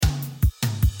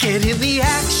Get in the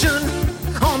action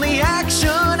on the Action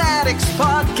Addicts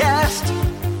podcast.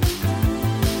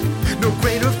 No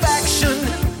greater faction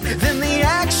than the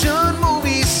action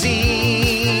movie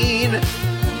scene.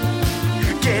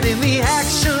 Get in the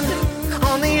action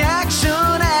on the Action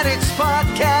Addicts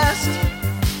podcast.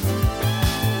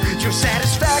 Your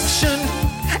satisfaction,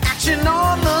 action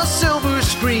on the silver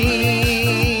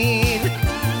screen.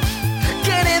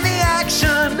 Get in the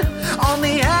action on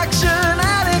the Action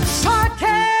Addicts podcast.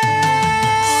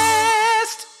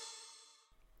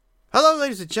 Hello,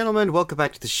 ladies and gentlemen. Welcome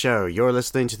back to the show. You're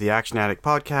listening to the Action Addict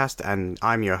podcast, and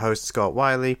I'm your host, Scott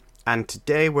Wiley. And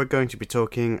today we're going to be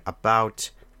talking about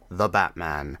The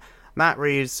Batman. Matt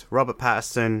Reeves, Robert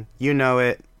Pattinson, you know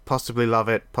it, possibly love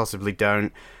it, possibly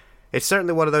don't. It's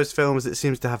certainly one of those films that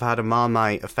seems to have had a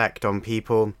Marmite effect on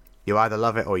people. You either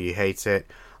love it or you hate it.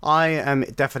 I am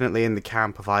definitely in the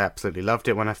camp of I absolutely loved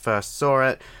it when I first saw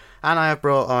it, and I have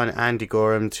brought on Andy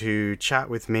Gorham to chat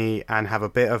with me and have a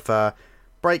bit of a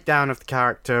breakdown of the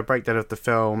character, breakdown of the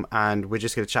film, and we're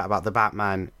just going to chat about the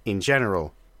Batman in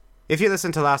general. If you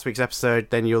listened to last week's episode,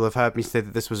 then you'll have heard me say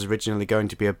that this was originally going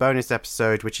to be a bonus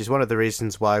episode, which is one of the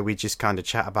reasons why we just kind of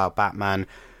chat about Batman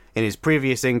in his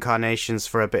previous incarnations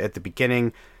for a bit at the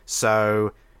beginning.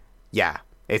 So, yeah,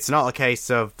 it's not a case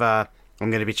of I'm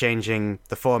going to be changing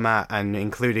the format and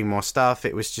including more stuff.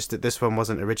 It was just that this one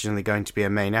wasn't originally going to be a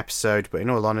main episode, but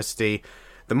in all honesty,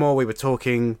 the more we were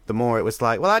talking, the more it was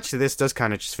like, well, actually, this does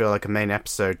kind of just feel like a main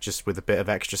episode, just with a bit of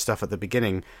extra stuff at the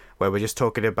beginning, where we're just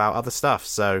talking about other stuff,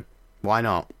 so why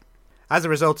not? As a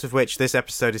result of which, this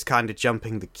episode is kind of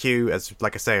jumping the queue, as,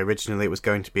 like I say, originally it was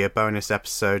going to be a bonus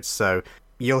episode, so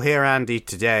you'll hear Andy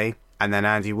today, and then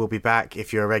Andy will be back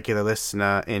if you're a regular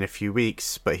listener in a few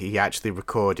weeks, but he actually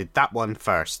recorded that one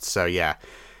first, so yeah.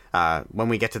 When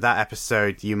we get to that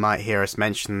episode, you might hear us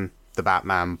mention the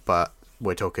Batman, but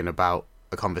we're talking about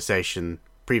a conversation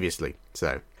previously,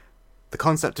 so the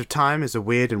concept of time is a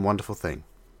weird and wonderful thing.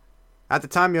 At the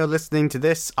time you're listening to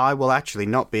this, I will actually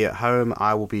not be at home.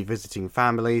 I will be visiting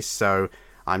family, so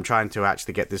I'm trying to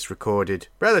actually get this recorded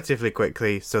relatively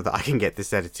quickly so that I can get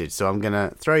this edited. So I'm going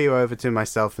to throw you over to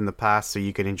myself in the past so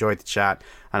you can enjoy the chat,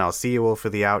 and I'll see you all for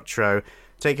the outro.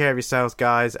 Take care of yourselves,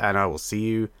 guys, and I will see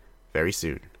you very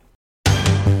soon.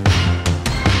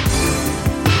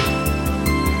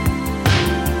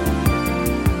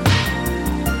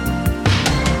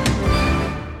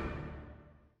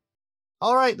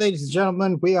 All right, ladies and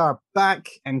gentlemen, we are back,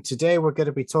 and today we're going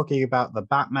to be talking about the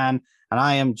Batman, and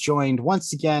I am joined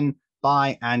once again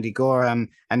by Andy Gorham,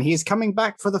 and he's coming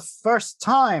back for the first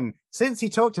time since he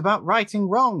talked about righting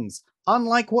wrongs,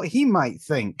 unlike what he might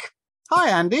think. Hi,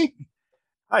 Andy.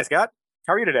 Hi, Scott.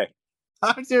 How are you today?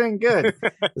 I'm doing good.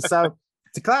 So,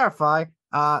 to clarify,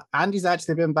 Andy's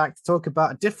actually been back to talk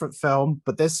about a different film,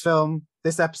 but this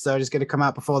episode is going to come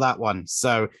out before that one.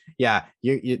 So, yeah,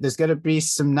 there's going to be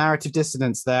some narrative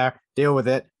dissonance there. Deal with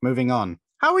it. Moving on.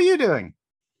 How are you doing?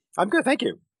 I'm good, thank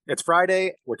you. It's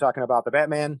Friday. We're talking about the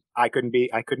Batman. I couldn't be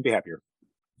happier.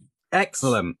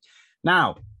 Excellent.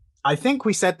 Now, I think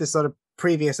we said this on a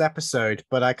previous episode,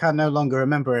 but I can no longer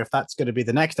remember if that's going to be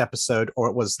the next episode or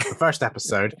it was the first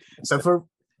episode. So for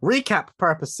recap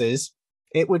purposes,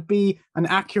 it would be an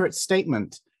accurate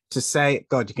statement to say,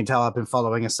 God, you can tell I've been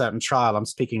following a certain trial. I'm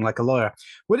speaking like a lawyer.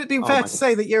 Would it be fair to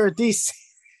say that you're a DC?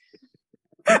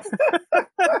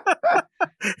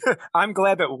 I'm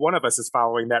glad that one of us is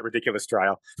following that ridiculous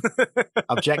trial.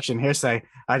 Objection, hearsay.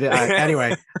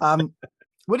 Anyway,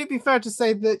 would it be fair to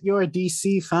say that you're a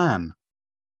DC fan?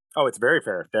 Oh, it's very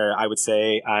fair. I would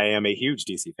say I am a huge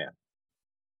DC fan.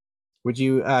 Would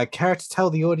you care to tell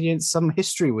the audience some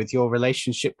history with your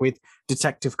relationship with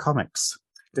Detective Comics?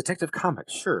 Detective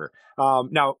Comics, sure.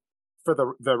 Now, for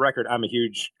the record, I'm a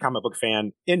huge comic book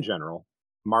fan in general.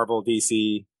 Marvel,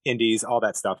 DC, Indies, all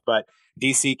that stuff. But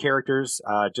DC characters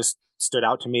just stood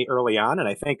out to me early on. And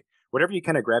I think whatever you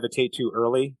kind of gravitate to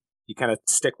early, you kind of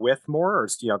stick with more, or,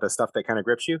 the stuff that kind of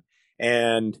grips you.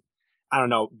 And I don't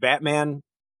know, Batman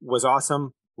was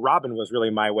awesome. Robin was really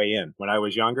my way in when I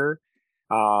was younger.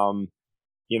 Robin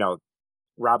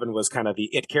was kind of the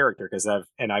it character because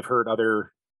I've heard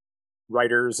other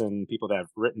writers and people that have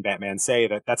written Batman say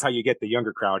that that's how you get the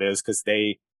younger crowd is because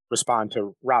they respond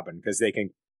to Robin because they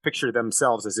can picture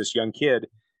themselves as this young kid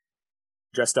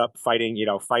dressed up fighting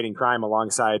crime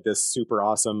alongside this super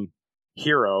awesome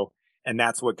hero. And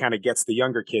that's what kind of gets the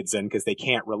younger kids in because they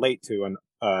can't relate to an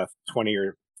 20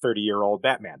 or 30-year-old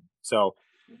Batman. So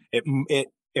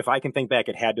if I can think back,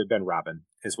 it had to have been Robin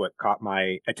is what caught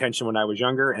my attention when I was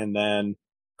younger. And then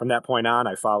from that point on,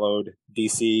 I followed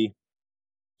DC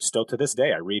still to this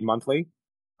day. I read monthly,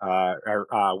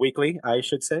 or weekly, I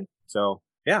should say. So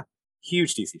Yeah,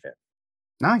 huge DC fan.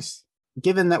 Nice.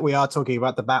 Given that we are talking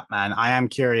about the Batman, I am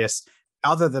curious,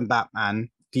 other than Batman,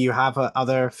 do you have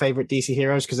other favorite DC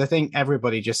heroes? Because I think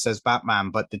everybody just says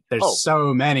Batman, but there's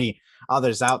so many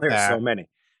others out there.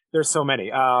 There's so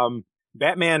many.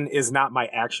 Batman is not my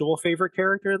actual favorite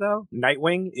character, though.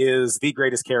 Nightwing is the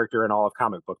greatest character in all of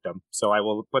comic bookdom. So I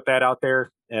will put that out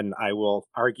there, and I will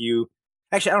argue.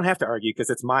 Actually, I don't have to argue because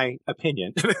it's my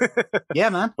opinion. Yeah,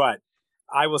 man. But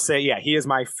I will say, yeah, he is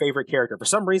my favorite character. For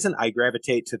some reason, I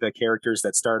gravitate to the characters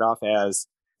that start off as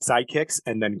sidekicks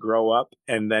and then grow up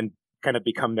and then kind of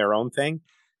become their own thing,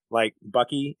 like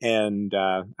Bucky and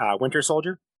Winter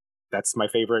Soldier. That's my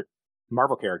favorite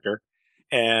Marvel character.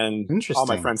 And all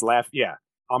my friends laugh. Yeah,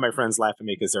 all my friends laugh at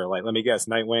me because they're like, let me guess,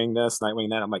 Nightwing this,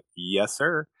 Nightwing that. I'm like, yes,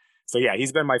 sir. So yeah,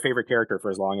 he's been my favorite character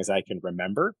for as long as I can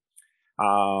remember.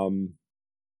 And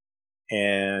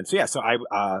so, yeah, so I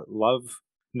love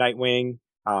Nightwing.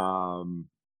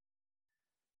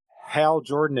 Hal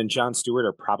Jordan and John Stewart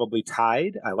are probably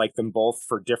tied. I like them both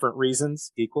for different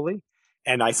reasons equally.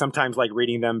 And I sometimes like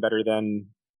reading them better than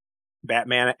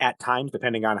Batman at times,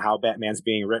 depending on how Batman's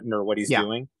being written or what he's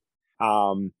doing.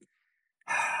 Yeah,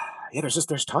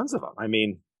 there's tons of them. I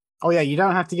mean, oh yeah, you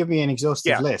don't have to give me an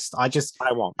exhaustive list. I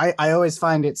won't. I always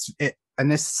find it,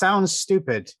 and this sounds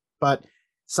stupid, but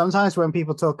sometimes when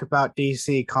people talk about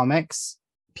DC comics,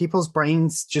 people's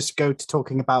brains just go to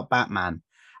talking about Batman,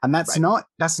 and that's not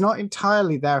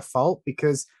entirely their fault,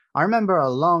 because I remember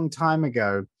a long time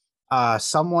ago,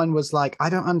 someone was like, I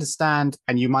don't understand,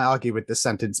 and you might argue with this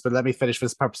sentence, but let me finish for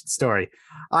the purpose of the story.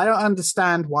 I don't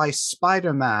understand why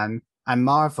Spider-Man and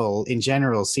Marvel in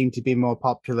general seem to be more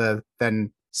popular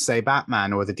than, say,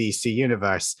 Batman or the DC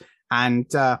universe. And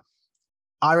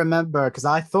I remember, because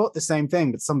I thought the same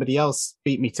thing, but somebody else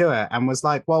beat me to it and was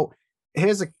like, well,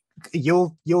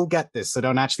 you'll get this, so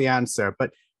don't actually answer,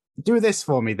 but do this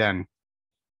for me then.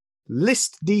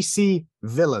 List DC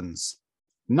villains,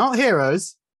 not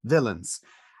heroes, villains.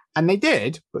 And they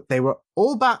did, but they were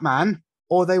all Batman,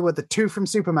 or they were the two from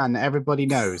Superman that everybody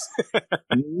knows.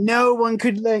 No one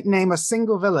could name a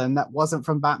single villain that wasn't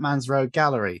from Batman's Rogue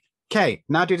Gallery. Okay,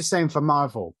 now do the same for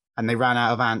Marvel. And they ran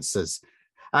out of answers.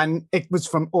 And it was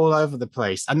from all over the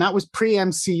place. And that was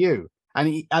pre-MCU.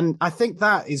 And I think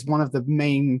that is one of the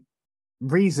main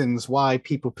reasons why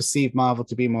people perceive Marvel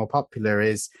to be more popular,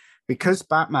 is because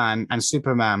Batman and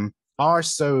Superman are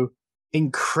so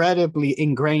incredibly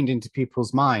ingrained into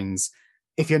people's minds.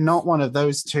 If you're not one of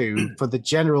those two, for the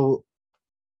general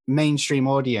mainstream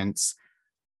audience,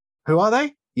 who are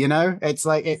they? You know, it's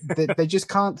like they just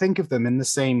can't think of them in the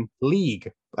same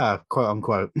league, quote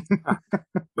unquote.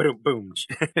 Boom.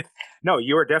 No,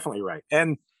 you are definitely right.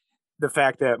 And the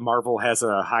fact that Marvel has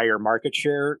a higher market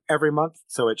share every month,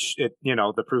 so it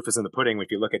the proof is in the pudding if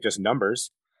you look at just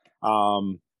numbers.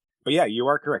 But yeah, you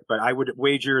are correct. But I would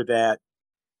wager that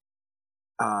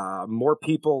more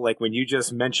people, like when you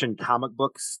just mentioned comic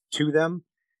books to them,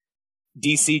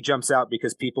 DC jumps out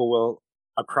because people will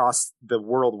across the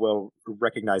world will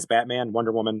recognize Batman,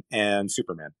 Wonder Woman, and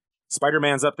Superman.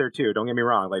 Spider-Man's up there too. Don't get me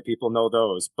wrong. Like, people know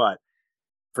those, but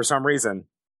for some reason,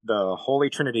 the holy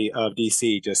trinity of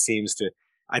DC just seems to,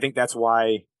 I think that's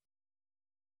why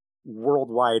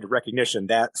worldwide recognition,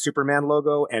 that Superman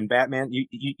logo and Batman,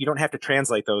 you don't have to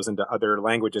translate those into other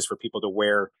languages for people to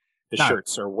wear the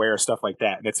shirts or wear stuff like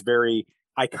that. And it's very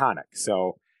iconic.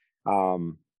 So,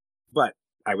 but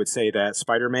I would say that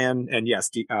Spider-Man and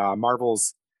yes,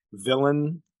 Marvel's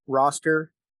villain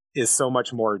roster is so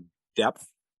much more depth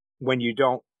when you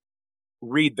don't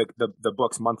read the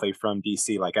books monthly from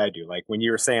DC like I do. Like when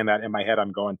you were saying that, in my head,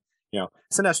 I'm going,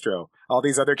 Sinestro, all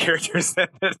these other characters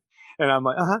and I'm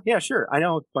like, yeah, sure. I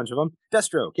know a bunch of them.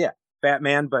 Deathstroke, yeah.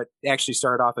 Batman, but actually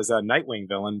started off as a Nightwing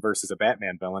villain versus a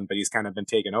Batman villain, but he's kind of been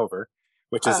taken over,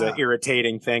 which is an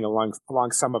irritating thing along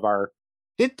some of our.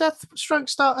 Did Deathstroke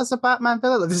start as a Batman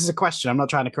villain? This is a question. I'm not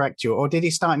trying to correct you. Or did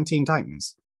he start in Teen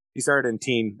Titans? He started in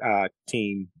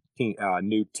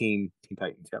New Teen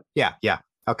Titans. Yep. Yeah.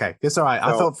 Okay, that's all right. So,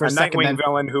 I thought for a second, Nightwing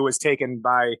villain who was taken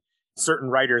by certain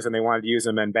writers and they wanted to use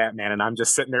him in Batman, and I'm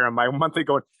just sitting there on my monthly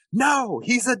going, no,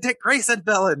 he's a Dick Grayson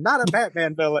villain, not a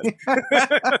Batman villain.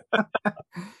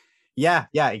 Yeah,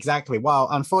 exactly. Well,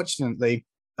 unfortunately,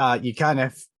 you kind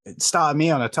of started me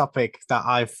on a topic that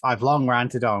I've long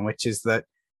ranted on, which is that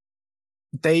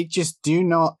they just do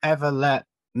not ever let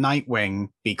Nightwing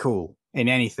be cool in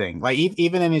anything, like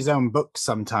even in his own books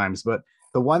sometimes. But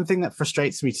the one thing that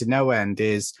frustrates me to no end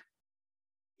is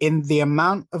in the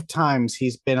amount of times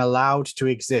he's been allowed to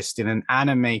exist in an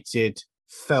animated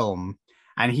film,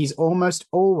 and he's almost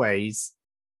always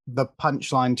the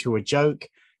punchline to a joke.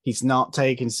 he's not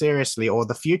taken seriously, or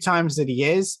the few times that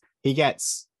he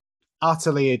gets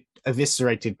utterly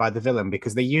eviscerated by the villain,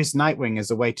 because they use Nightwing as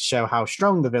a way to show how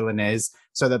strong the villain is,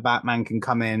 so that Batman can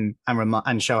come in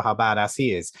and show how badass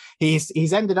he is.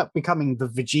 He's ended up becoming the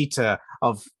Vegeta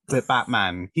of the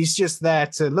Batman. He's just there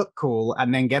to look cool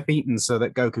and then get beaten so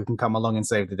that Goku can come along and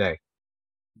save the day.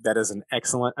 That is an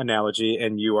excellent analogy,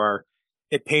 and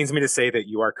it pains me to say that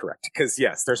you are correct, because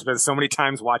yes, there's been so many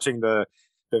times watching the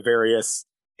various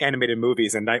animated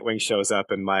movies and Nightwing shows up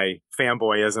and my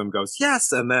fanboyism goes,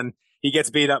 yes, and then he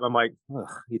gets beat up. I'm like,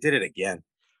 he did it again.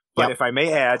 But If I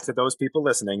may add to those people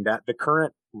listening that the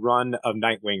current run of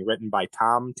Nightwing written by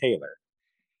Tom Taylor,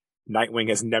 Nightwing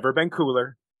has never been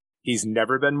cooler. He's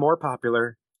never been more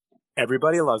popular.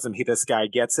 Everybody loves him. This guy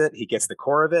gets it. He gets the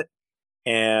core of it.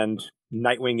 And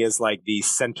Nightwing is like the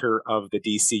center of the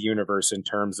DC universe in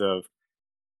terms of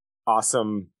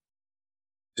awesome,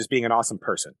 just being an awesome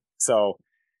person. So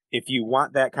if you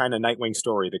want that kind of Nightwing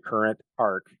story, the current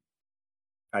arc,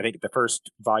 I think the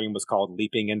first volume was called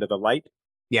Leaping into the Light.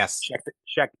 Yes.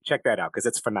 Check that out, because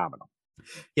it's phenomenal.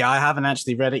 Yeah, I haven't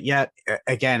actually read it yet.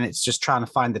 Again, it's just trying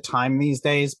to find the time these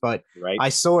days, but right. I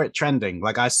saw it trending.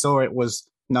 Like, I saw it was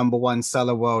 #1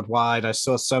 seller worldwide. I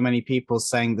saw so many people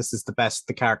saying this is the best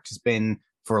the character's been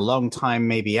for a long time,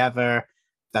 maybe ever.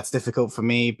 That's difficult for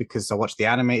me because I watch the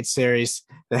animated series.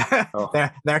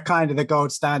 They're kind of the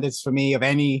gold standards for me of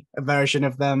any version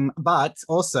of them. But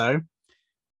also,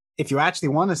 if you actually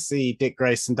want to see Dick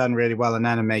Grayson done really well in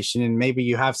animation, and maybe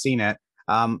you have seen it,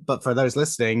 but for those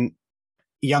listening,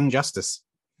 Young Justice.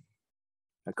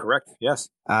 Correct, yes.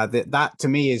 That to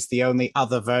me is the only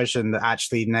other version that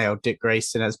actually nailed Dick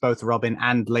Grayson as both Robin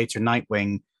and later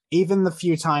Nightwing. Even the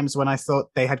few times when I thought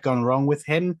they had gone wrong with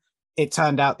him, it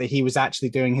turned out that he was actually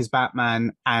doing his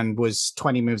Batman and was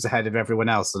 20 moves ahead of everyone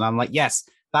else. And I'm like, yes,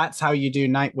 that's how you do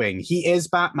Nightwing. He is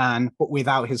Batman, but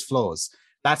without his flaws.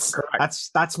 That's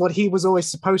what he was always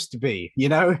supposed to be. You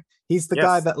know, he's the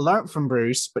guy that learned from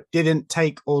Bruce, but didn't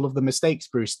take all of the mistakes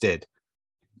Bruce did.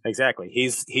 Exactly.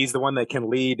 He's the one that can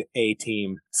lead a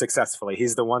team successfully.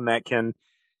 He's the one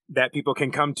that people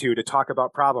can come to talk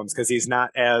about problems, because he's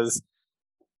not as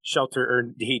shelter,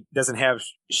 or he doesn't have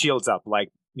shields up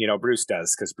like, Bruce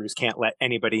does, because Bruce can't let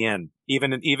anybody in.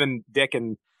 Even Dick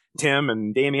and Tim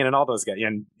and Damian and all those guys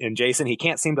and Jason, he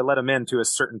can't seem to let them in to a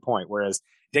certain point, whereas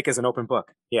Dick is an open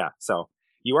book. Yeah, so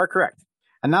you are correct.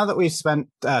 And now that we've spent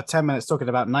 10 minutes talking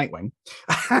about Nightwing,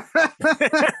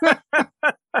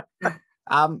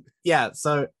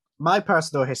 so my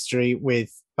personal history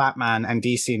with Batman and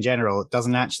DC in general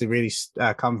doesn't actually really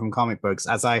come from comic books.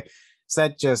 As I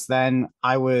said just then,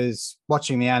 I was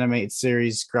watching the animated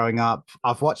series growing up.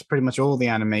 I've watched pretty much all the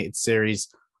animated series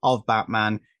of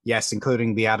Batman, yes,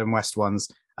 including the Adam West ones,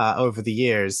 over the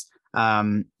years.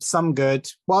 Some good.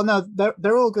 Well, no,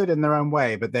 they're all good in their own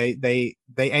way, but they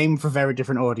aim for very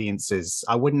different audiences.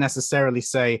 I wouldn't necessarily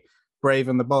say Brave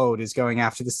and the Bold is going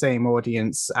after the same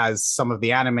audience as some of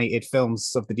the animated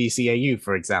films of the DCAU,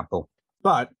 for example.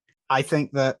 But I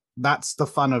think that that's the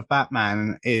fun of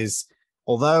Batman, is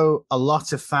although a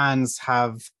lot of fans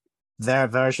have their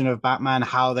version of Batman,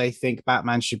 how they think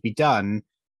Batman should be done,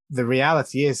 the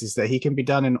reality is that he can be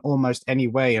done in almost any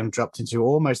way and dropped into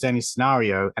almost any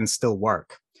scenario and still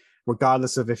work,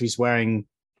 regardless of if he's wearing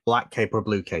black cape or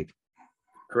blue cape.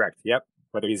 Correct. Yep.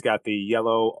 Whether he's got the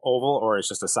yellow oval or it's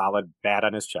just a solid bat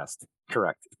on his chest.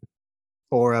 Correct.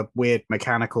 Or a weird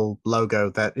mechanical logo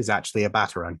that is actually a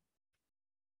Batarang.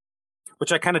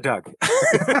 Which I kind of dug.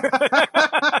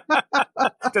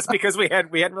 Just because we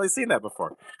hadn't really seen that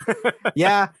before.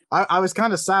 Yeah, I was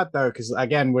kind of sad though, because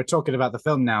again, we're talking about the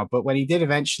film now, but when he did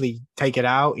eventually take it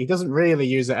out, he doesn't really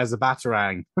use it as a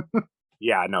Batarang.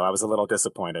 Yeah, no, I was a little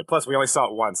disappointed. Plus, we only saw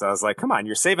it once. I was like, come on,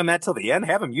 you're saving that till the end?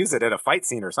 Have him use it in a fight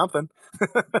scene or something.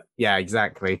 Yeah,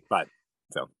 exactly. But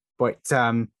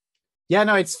yeah,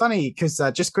 no, it's funny because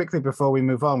just quickly before we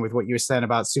move on with what you were saying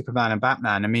about Superman and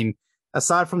Batman, I mean,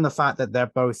 aside from the fact that they're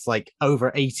both like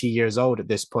over 80 years old at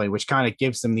this point, which kind of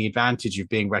gives them the advantage of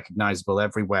being recognizable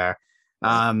everywhere.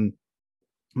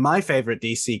 My favorite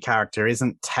DC character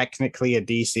isn't technically a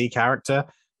DC character,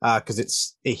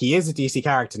 because he is a DC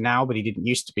character now, but he didn't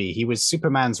used to be. He was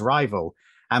Superman's rival.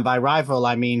 And by rival,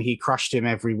 I mean he crushed him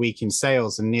every week in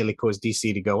sales and nearly caused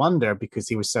DC to go under because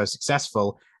he was so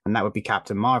successful. And that would be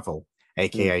Captain Marvel,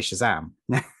 a.k.a. Shazam.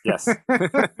 Yes.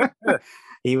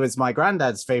 He was my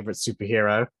granddad's favorite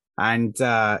superhero. And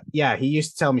he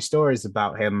used to tell me stories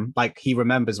about him, like he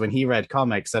remembers when he read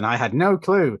comics. And I had no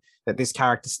clue that this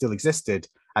character still existed.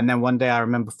 And then one day I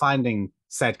remember finding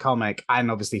said comic, and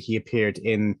obviously he appeared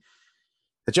in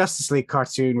the the Justice League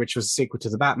cartoon, which was a sequel to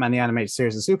the Batman the Animated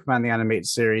Series and Superman the Animated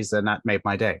Series, and that made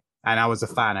my day. And I was a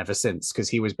fan ever since, because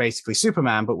he was basically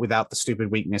Superman, but without the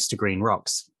stupid weakness to green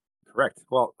rocks. Correct.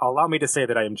 Well, allow me to say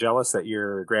that I am jealous that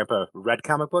your grandpa read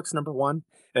comic books, number one,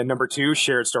 and number two,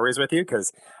 shared stories with you,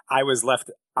 because I was left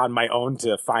on my own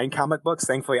to find comic books.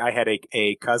 Thankfully, I had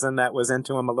a cousin that was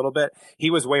into him a little bit.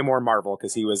 He was way more Marvel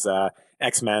because he was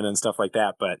X-Men and stuff like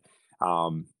that. But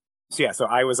so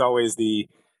I was always the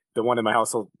one in my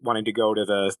household wanting to go to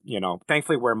the,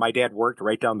 thankfully where my dad worked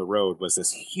right down the road was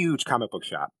this huge comic book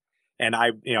shop. And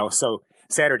so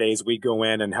Saturdays we'd go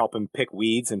in and help him pick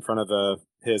weeds in front of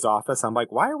his office. I'm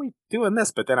like, why are we doing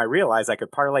this? But then I realized I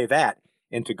could parlay that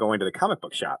into going to the comic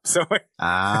book shop. So,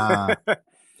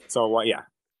 yeah.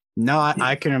 No,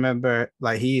 I can remember,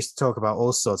 like, he used to talk about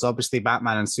all sorts. Obviously,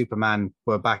 Batman and Superman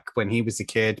were back when he was a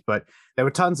kid, but there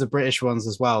were tons of British ones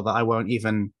as well that I won't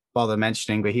even bother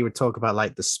mentioning. But he would talk about,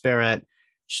 like, The Spirit,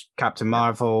 Captain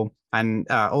Marvel, and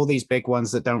all these big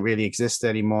ones that don't really exist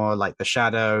anymore, like The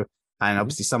Shadow. And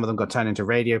obviously, some of them got turned into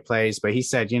radio plays. But he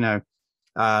said,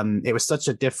 it was such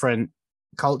a different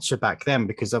culture back then,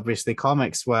 because obviously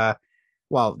comics were,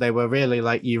 well, they were really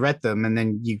like, you read them and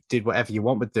then you did whatever you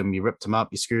want with them. You ripped them up,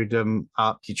 you screwed them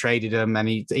up, you traded them. And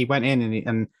he went in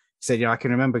and said, I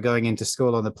can remember going into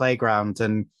school on the playground,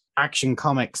 and Action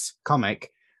Comics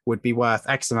comic would be worth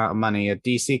X amount of money. A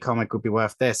DC comic would be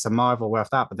worth this, a Marvel worth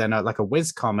that. But then like a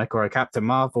Wiz comic or a Captain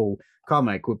Marvel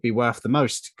comic would be worth the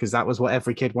most, because that was what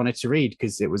every kid wanted to read,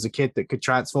 because it was a kid that could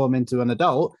transform into an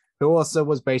adult who also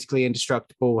was basically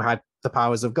indestructible, had the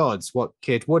powers of gods. What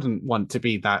kid wouldn't want to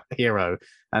be that hero?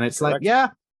 And it's Correct. like, yeah,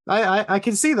 I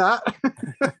can see that.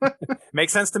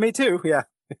 Makes sense to me too. Yeah.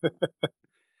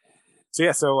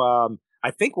 So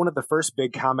I think one of the first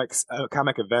big comic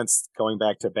events going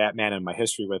back to Batman and my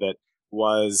history with it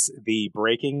was the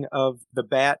breaking of the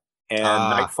Bat and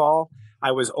Nightfall.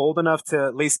 I was old enough to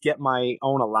at least get my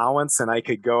own allowance, and I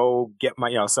could go get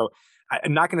my, so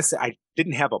I'm not going to say I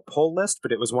didn't have a pull list,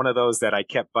 but it was one of those that I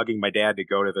kept bugging my dad to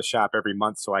go to the shop every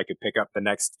month so I could pick up the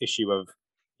next issue of,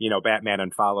 Batman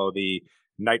and follow the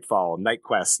Nightfall, Night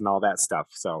Quest, and all that stuff.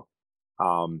 So,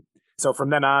 so from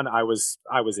then on, I was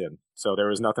in. So there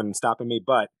was nothing stopping me.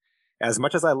 But as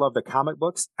much as I love the comic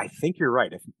books, I think you're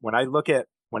right. When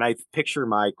I picture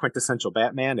my quintessential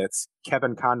Batman, it's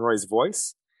Kevin Conroy's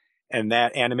voice and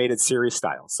that animated series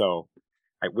style. So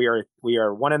we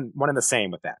are one in the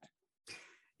same with that.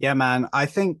 Yeah, man. I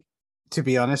think, to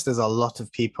be honest, there's a lot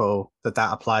of people that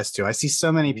applies to. I see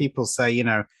so many people say,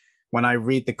 when I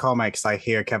read the comics, I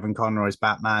hear Kevin Conroy's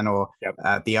Batman or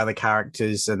the other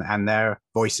characters and their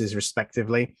voices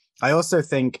respectively. I also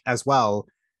think as well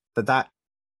that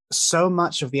so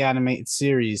much of the animated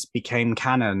series became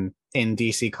canon in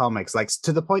DC Comics, like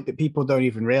to the point that people don't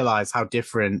even realize how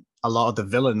different a lot of the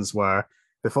villains were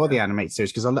before the animated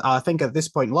series. Because I think at this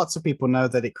point, lots of people know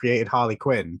that it created Harley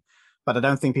Quinn, but I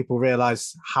don't think people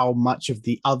realize how much of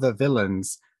the other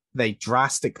villains they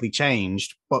drastically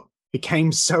changed, but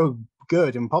became so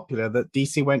good and popular that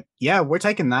DC went, yeah, we're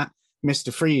taking that.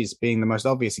 Mr. Freeze being the most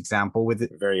obvious example, with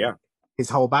it. His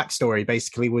whole backstory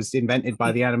basically was invented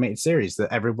by the animated series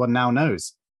that everyone now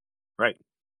knows. Right.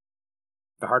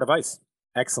 The Heart of Ice.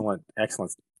 Excellent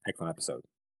episode.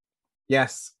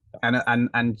 Yes. And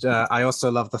I also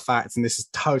love the fact, and this is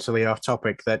totally off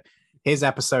topic, that his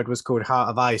episode was called Heart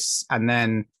of Ice, and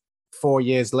then 4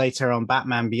 years later on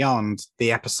Batman Beyond,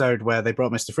 the episode where they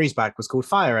brought Mr. Freeze back was called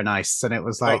Fire and Ice, and it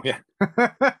was like,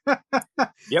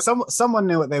 Yep. Someone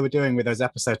knew what they were doing with those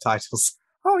episode titles.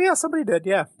 Oh yeah, somebody did.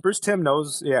 Yeah, Bruce Timm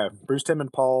knows. Yeah, Bruce Timm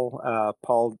and Paul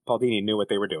Dini knew what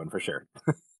they were doing for sure.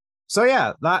 So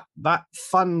yeah, that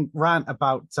fun rant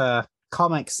about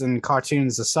comics and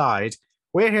cartoons aside,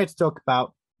 we're here to talk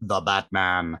about the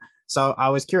Batman. So I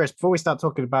was curious, before we start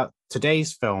talking about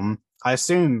today's film, I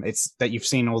assume it's that you've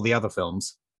seen all the other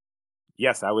films.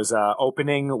 Yes, I was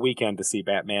opening weekend to see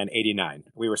Batman '89.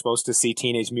 We were supposed to see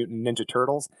Teenage Mutant Ninja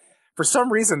Turtles. For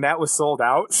some reason, that was sold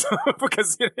out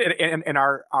because in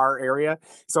our area.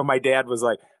 So my dad was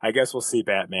like, I guess we'll see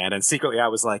Batman. And secretly I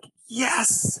was like,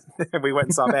 yes. And we went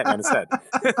and saw Batman instead.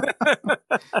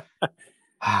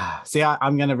 See,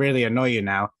 I'm going to really annoy you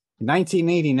now. In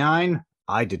 1989,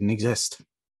 I didn't exist.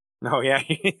 Oh, yeah.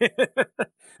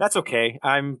 That's okay.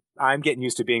 I'm getting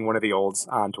used to being one of the olds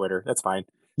on Twitter. That's fine.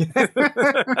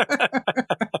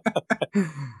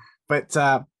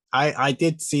 But I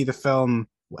did see the film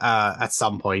at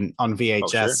some point on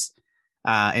VHS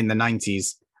in the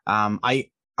 90s. I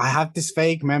have this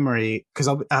vague memory because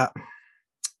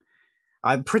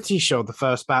I'm pretty sure the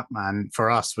first Batman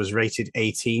for us was rated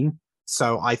 18.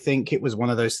 So I think it was one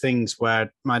of those things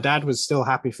where my dad was still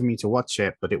happy for me to watch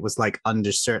it, but it was like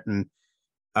under certain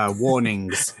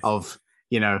warnings of,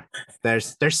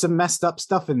 there's some messed up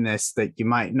stuff in this that you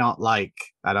might not like.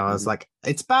 And I was like,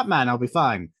 it's Batman, I'll be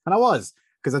fine. And I was,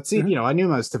 because I'd seen, I knew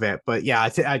most of it. But yeah,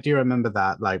 I do remember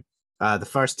that. Like the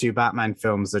first two Batman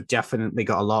films have definitely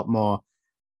got a lot more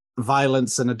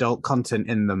violence and adult content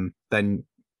in them than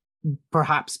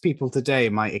perhaps people today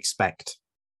might expect.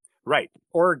 Right.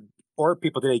 Or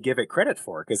people today give it credit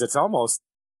for, because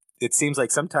it seems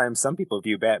like sometimes some people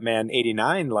view Batman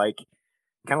 89 like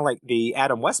kind of like the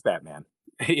Adam West Batman.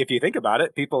 If you think about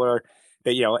it, people are,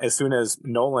 as soon as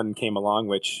Nolan came along,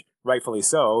 which rightfully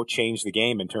so, changed the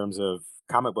game in terms of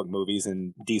comic book movies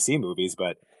and DC movies,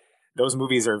 but those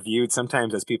movies are viewed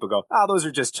sometimes as people go, oh, those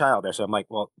are just childish. I'm like,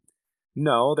 well,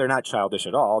 no, they're not childish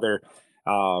at all. They're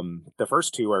the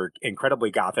first two are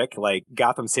incredibly gothic. Like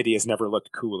Gotham City has never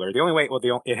looked cooler. The only way,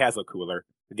 it has looked cooler,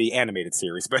 the animated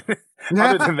series, but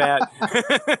other than that,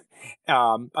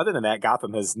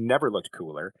 Gotham has never looked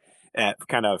cooler. At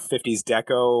kind of 50s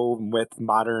deco with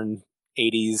modern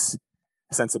 80s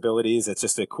sensibilities. It's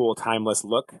just a cool, timeless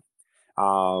look.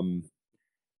 My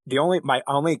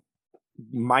only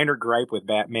minor gripe with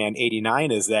Batman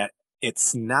 89 is that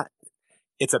it's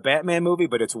a Batman movie,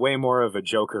 but it's way more of a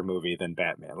Joker movie than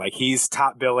Batman. Like, he's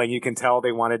top billing. You can tell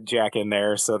they wanted Jack in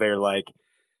there. So they're like,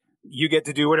 you get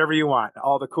to do whatever you want.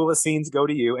 All the coolest scenes go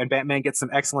to you, and Batman gets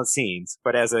some excellent scenes.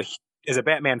 But as a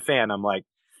Batman fan, I'm like,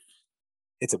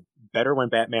 it's better when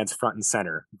Batman's front and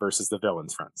center versus the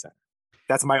villain's front and center.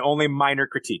 That's my only minor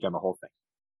critique on the whole thing.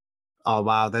 Oh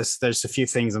wow, there's a few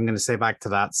things I'm going to say back to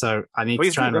that. So I need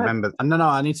to try and remember. No,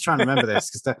 I need to try and remember this,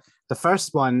 because the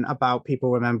first one about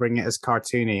people remembering it as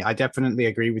cartoony, I definitely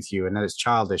agree with you, and that it's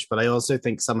childish. But I also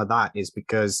think some of that is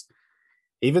because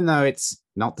even though it's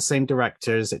not the same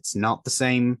directors, it's not the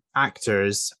same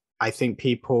actors, I think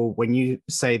people, when you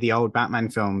say the old Batman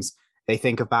films, they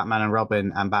think of Batman and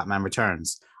Robin and Batman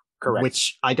Returns. Correct.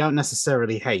 Which I don't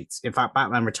necessarily hate. In fact,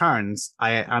 Batman Returns,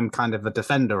 I'm kind of a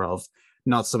defender of,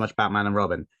 not so much Batman and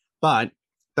Robin. But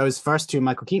those first two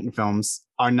Michael Keaton films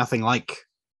are nothing like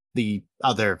the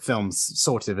other films,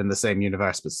 sort of in the same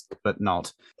universe, but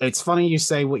not. It's funny you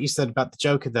say what you said about the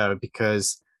Joker, though,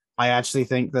 because I actually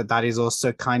think that is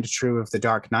also kind of true of The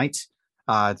Dark Knight.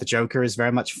 The Joker is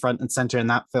very much front and center in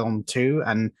that film, too.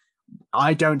 And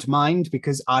I don't mind,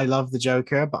 because I love the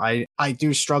Joker, but I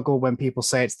do struggle when people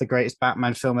say it's the greatest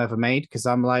Batman film ever made, because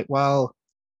I'm like, well,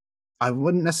 I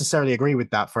wouldn't necessarily agree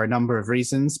with that for a number of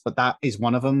reasons, but that is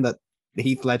one of them, that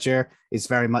Heath Ledger is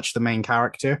very much the main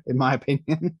character, in my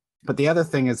opinion. But the other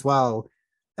thing as well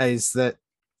is that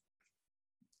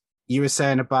you were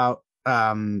saying about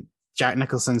Jack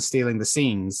Nicholson stealing the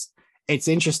scenes. It's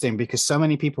interesting because so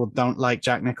many people don't like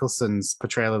Jack Nicholson's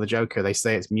portrayal of the Joker. They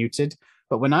say it's muted.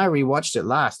 But when I rewatched it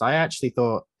last, I actually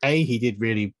thought, A, he did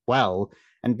really well,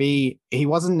 and B, he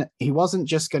wasn't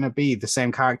just going to be the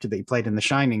same character that he played in The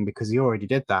Shining, because he already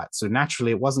did that. So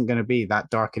naturally, it wasn't going to be that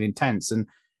dark and intense. And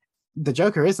the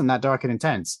Joker isn't that dark and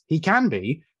intense. He can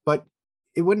be, but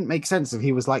it wouldn't make sense if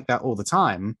he was like that all the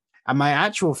time. And my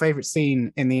actual favorite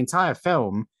scene in the entire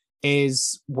film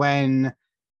is when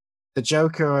the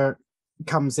Joker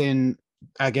comes in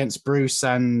against Bruce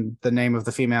and the name of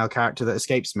the female character that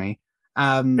escapes me.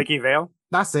 Vicky Vale?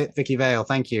 That's it, Vicky Vale,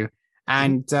 thank you.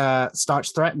 And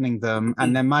starts threatening them.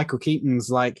 And then Michael Keaton's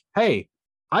like, hey,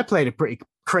 I played a pretty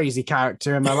crazy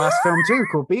character in my last film too,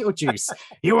 called Beetlejuice.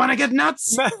 You want to get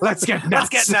nuts? Let's get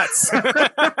nuts. Let's get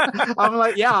nuts. I'm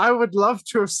like, yeah, I would love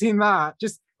to have seen that.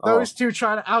 Just those two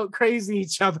trying to out crazy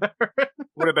each other.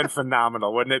 Would have been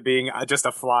phenomenal, wouldn't it, being just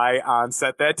a fly on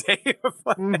set that day?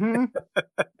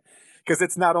 Because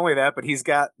it's not only that, but he's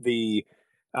got the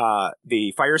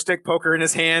fire stick poker in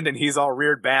his hand, and he's all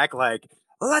reared back like,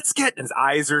 let's get, and his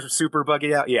eyes are super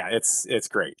buggy out. Yeah, it's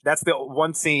great. That's the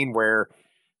one scene where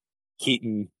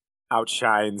Keaton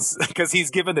outshines, because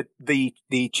he's given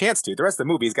the chance to. The rest of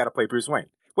the movie, he's got to play Bruce Wayne,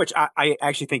 which I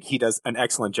actually think he does an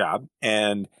excellent job.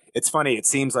 And it's funny, it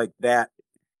seems like that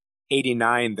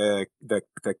 89, the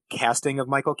casting of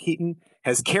Michael Keaton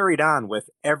has carried on with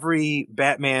every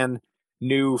Batman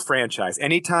new franchise.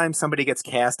 Anytime somebody gets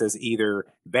cast as either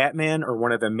Batman or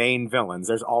one of the main villains,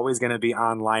 there's always going to be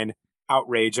online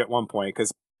outrage at one point,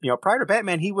 because prior to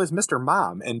Batman, he was Mr.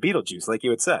 Mom in Beetlejuice, like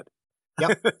you had said.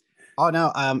 Yep. Oh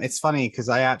no, it's funny because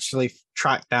I actually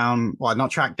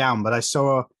not tracked down, but I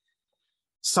saw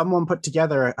someone put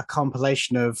together a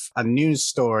compilation of a news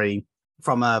story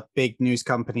from a big news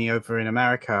company over in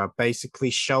America,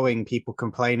 basically showing people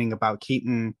complaining about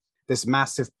Keaton, this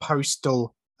massive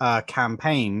postal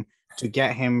campaign to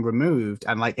get him removed,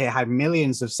 and like it had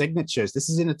millions of signatures. This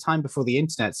is in a time before the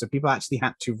internet, so people actually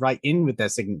had to write in with their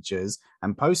signatures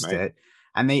and post Right. it.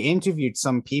 And they interviewed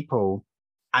some people,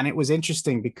 and it was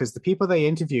interesting because the people they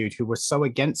interviewed who were so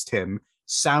against him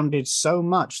sounded so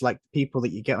much like the people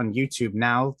that you get on YouTube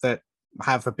now that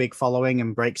have a big following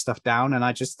and break stuff down. And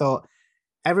I just thought,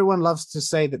 everyone loves to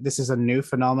say that this is a new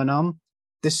phenomenon.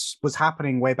 This was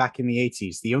happening way back in the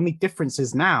 80s. The only difference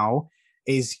is now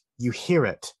is you hear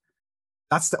it.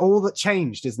 All that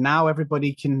changed is now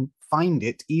everybody can find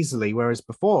it easily, whereas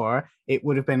before it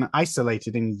would have been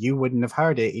isolated and you wouldn't have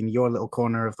heard it in your little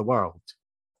corner of the world.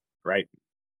 Right.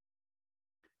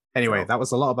 Anyway, So, that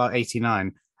was a lot about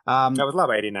 89. that was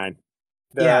Love 89.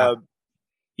 Yeah.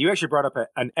 You actually brought up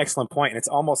an excellent point, and it's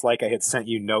almost like I had sent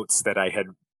you notes that I had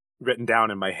written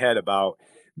down in my head about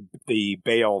the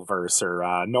Bale verse,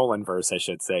 or Nolan verse, I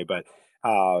should say. But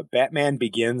Batman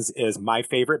Begins is my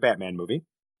favorite Batman movie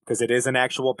because it is an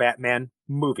actual Batman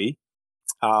movie.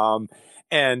 Um,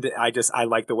 and I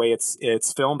like the way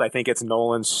it's filmed. I think it's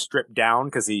Nolan stripped down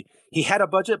because he had a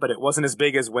budget, but it wasn't as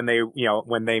big as when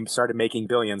they started making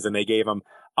billions and they gave him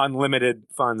unlimited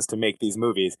funds to make these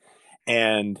movies.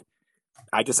 And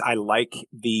I like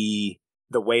the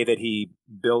way that he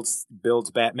builds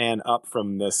Batman up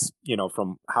from this,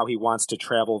 from how he wants to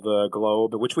travel the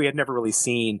globe, which we had never really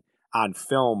seen on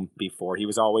film before. He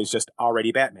was always just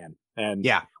already Batman, and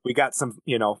Yeah. we got some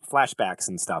flashbacks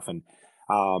and stuff,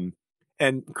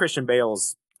 and Christian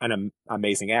Bale's an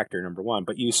amazing actor, number one,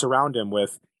 but you surround him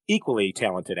with equally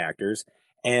talented actors,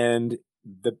 and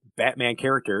the Batman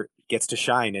character gets to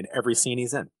shine in every scene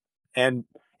he's in, and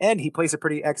he plays a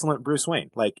pretty excellent Bruce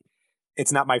Wayne. Like,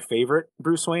 it's not my favorite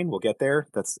Bruce Wayne. We'll get there.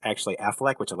 That's actually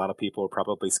Affleck, which a lot of people will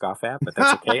probably scoff at, but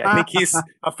that's okay. I think he's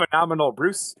a phenomenal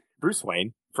Bruce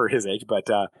Wayne for his age. But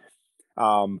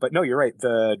no, you're right.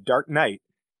 The Dark Knight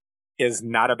is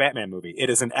not a Batman movie. It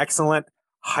is an excellent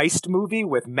heist movie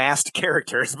with masked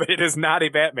characters, but it is not a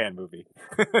Batman movie.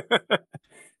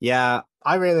 Yeah,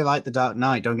 I really like The Dark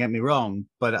Knight, don't get me wrong.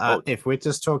 But if we're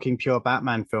just talking pure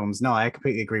Batman films, no, I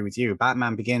completely agree with you.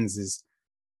 Batman Begins is...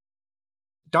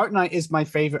 Dark Knight is my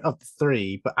favorite of the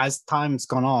three, but as time's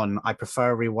gone on, I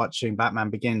prefer rewatching Batman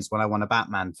Begins when I want a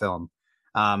Batman film.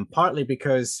 Partly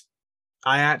because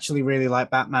I actually really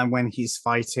like Batman when he's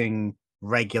fighting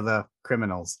regular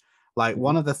criminals. Like,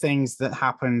 one of the things that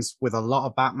happens with a lot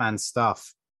of Batman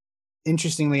stuff,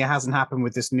 interestingly, it hasn't happened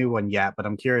with this new one yet, but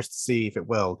I'm curious to see if it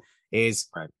will, is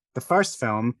the first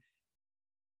film,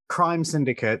 crime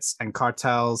syndicates and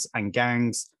cartels and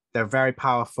gangs, they're very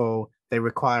powerful. They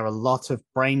require a lot of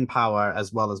brain power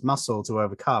as well as muscle to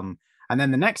overcome. And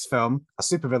then the next film, a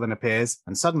supervillain appears,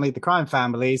 and suddenly the crime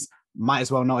families might as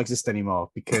well not exist anymore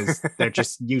because they're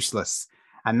just useless.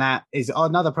 And that is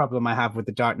another problem I have with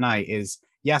The Dark Knight is,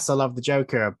 yes, I love the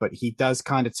Joker, but he does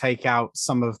kind of take out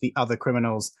some of the other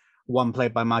criminals, one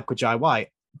played by Michael Jai White,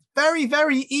 very,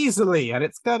 very easily. And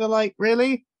it's kind of like,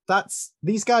 really?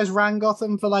 These guys ran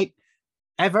Gotham for like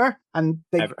ever, and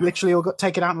they literally all got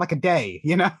taken out in like a day,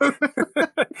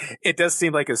 It does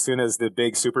seem like as soon as the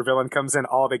big supervillain comes in,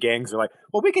 all the gangs are like,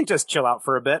 well, we can just chill out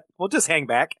for a bit. We'll just hang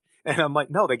back. And I'm like,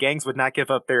 no, the gangs would not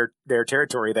give up their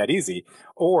territory that easy.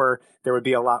 Or there would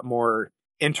be a lot more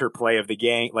interplay of the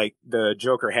gang, like the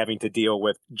Joker having to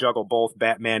juggle both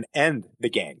Batman and the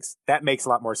gangs. That makes a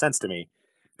lot more sense to me.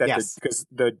 Yes. Because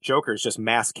the Joker is just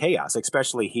mass chaos,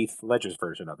 especially Heath Ledger's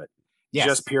version of it. Yes.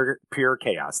 Just pure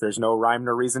chaos. There's no rhyme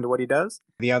nor reason to what he does.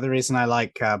 The other reason I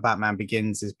like Batman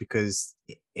Begins is because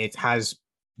it has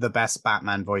the best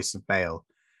Batman voice of Bale.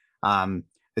 The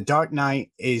Dark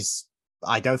Knight is...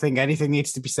 I don't think anything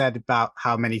needs to be said about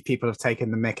how many people have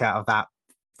taken the mick out of that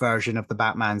version of the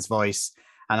Batman's voice.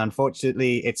 And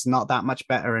unfortunately, it's not that much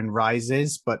better in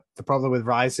Rises. But the problem with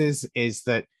Rises is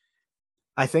that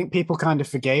I think people kind of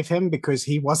forgave him because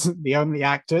he wasn't the only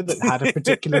actor that had a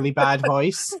particularly bad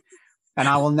voice. And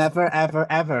I will never, ever,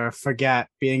 ever forget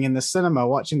being in the cinema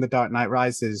watching The Dark Knight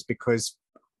Rises because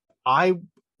I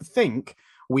think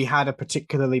we had a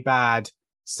particularly bad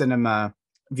cinema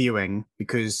viewing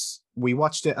because we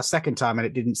watched it a second time and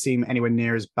it didn't seem anywhere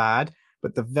near as bad.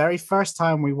 But the very first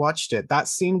time we watched it, that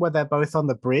scene where they're both on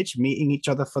the bridge meeting each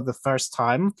other for the first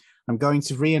time, I'm going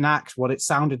to reenact what it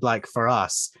sounded like for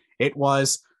us. It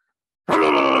was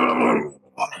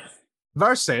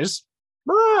versus...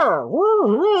 And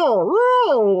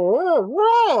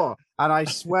I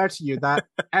swear to you that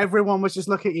everyone was just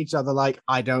looking at each other like,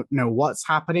 I don't know what's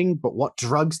happening, but what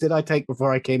drugs did I take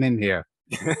before I came in here?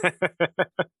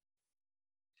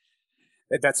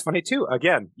 That's funny too.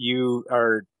 Again,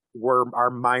 where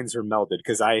our minds are melded,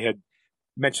 because I had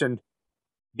mentioned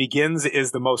Begins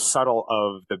is the most subtle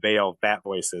of the Bale Bat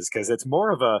voices because it's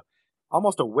more of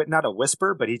almost not a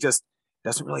whisper, but he just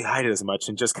doesn't really hide it as much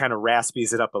and just kind of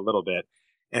raspies it up a little bit.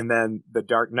 And then the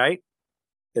Dark Knight,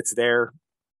 it's there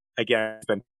again. It's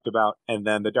been talked about, and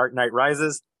then the Dark Knight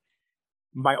Rises.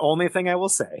 My only thing I will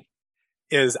say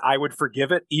is I would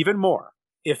forgive it even more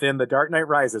if in the Dark Knight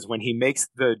Rises, when he makes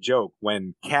the joke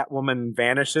when Catwoman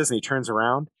vanishes and he turns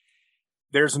around,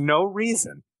 there's no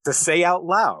reason to say out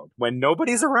loud when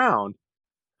nobody's around,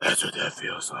 that's what that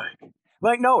feels like.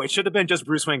 Like, no, it should have been just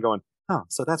Bruce Wayne going, oh,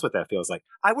 so that's what that feels like.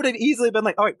 I would have easily been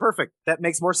like, all right, perfect. That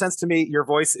makes more sense to me. Your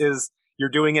voice is, you're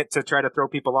doing it to try to throw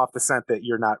people off the scent that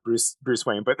you're not Bruce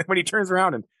Wayne. But when he turns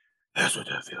around and that's what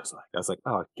that feels like, I was like,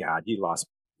 oh, God, you lost.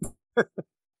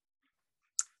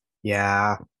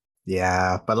 Yeah.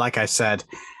 But like I said,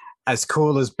 as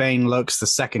cool as Bane looks the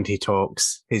second he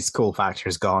talks, his cool factor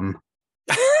is gone.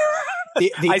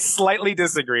 I slightly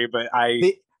disagree, but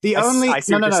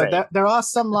there are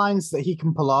some lines that he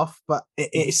can pull off, but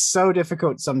it's so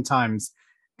difficult sometimes,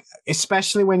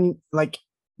 especially when, like,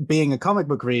 being a comic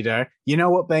book reader, you know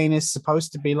what Bane is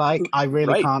supposed to be like. I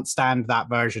really can't stand that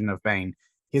version of Bane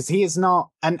because he is not.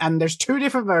 And there's two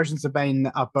different versions of Bane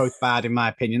that are both bad, in my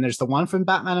opinion. There's the one from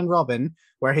Batman and Robin,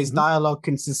 where his dialogue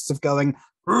consists of going,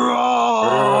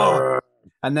 roar!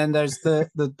 And then there's the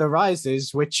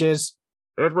Rises, which is,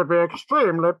 it would be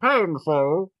extremely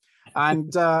painful.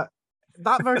 And that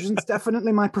version's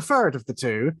definitely my preferred of the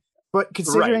two. But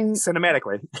considering...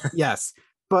 cinematically. Yes.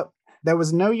 But there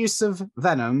was no use of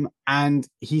Venom, and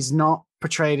he's not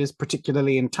portrayed as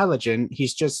particularly intelligent.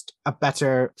 He's just a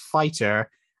better fighter.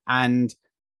 And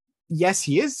yes,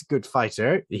 he is a good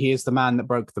fighter. He is the man that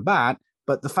broke the bat.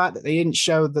 But the fact that they didn't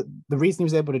show that the reason he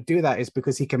was able to do that is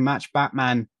because he can match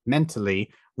Batman mentally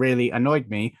really annoyed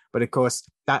me. But of course,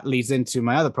 that leads into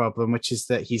my other problem, which is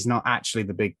that he's not actually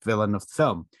the big villain of the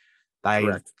film. They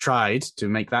tried to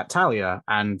make that Talia,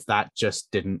 and that just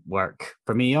didn't work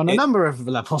for me on a number of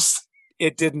levels.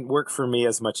 It didn't work for me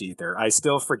as much either. I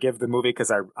still forgive the movie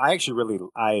because I actually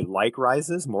I like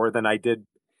Rises more than I did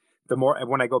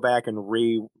when I go back and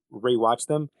rewatch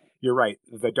them. You're right.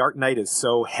 The Dark Knight is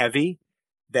so heavy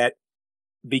that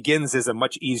Begins is a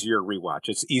much easier rewatch.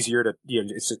 It's easier to,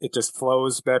 it just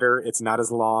flows better. It's not as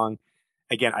long.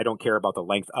 Again, I don't care about the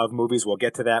length of movies. We'll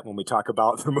get to that when we talk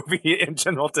about the movie in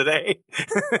general today.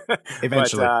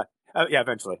 Eventually. But,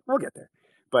 eventually. We'll get there.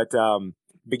 But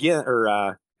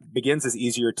Begins is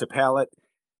easier to palate.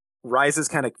 Rises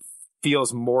kind of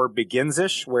feels more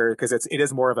Begins-ish, because it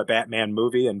is more of a Batman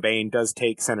movie, and Bane does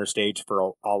take center stage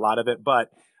for a lot of it, but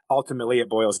ultimately it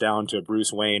boils down to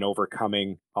Bruce Wayne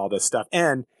overcoming all this stuff.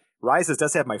 And Rises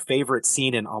does have my favorite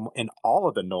scene in all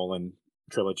of the Nolan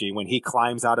trilogy, when he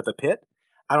climbs out of the pit.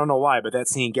 I don't know why, but that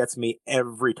scene gets me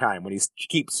every time, when he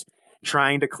keeps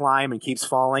trying to climb and keeps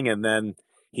falling, and then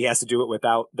he has to do it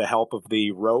without the help of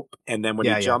the rope, and then when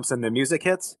he jumps and the music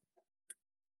hits,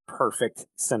 perfect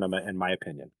cinema in my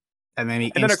opinion. And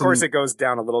then of course, it goes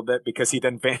down a little bit because he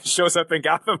then shows up in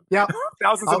Gotham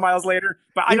thousands of miles later.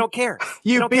 But I don't care.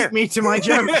 You beat me to my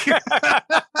joke. I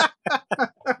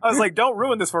was like, don't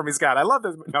ruin this for me, Scott. I love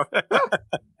this. No.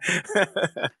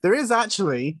 There is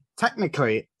actually,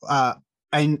 technically,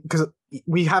 and because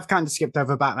we have kind of skipped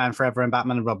over Batman Forever and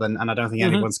Batman and Robin, and I don't think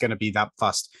anyone's going to be that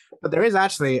fussed. But there is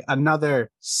actually another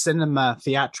cinema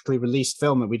theatrically released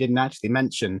film that we didn't actually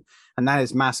mention, and that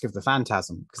is Mask of the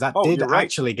Phantasm, because that did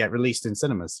actually get released in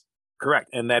cinemas. Correct,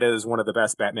 and that is one of the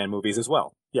best Batman movies as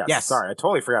well. Yes. Sorry, I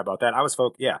totally forgot about that.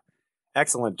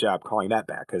 Excellent job calling that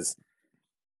back, because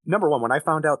number one, when I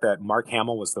found out that Mark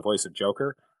Hamill was the voice of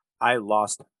Joker, I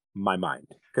lost my mind.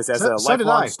 Because as a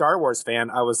lifelong Star Wars fan,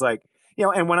 I was like,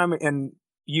 and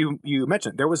you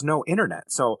mentioned there was no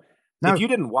internet. So if you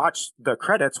didn't watch the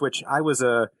credits, which I was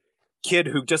a kid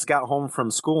who just got home from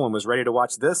school and was ready to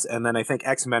watch this, and then I think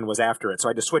X-Men was after it. So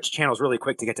I had to switch channels really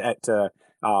quick to get to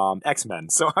X-Men.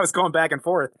 So I was going back and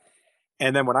forth.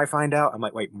 And then when I find out, I'm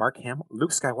like, wait, Mark Hamill,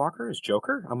 Luke Skywalker is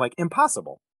Joker? I'm like,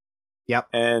 impossible. Yep.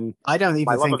 And I don't even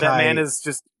my love think of that man has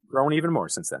just grown even more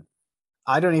since then.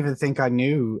 I don't even think I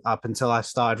knew up until I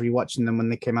started rewatching them when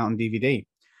they came out on DVD.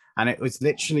 And it was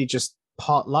literally just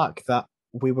pot luck that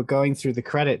we were going through the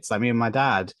credits, like me and my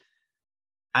dad,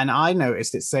 and I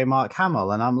noticed it say Mark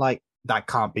Hamill, and I'm like, that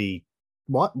can't be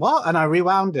what? And I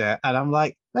rewound it, and I'm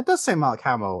like, that does say Mark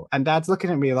Hamill. And Dad's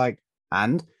looking at me like,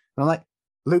 and I'm like,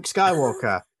 Luke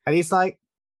Skywalker. And he's like,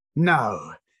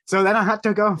 no. So then I had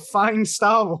to go and find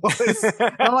Star Wars.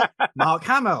 And I'm like, Mark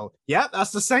Hamill. Yep,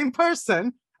 that's the same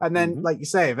person. And then, like you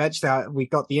say, eventually we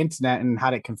got the internet and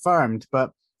had it confirmed.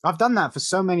 But I've done that for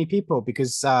so many people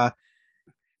because...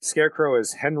 Scarecrow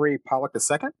is Henry Pollock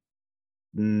II?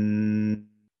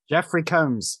 Jeffrey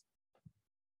Combs.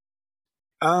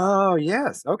 Oh,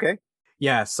 yes. Okay.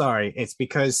 Yeah, sorry. It's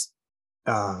because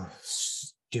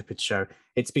stupid show.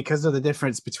 It's because of the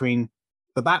difference between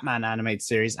the Batman animated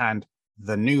series and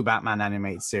the new Batman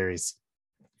animated series.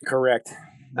 Correct.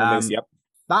 Yep.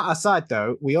 That aside,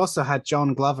 though, we also had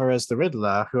John Glover as the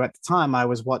Riddler, who at the time I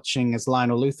was watching as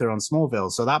Lionel Luthor on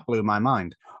Smallville, so that blew my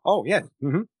mind. Oh, yeah.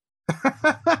 Mm-hmm.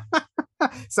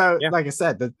 So, like I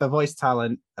said, the voice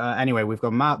talent. Anyway, we've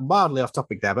gone mildly off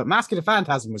topic there, but Mask of the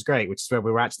Phantasm was great, which is where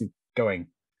we were actually going.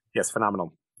 Yes,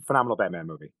 phenomenal Batman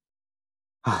movie.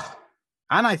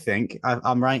 And I think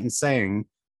I'm right in saying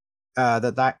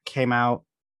that came out,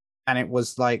 and it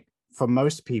was like, for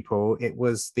most people, it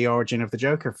was the origin of the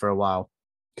Joker for a while,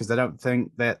 because I don't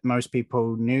think that most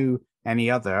people knew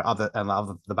any other than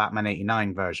the Batman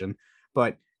 '89 version.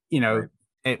 But right.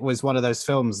 It was one of those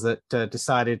films that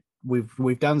decided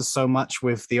we've done so much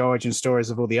with the origin stories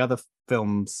of all the other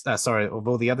films. Of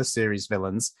all the other series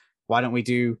villains. Why don't we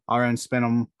do our own spin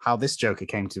on how this Joker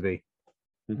came to be?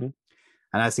 Mm-hmm.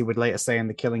 And as he would later say in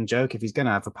The Killing Joke, if he's going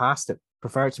to have a past, I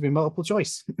prefer it to be multiple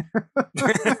choice.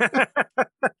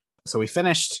 So we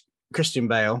finished Christian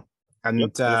Bale, and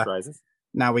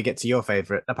now we get to your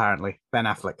favorite, apparently, Ben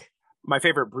Affleck. My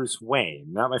favorite Bruce Wayne,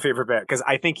 not my favorite Bat, because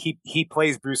I think he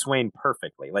plays Bruce Wayne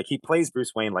perfectly. Like, he plays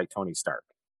Bruce Wayne like Tony Stark.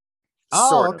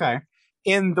 Oh, okay.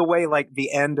 In the way, like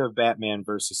the end of Batman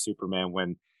versus Superman,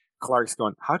 when Clark's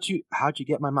going, how'd you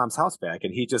get my mom's house back?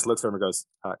 And he just looks over and goes,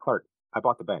 Clark, I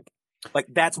bought the bank. Like,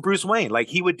 that's Bruce Wayne. Like,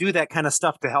 he would do that kind of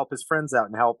stuff to help his friends out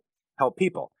and help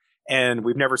people. And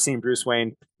we've never seen Bruce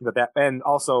Wayne and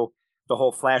also the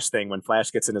whole Flash thing, when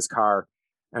Flash gets in his car,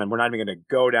 and we're not even going to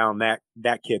go down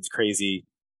that kid's crazy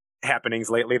happenings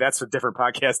lately. That's a different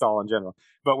podcast all in general.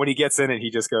 But when he gets in and he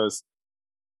just goes,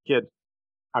 kid,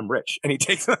 I'm rich. And he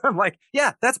takes it. I'm like,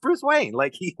 yeah, that's Bruce Wayne.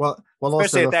 Like, well,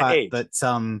 also the fact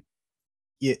that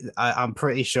I'm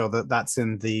pretty sure that's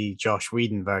in the Josh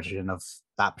Whedon version of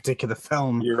that particular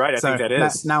film. You're right. I think that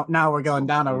is. Now we're going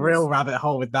down a real rabbit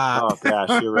hole with that. Oh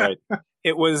gosh, you're right.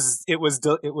 It was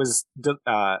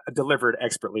delivered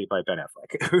expertly by Ben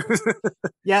Affleck.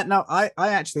 Yeah, no, I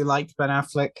actually liked Ben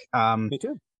Affleck. Me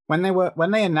too.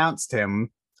 When they announced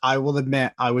him, I will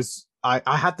admit I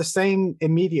had the same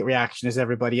immediate reaction as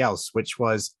everybody else, which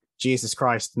was, Jesus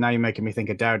Christ, now you're making me think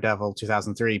of Daredevil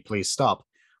 2003, please stop.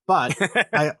 But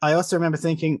I also remember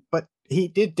thinking, but he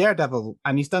did Daredevil,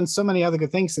 and he's done so many other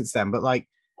good things since then, but like,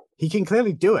 he can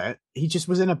clearly do it. He just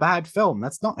was in a bad film.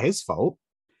 That's not his fault.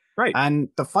 Right. And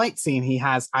the fight scene he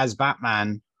has as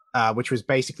Batman, which was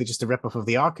basically just a ripoff of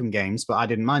the Arkham games, but I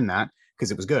didn't mind that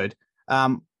because it was good,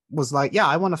 was like, yeah,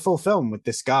 I want a full film with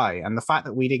this guy. And the fact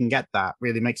that we didn't get that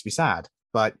really makes me sad.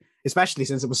 But especially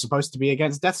since it was supposed to be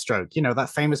against Deathstroke, that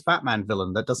famous Batman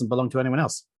villain that doesn't belong to anyone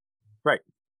else. Right.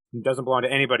 It doesn't belong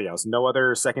to anybody else. No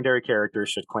other secondary character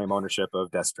should claim ownership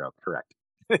of Deathstroke. Correct.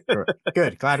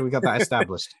 Good. Glad we got that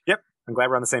established. Yep. I'm glad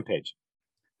we're on the same page.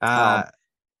 Go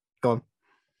on.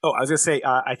 Oh, I was going to say,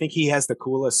 I think he has the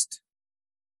coolest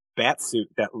bat suit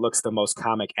that looks the most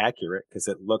comic accurate, because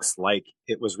it looks like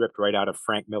it was ripped right out of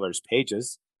Frank Miller's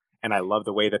pages. And I love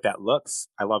the way that looks.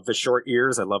 I love the short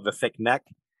ears. I love the thick neck.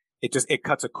 It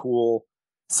cuts a cool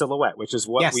silhouette, which is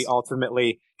what we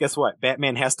ultimately, guess what?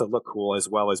 Batman has to look cool as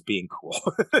well as being cool.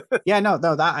 Yeah, no,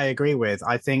 that I agree with.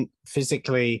 I think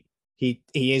physically he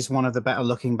is one of the better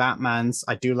looking Batmans.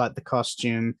 I do like the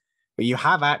costume, but you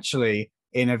have actually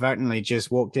inadvertently just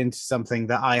walked into something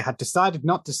that I had decided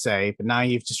not to say, but now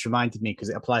you've just reminded me, because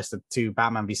it applies to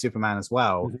Batman v Superman as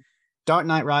well. Mm-hmm. Dark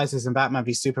Knight Rises and Batman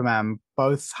v Superman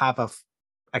both have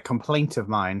a complaint of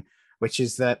mine, which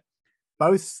is that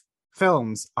both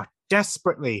films are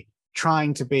desperately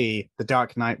trying to be The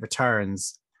Dark Knight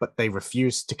Returns, but they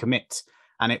refuse to commit.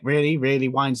 And it really, really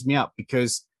winds me up,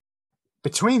 because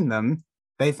between them,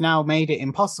 they've now made it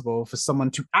impossible for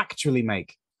someone to actually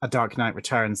make a Dark Knight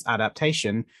Returns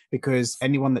adaptation, because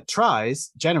anyone that tries,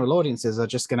 general audiences are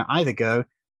just going to either go,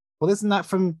 well, isn't that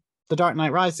from The Dark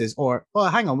Knight Rises? Or, well,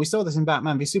 hang on, we saw this in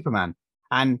Batman v Superman.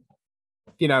 And,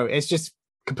 it's just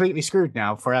completely screwed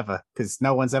now forever, because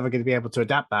no one's ever going to be able to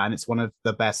adapt that, and it's one of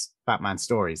the best Batman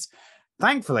stories.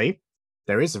 Thankfully,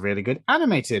 there is a really good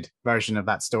animated version of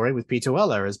that story with Peter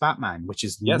Weller as Batman, which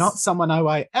is not someone who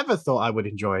I ever thought I would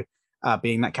enjoy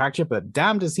being that character, but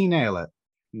damn does he nail it.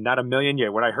 Not a million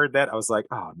yet. When I heard that, I was like,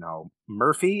 oh no,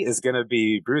 Murphy is going to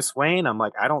be Bruce Wayne. I'm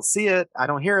like, I don't see it. I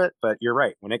don't hear it. But you're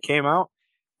right. When it came out,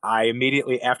 I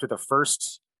immediately, after the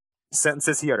first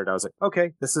sentences he uttered, I was like,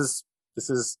 okay, this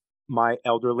is my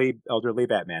elderly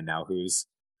Batman now, who's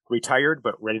retired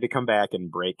but ready to come back and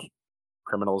break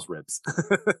criminals' ribs.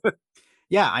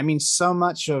 Yeah, I mean, so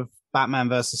much of Batman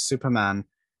versus Superman,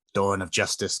 Dawn of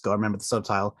Justice, gotta remember the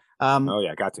subtitle, Oh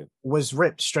yeah, got to. was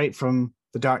ripped straight from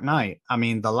The Dark Knight. I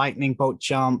mean, the lightning bolt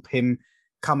jump, him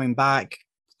coming back,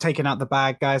 taking out the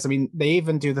bad guys. I mean, they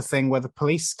even do the thing where the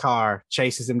police car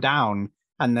chases him down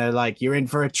and they're like, "You're in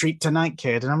for a treat tonight,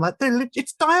 kid." And I'm like,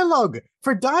 it's dialogue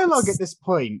for dialogue at this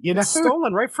point, you know?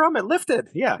 Stolen right from it, lifted.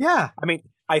 Yeah. Yeah. I mean,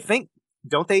 I think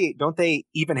don't they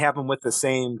even have them with the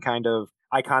same kind of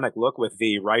iconic look with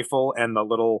the rifle and the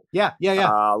little Yeah.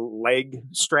 leg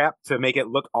strap to make it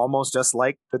look almost just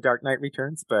like The Dark Knight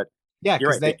Returns? But Yeah,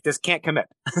 you're because right. They just can't commit.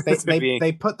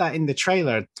 they put that in the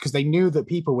trailer because they knew that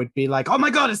people would be like, "Oh my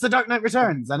god, it's The Dark Knight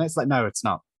Returns," and it's like, no, it's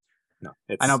not. No,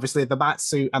 and obviously the bat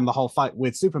suit and the whole fight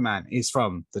with Superman is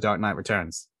from The Dark Knight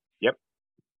Returns. Yep.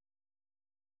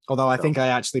 Although I think I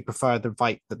actually prefer the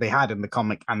fight that they had in the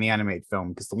comic and the animated film,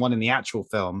 because the one in the actual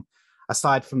film,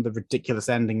 aside from the ridiculous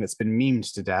ending that's been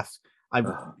memed to death,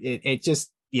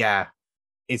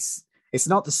 it's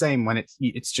not the same when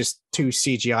it's just two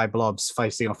CGI blobs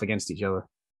facing off against each other.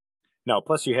 No,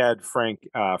 plus you had Frank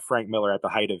Miller at the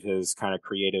height of his kind of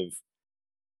creative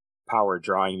power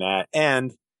drawing that,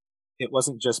 and it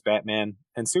wasn't just Batman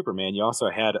and Superman. You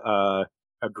also had a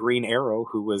Green Arrow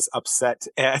who was upset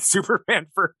at Superman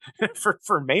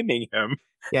for maiming him.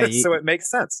 Yeah, so it makes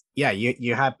sense. Yeah,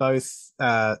 you had both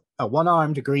a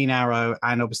one-armed Green Arrow,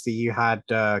 and obviously you had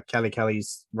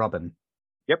Kelly's Robin.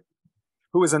 Yep,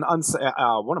 who is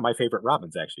one of my favorite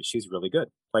Robins. Actually, she's really good.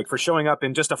 Like, for showing up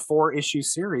in just a 4-issue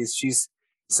series, she's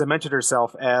cemented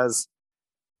herself as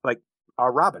like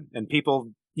a Robin, and people.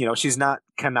 You know, she's not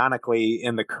canonically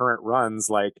in the current runs,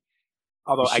 like,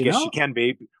 although I guess she can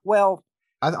be. Well,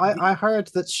 I heard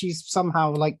that she's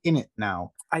somehow like in it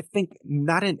now. I think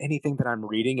not in anything that I'm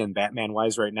reading and Batman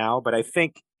wise right now, but I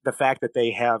think the fact that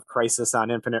they have Crisis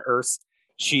on Infinite Earths,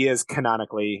 she is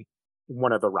canonically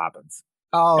one of the Robins.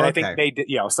 Oh, and okay. I think they did,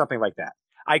 something like that.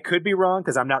 I could be wrong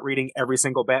because I'm not reading every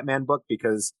single Batman book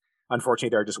because unfortunately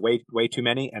there are just way too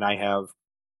many, and I have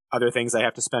other things I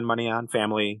have to spend money on,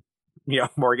 family,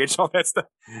 mortgage, all that stuff.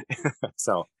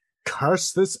 So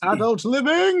curse this adult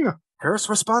living, curse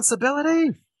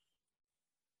responsibility.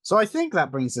 So I think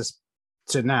that brings us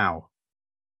to now.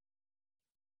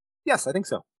 Yes, I think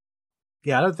so.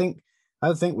 Yeah, I don't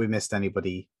think we missed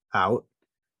anybody out.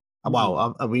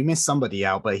 Well, we missed somebody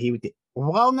out, but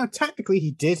no, technically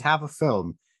he did have a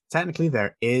film. Technically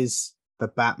there is the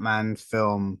Batman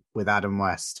film with Adam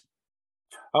West.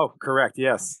 Oh, correct.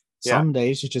 Yes. Some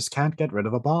days you just can't get rid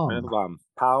of a bomb.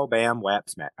 Pow, bam, whap,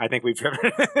 smack. I think we've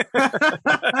driven.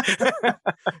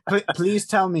 Please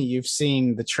tell me you've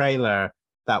seen the trailer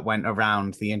that went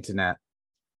around the internet.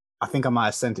 I think I might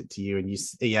have sent it to you, and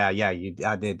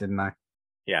I did, didn't I?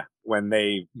 Yeah, when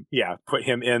they put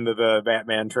him into the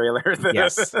Batman trailer.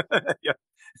 Yes.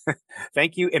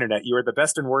 Thank you, internet. You are the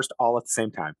best and worst all at the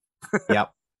same time.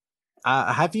 Yep.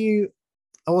 Have you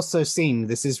also seen,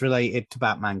 this is related to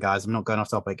Batman, guys, I'm not going off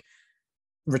topic,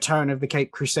 Return of the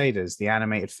Caped Crusaders, the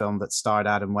animated film that starred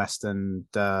Adam West and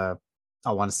I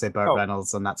want to say Burt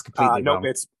Reynolds, and that's completely wrong. Nope,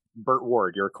 it's Burt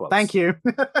Ward. You're close. Thank you.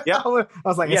 Yeah, I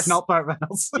was like, yes. It's not Burt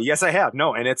Reynolds. Yes, I have.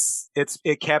 No, and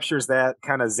it captures that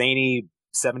kind of zany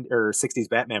 70s or 60s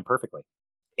Batman perfectly.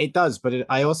 It does, but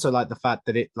I also like the fact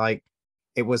that it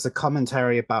was a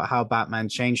commentary about how Batman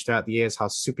changed throughout the years, how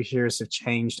superheroes have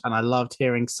changed. And I loved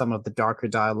hearing some of the darker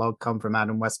dialogue come from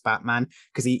Adam West Batman,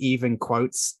 because he even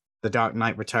quotes The Dark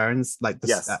Knight Returns. Like,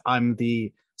 I'm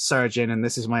the surgeon and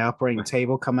this is my operating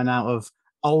table, coming out of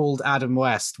old Adam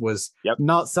West was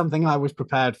not something I was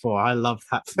prepared for. I love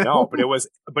that film. No,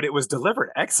 but it was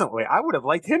delivered excellently. I would have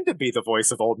liked him to be the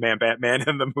voice of Old Man Batman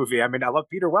in the movie. I mean, I love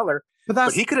Peter Weller,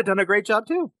 but he could have done a great job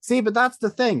too. See, but that's the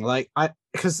thing. Like, all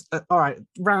right,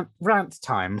 rant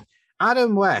time.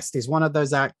 Adam West is one of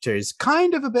those actors,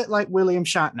 kind of a bit like William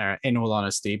Shatner, in all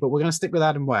honesty, but we're going to stick with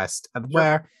Adam West,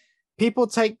 where people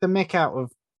take the mick out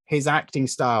of his acting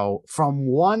style from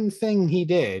one thing he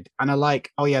did and are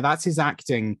like, oh yeah, that's his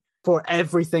acting for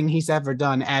everything he's ever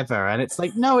done ever. And it's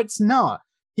like, no, it's not.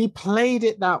 He played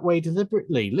it that way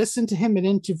deliberately. Listen to him in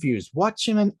interviews, watch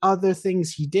him in other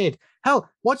things he did. Hell,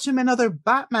 watch him in other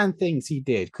Batman things he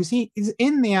did, because he is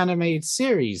in the animated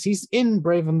series. He's in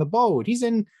Brave and the Bold. He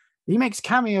makes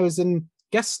cameos and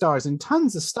guest stars in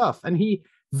tons of stuff. And he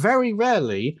very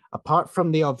rarely, apart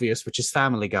from the obvious, which is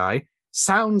Family Guy,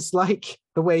 sounds like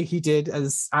the way he did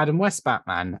as Adam West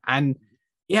Batman. And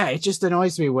yeah, it just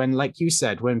annoys me when, like you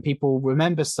said, when people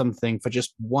remember something for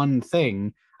just one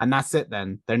thing and that's it,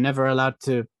 then they're never allowed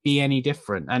to be any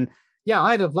different. And yeah,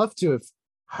 I'd have loved to have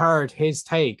heard his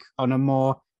take on a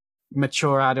more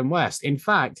mature Adam West. In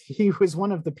fact, he was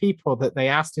one of the people that they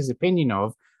asked his opinion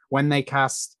of when they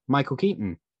cast Michael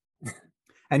Keaton.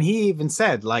 And he even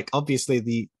said, like, obviously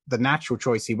the natural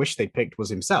choice he wished they'd picked was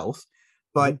himself,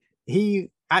 but he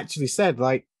actually said,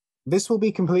 like, this will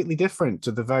be completely different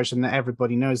to the version that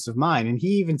everybody knows of mine. And he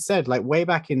even said, like, way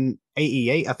back in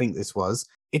 88, I think this was,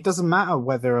 it doesn't matter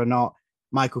whether or not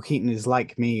Michael Keaton is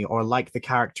like me or like the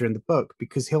character in the book,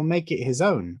 because he'll make it his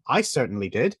own. I certainly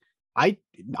did.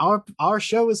 Our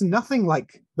show is nothing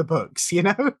like the books, you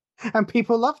know, and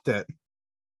people loved it.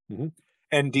 Mm-hmm.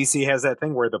 And DC has that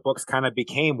thing where the books kind of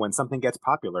became, when something gets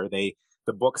popular, the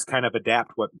books kind of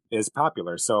adapt what is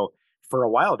popular. So for a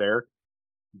while there,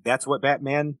 that's what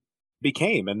Batman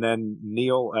became. And then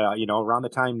Neil, around the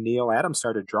time Neil Adams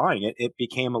started drawing it, it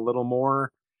became a little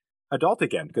more adult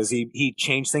again, because he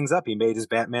changed things up. He made his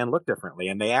Batman look differently,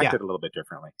 and they acted a little bit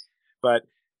differently.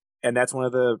 And that's one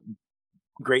of the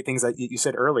great things that you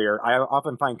said earlier. I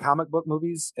often find comic book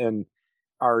movies and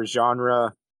are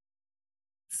genre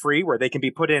free, where they can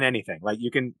be put in anything. Like you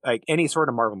can, like any sort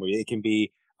of Marvel movie, it can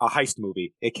be a heist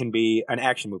movie, it can be an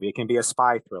action movie, it can be a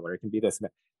spy thriller, it can be this.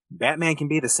 Batman can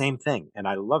be the same thing, and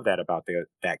I love that about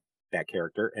that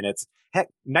character. And it's, heck,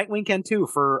 Nightwing can too.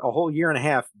 For a whole year and a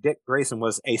half, Dick Grayson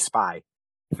was a spy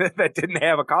that didn't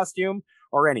have a costume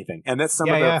or anything, and that's some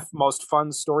of the most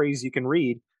fun stories you can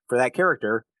read for that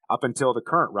character up until the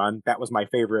current run. That was my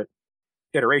favorite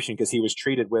iteration, because he was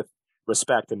treated with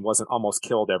respect and wasn't almost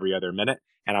killed every other minute.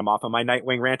 And I'm off on my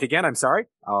Nightwing rant again. I'm sorry.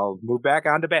 I'll move back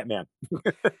on to Batman.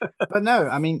 But no,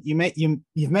 I mean,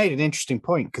 you've made an interesting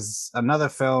point, because another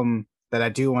film that I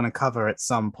do want to cover at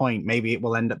some point, maybe it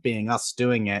will end up being us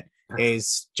doing it,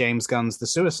 is James Gunn's The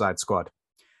Suicide Squad.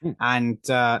 And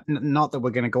not that we're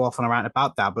going to go off on a rant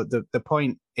about that, but the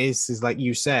point is like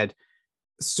you said,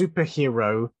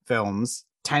 superhero films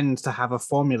tend to have a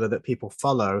formula that people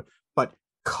follow, but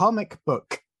comic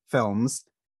book films,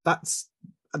 that's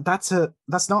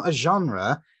not a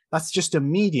genre, that's just a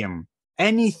medium.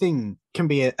 Anything can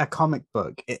be a comic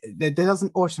book. It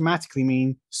doesn't automatically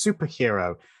mean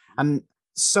superhero. And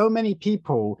so many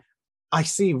people I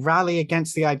see rally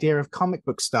against the idea of comic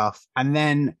book stuff, and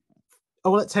then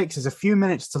all it takes is a few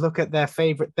minutes to look at their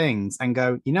favorite things and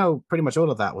go, pretty much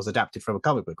all of that was adapted from a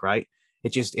comic book, right? It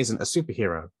just isn't a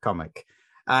superhero comic.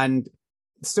 And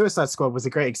Suicide Squad was a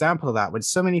great example of that, when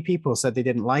so many people said they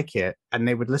didn't like it, and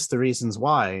they would list the reasons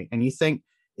why. And you think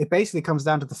it basically comes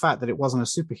down to the fact that it wasn't a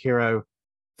superhero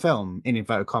film, in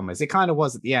inverted commas. It kind of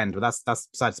was at the end, but that's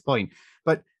besides the point.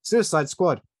 But Suicide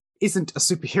Squad isn't a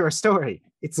superhero story.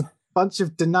 It's a bunch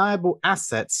of deniable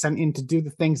assets sent in to do the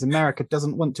things America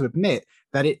doesn't want to admit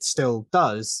that it still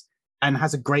does, and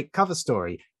has a great cover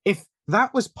story. If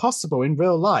that was possible in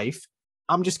real life,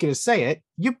 I'm just going to say it,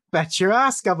 you bet your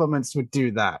ass governments would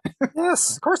do that.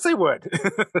 Yes, of course they would.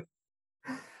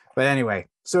 But anyway,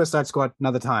 Suicide Squad,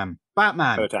 another time.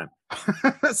 Batman. Another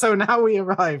time. So now we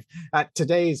arrive at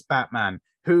today's Batman,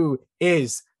 who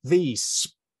is the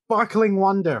sparkling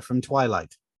wonder from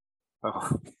Twilight.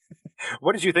 Oh.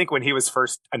 What did you think when he was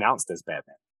first announced as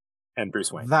Batman and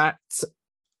Bruce Wayne? That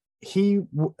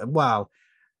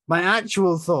my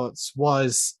actual thoughts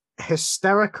was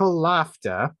hysterical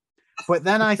laughter. But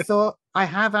then I thought, I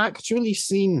have actually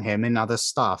seen him in other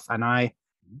stuff, and I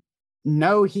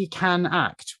know he can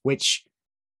act, which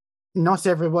not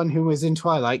everyone who is in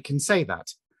Twilight can say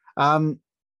that. And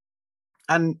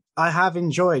I have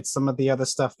enjoyed some of the other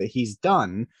stuff that he's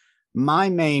done. My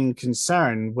main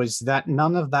concern was that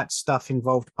none of that stuff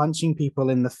involved punching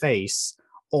people in the face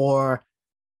or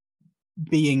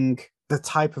being the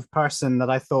type of person that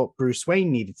I thought Bruce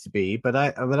Wayne needed to be.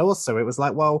 But also it was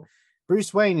like, well,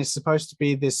 Bruce Wayne is supposed to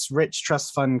be this rich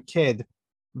trust fund kid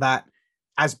that,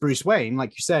 as Bruce Wayne, like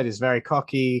you said, is very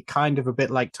cocky, kind of a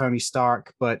bit like Tony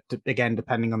Stark, but again,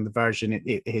 depending on the version,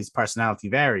 his personality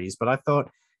varies. But I thought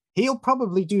he'll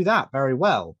probably do that very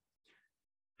well.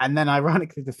 And then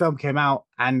ironically, the film came out,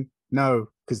 and no,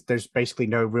 because there's basically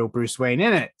no real Bruce Wayne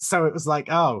in it. So it was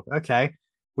like, oh, okay,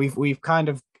 we've kind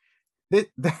of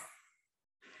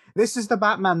this is the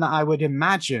Batman that I would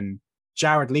imagine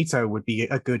Jared Leto would be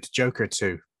a good Joker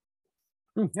to.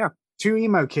 Yeah, two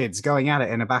emo kids going at it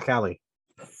in a back alley.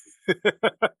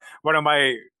 One of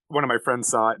my friends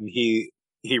saw it, and he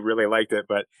really liked it,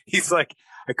 but he's like,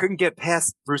 I couldn't get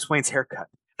past Bruce Wayne's haircut.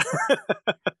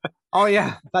 Oh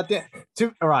yeah, that did.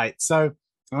 All right, so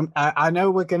I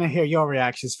know we're going to hear your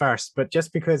reactions first, but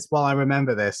just because, while I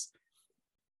remember this,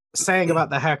 saying about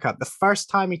the haircut, the first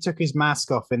time he took his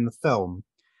mask off in the film,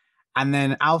 and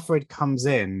then Alfred comes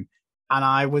in, and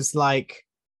I was like,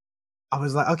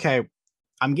 okay,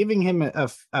 I'm giving him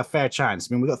a fair chance.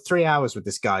 I mean, we've got 3 hours with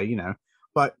this guy,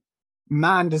 but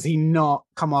man, does he not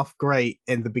come off great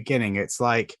in the beginning. It's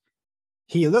like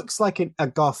he looks like a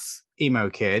goth emo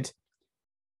kid.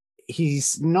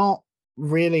 He's not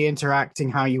really interacting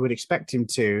how you would expect him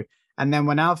to. And then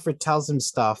when Alfred tells him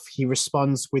stuff, he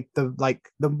responds with the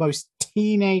most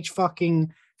teenage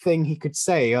fucking thing he could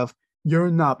say of,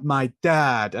 "You're not my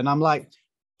dad." And I'm like,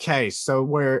 okay,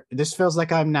 so this feels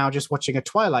like I'm now just watching a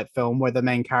Twilight film where the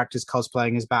main character's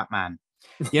cosplaying as Batman.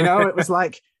 You know, it was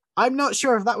like, I'm not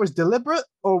sure if that was deliberate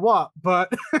or what,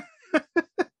 but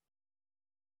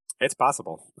It's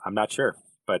possible. I'm not sure.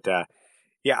 But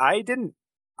yeah, I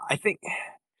think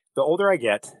the older I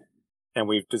get, and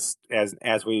we've just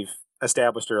as we've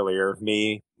established earlier,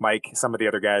 me, Mike, some of the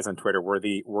other guys on Twitter were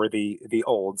the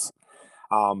olds.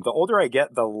 The older I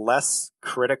get, the less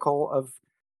critical of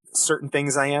certain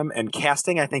things I am, and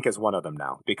casting I think is one of them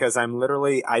now, because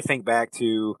I think back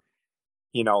to,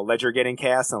 Ledger getting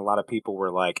cast, and a lot of people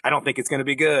were like, I don't think it's going to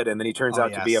be good, and then he turns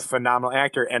out to be a phenomenal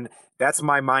actor, and that's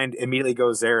my mind immediately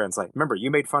goes there, and it's like, remember,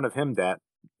 you made fun of him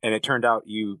and it turned out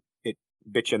it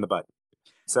bit you in the butt.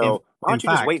 So why don't you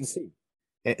just wait and see?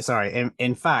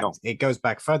 In fact, it goes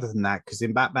back further than that, because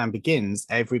in Batman Begins,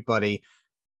 everybody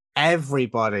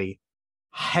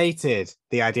hated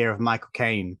the idea of Michael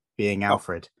Caine being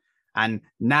Alfred. And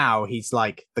now he's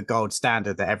like the gold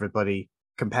standard that everybody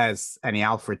compares any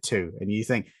Alfred to. And you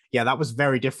think, yeah, that was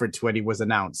very different to when he was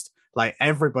announced. Like,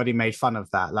 everybody made fun of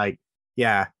that. Like,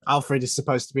 yeah, Alfred is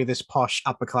supposed to be this posh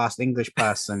upper class English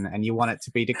person, and you want it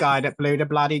to be the guy that blew the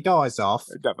bloody doors off,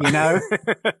 you know?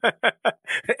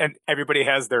 And everybody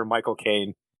has their Michael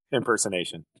Caine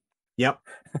impersonation. Yep.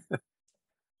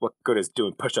 What good is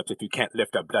doing push-ups if you can't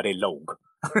lift a bloody log?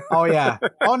 Oh yeah.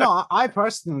 Oh no, I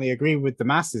personally agree with the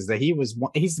masses that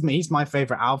he's my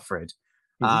favorite Alfred.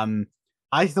 Mm-hmm.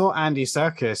 I thought Andy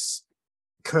Serkis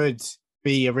could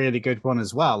be a really good one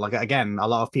as well. Like, again, a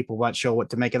lot of people weren't sure what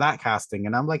to make of that casting,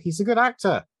 and I'm like, he's a good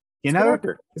actor.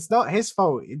 It's not his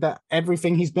fault that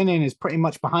everything he's been in is pretty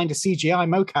much behind a CGI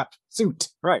mocap suit.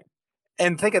 Right.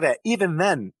 And think of that. Even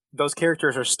then, those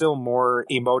characters are still more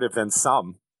emotive than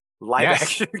some live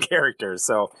action characters.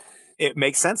 So it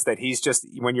makes sense that he's just,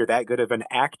 when you're that good of an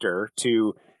actor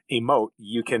to emote,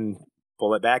 you can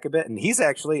pull it back a bit. And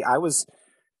I was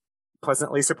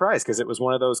pleasantly surprised, because it was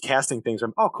one of those casting things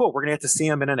where, oh, cool, we're going to have to see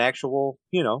him in an actual,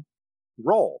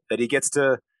 role that he gets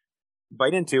to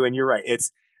bite into. And you're right.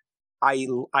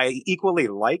 I equally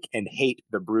like and hate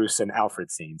the Bruce and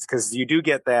Alfred scenes, because you do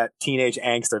get that teenage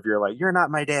angst of, you're like, you're not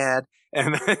my dad.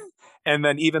 And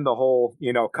then even the whole,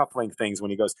 coupling things when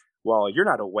he goes, well, you're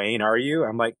not a Wayne, are you?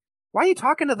 I'm like, why are you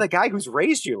talking to the guy who's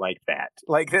raised you like that?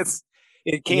 Like,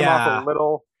 it came off a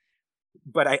little,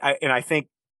 but I think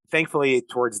thankfully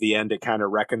towards the end, it kind of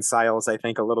reconciles, I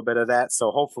think, a little bit of that.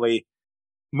 So hopefully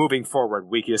moving forward,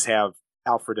 we just have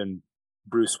Alfred and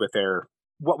Bruce with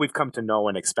what we've come to know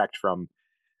and expect from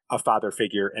a father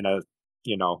figure and a,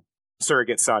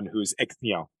 surrogate son who's,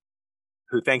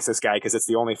 who thanks this guy because it's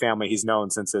the only family he's known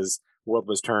since his world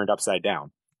was turned upside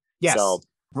down. Yes. So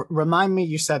remind me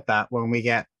you said that when we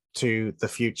get to the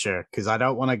future, because I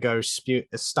don't want to go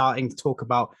starting to talk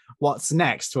about what's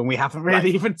next when we haven't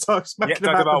really even talked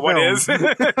about what is.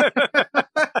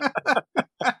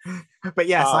 But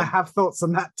yes, I have thoughts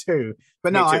on that too.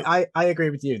 But no, I agree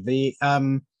with you.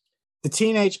 The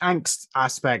teenage angst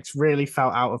aspect really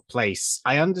felt out of place.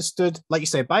 I understood, like you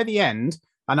say, by the end,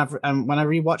 and when I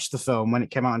rewatched the film when it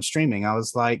came out on streaming, I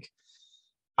was like,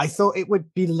 I thought it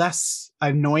would be less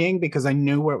annoying because I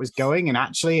knew where it was going, and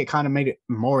actually it kind of made it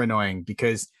more annoying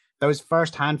because those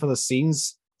first handful of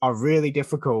scenes are really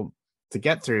difficult to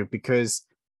get through because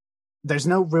there's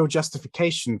no real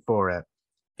justification for it.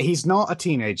 He's not a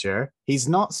teenager. He's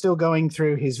not still going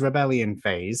through his rebellion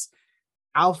phase.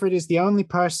 Alfred is the only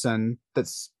person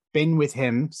that's been with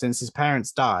him since his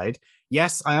parents died.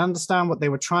 Yes, I understand what they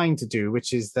were trying to do,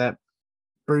 which is that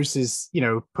Bruce is,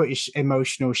 put his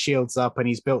emotional shields up and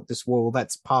he's built this wall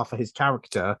that's part of his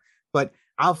character. But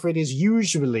Alfred is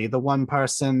usually the one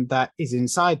person that is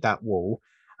inside that wall.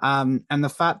 And the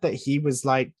fact that he was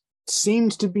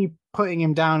seemed to be putting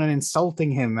him down and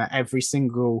insulting him at every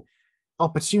single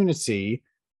opportunity.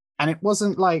 And it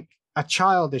wasn't like a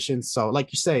childish insult.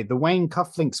 Like you say, the Wayne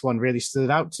cufflinks one really stood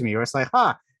out to me, where it's like,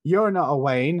 you're not a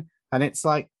Wayne. And it's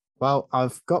like, well,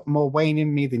 I've got more Wayne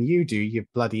in me than you do, you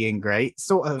bloody ingrate.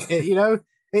 Sort of,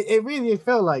 it really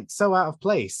felt like so out of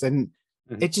place. And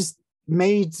it just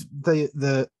made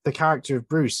the character of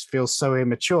Bruce feel so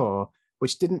immature,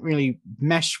 which didn't really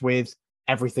mesh with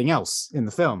everything else in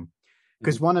the film.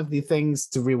 Because one of the things,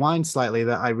 to rewind slightly,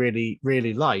 that I really,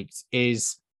 really liked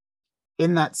is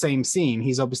in that same scene,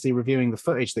 he's obviously reviewing the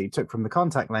footage that he took from the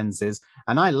contact lenses.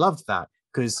 And I loved that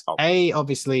because A,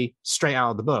 obviously straight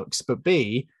out of the books, but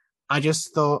B, I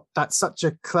just thought that's such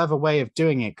a clever way of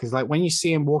doing it. Because like when you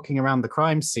see him walking around the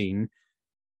crime scene,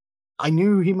 I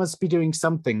knew he must be doing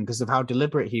something because of how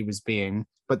deliberate he was being.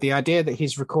 But the idea that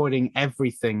he's recording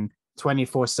everything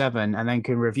 24/7 and then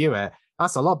can review it,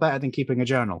 that's a lot better than keeping a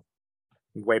journal.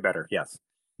 Way better, yes.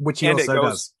 Which he also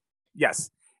does. Yes.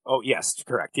 Oh, yes,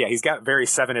 correct. Yeah, he's got very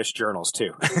 7-ish journals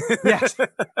too. Yes.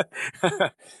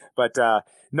 But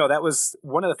no, that was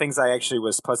one of the things I actually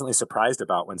was pleasantly surprised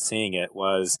about when seeing it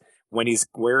was when he's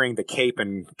wearing the cape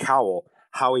and cowl,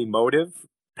 how emotive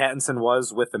Pattinson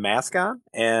was with the mask on,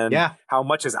 and how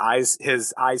much his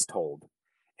eyes told.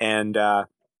 And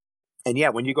yeah,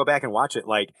 when you go back and watch it,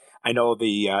 like I know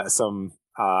the some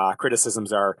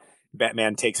criticisms are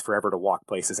Batman takes forever to walk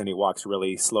places and he walks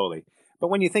really slowly. But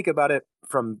when you think about it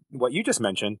from what you just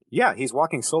mentioned, yeah, he's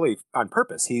walking slowly on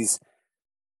purpose.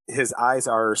 His eyes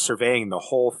are surveying the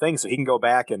whole thing, so he can go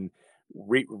back and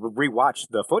rewatch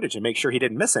the footage and make sure he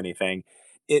didn't miss anything.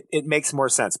 It makes more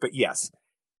sense. But yes,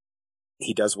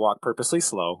 he does walk purposely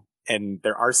slow, and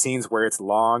there are scenes where it's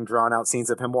long, drawn out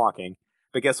scenes of him walking.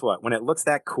 But guess what? When it looks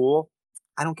that cool,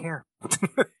 I don't care.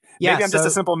 Maybe I'm just a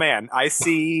simple man. I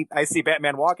see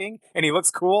Batman walking, and he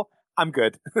looks cool. I'm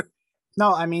good.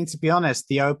 No, I mean, to be honest,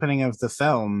 the opening of the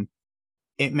film,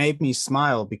 it made me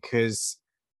smile because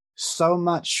so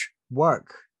much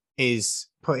work is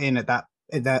put in at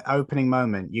that opening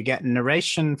moment. You get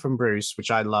narration from Bruce, which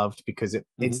I loved because it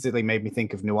instantly made me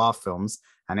think of noir films,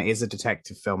 and it is a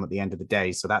detective film at the end of the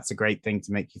day. So that's a great thing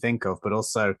to make you think of. But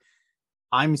also,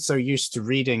 I'm so used to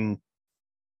reading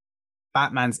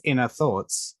Batman's inner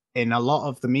thoughts in a lot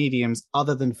of the mediums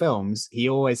other than films. He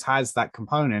always has that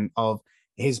component of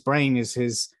his brain is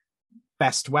his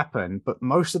best weapon, but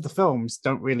most of the films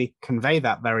don't really convey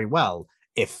that very well,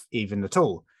 if even at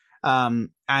all.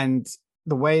 And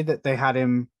the way that they had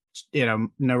him,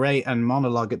 narrate and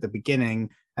monologue at the beginning,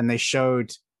 and they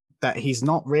showed that he's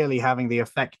not really having the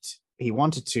effect he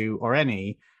wanted to or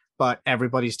any, but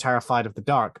everybody's terrified of the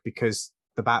dark because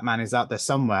the Batman is out there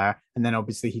somewhere. And then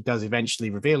obviously he does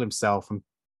eventually reveal himself and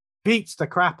beats the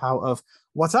crap out of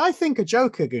what I think are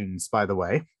Joker goons, by the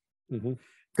way.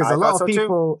 Because a lot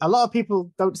of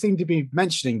people don't seem to be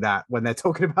mentioning that when they're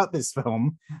talking about this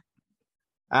film.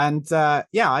 And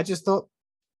I just thought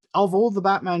of all the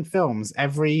Batman films,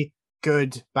 every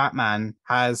good Batman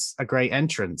has a great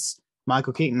entrance.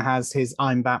 Michael Keaton has his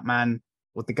I'm Batman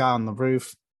with the guy on the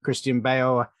roof. Christian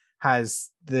Bale has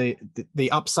the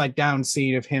upside down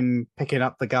scene of him picking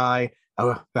up the guy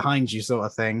behind you sort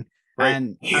of thing. Right.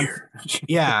 And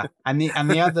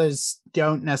the others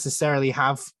don't necessarily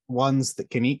have ones that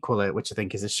can equal it, which I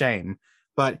think is a shame.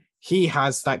 But he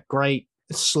has that great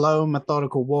slow,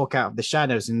 methodical walk out of the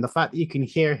shadows, and the fact that you can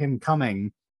hear him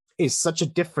coming is such a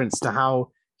difference to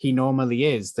how he normally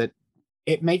is that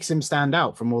it makes him stand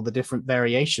out from all the different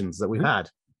variations that we've had.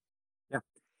 Yeah,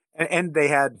 and they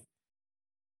had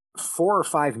 4 or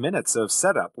 5 minutes of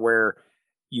setup where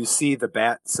you see the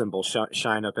bat symbol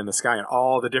shine up in the sky, and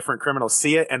all the different criminals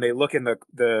see it, and they look in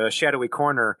the shadowy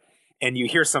corner, and you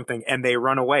hear something, and they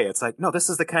run away. It's like, no, this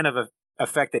is the kind of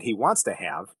effect that he wants to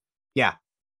have. Yeah.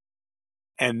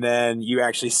 And then you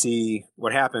actually see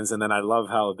what happens, and then I love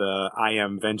how the I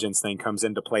am vengeance thing comes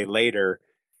into play later,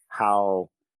 how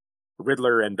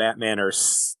Riddler and Batman are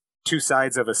two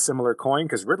sides of a similar coin,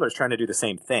 because Riddler's trying to do the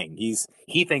same thing.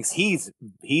 He thinks he's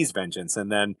vengeance,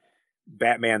 and then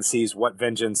Batman sees what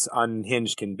vengeance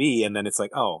unhinged can be, and then it's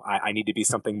like, oh, I need to be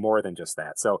something more than just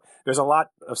that. So there's a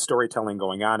lot of storytelling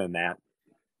going on in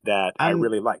that I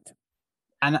really liked.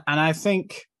 And I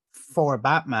think for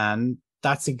Batman,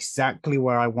 that's exactly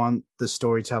where I want the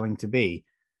storytelling to be.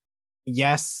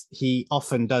 Yes, he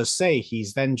often does say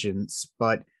he's vengeance,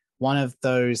 but one of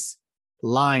those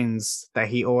lines that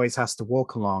he always has to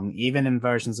walk along, even in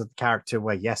versions of the character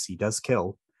where, yes, he does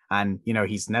kill. And,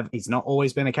 he's not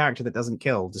always been a character that doesn't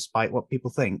kill, despite what people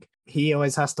think. He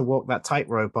always has to walk that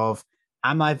tightrope of,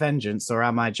 am I vengeance or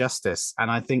am I justice?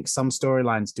 And I think some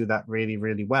storylines do that really,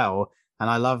 really well. And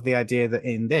I love the idea that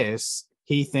in this,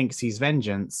 he thinks he's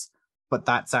vengeance, but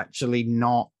that's actually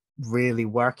not really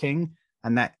working.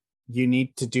 And that you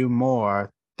need to do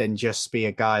more than just be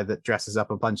a guy that dresses up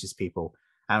and punches people.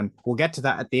 And we'll get to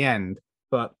that at the end.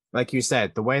 But like you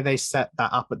said, the way they set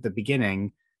that up at the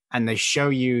beginning, and they show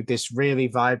you this really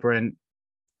vibrant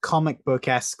comic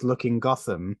book-esque looking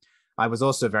Gotham, I was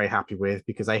also very happy with,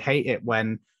 because I hate it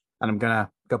when, and I'm going to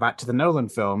go back to the Nolan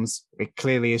films, it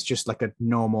clearly is just like a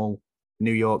normal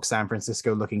New York, San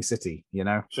Francisco looking city,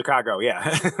 Chicago,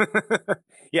 yeah.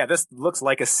 Yeah, this looks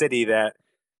like a city that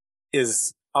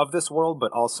is of this world,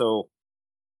 but also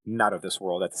not of this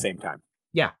world at the same time.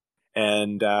 Yeah.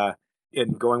 And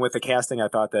in going with the casting, I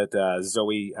thought that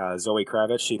Zoe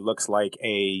Kravitz, she looks like a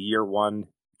year one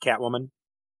Catwoman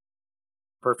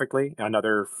perfectly.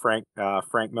 Another Frank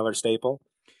Miller staple.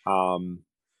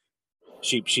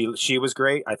 She was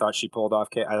great. I thought she pulled off.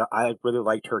 I really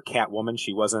liked her Catwoman.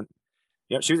 She wasn't,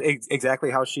 she was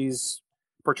exactly how she's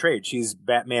portrayed. She's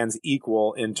Batman's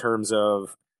equal in terms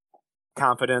of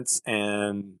confidence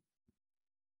and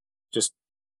just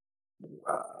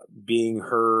being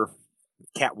her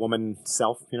Catwoman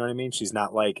self. You know what I mean? She's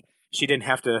not like, she didn't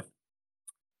have to,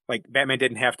 like, Batman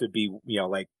didn't have to be,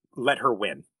 like, let her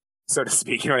win, so to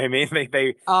speak. You know what I mean?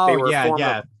 They were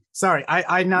yeah. Sorry,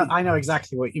 I know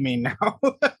exactly what you mean now.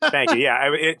 Thank you. Yeah,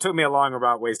 it took me a long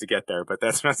about ways to get there, but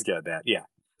that's let's get that. Yeah.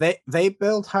 They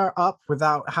build her up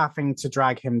without having to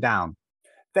drag him down.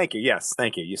 Thank you. Yes,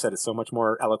 thank you. You said it so much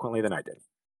more eloquently than I did.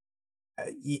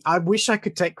 I wish I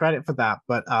could take credit for that,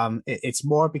 but it's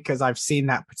more because I've seen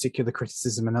that particular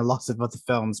criticism in a lot of other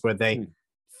films where they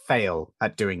fail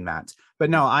at doing that.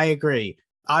 But no, I agree.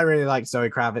 I really liked Zoe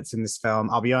Kravitz in this film.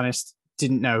 I'll be honest,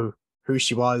 didn't know who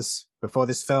she was before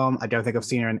this film. I don't think I've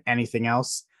seen her in anything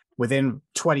else. Within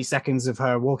 20 seconds of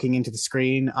her walking into the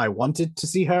screen, I wanted to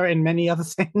see her in many other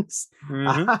things.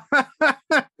 Mm-hmm.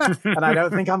 And I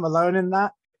don't think I'm alone in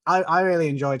that. I really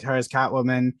enjoyed her as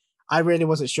Catwoman. I really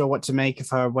wasn't sure what to make of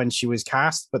her when she was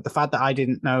cast, but the fact that I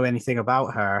didn't know anything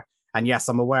about her, and yes,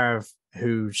 I'm aware of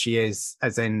who she is,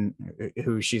 as in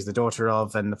who she's the daughter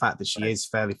of, and the fact that she is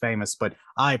fairly famous, but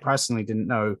I personally didn't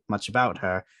know much about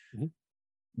her. Mm-hmm.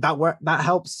 That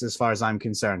helps as far as I'm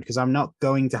concerned, because I'm not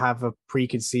going to have a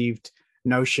preconceived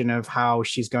notion of how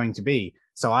she's going to be.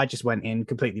 So I just went in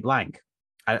completely blank.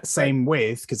 Same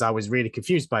with, because I was really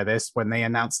confused by this when they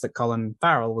announced that Colin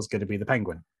Farrell was going to be the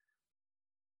Penguin.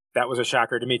 That was a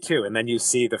shocker to me too. And then you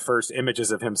see the first images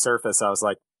of him surface. I was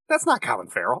like, that's not Colin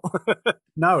Farrell.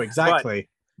 No, exactly.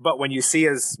 But when you see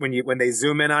when they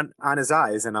zoom in on his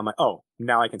eyes, and I'm like, oh,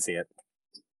 now I can see it.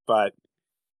 But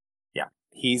yeah,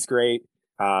 he's great.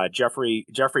 Jeffrey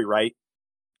Wright.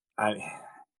 I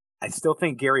still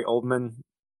think Gary Oldman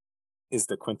is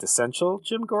the quintessential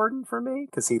Jim Gordon for me,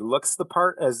 because he looks the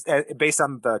part as based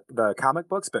on the comic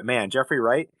books. But man, Jeffrey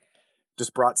Wright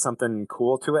just brought something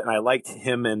cool to it, and I liked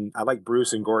him, and I like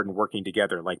Bruce and Gordon working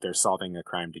together, like they're solving a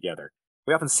crime together.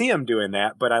 We often see them doing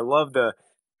that, but I love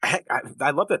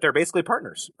I love that they're basically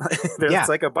partners. It's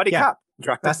like a buddy cop.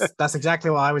 That's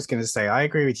exactly what I was going to say. I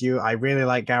agree with you. I really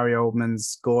like Gary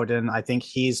Oldman's Gordon. I think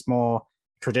he's more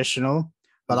traditional,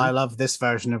 but I love this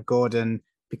version of Gordon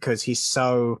because he's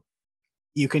so,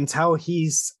 you can tell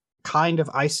he's kind of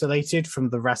isolated from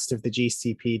the rest of the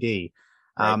GCPD.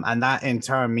 And that in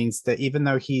turn means that even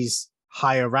though he's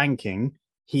higher ranking,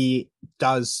 he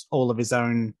does all of his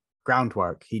own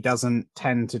groundwork. He doesn't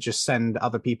tend to just send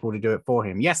other people to do it for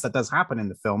him. Yes, that does happen in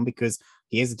the film because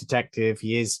he is a detective,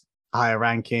 he is higher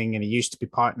ranking, and he used to be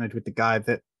partnered with the guy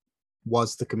that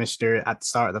was the commissioner at the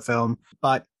start of the film,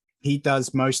 but he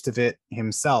does most of it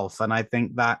himself. And I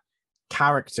think that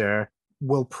character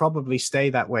will probably stay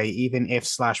that way even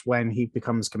if/when he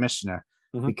becomes commissioner,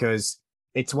 because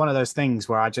it's one of those things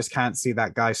where I just can't see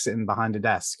that guy sitting behind a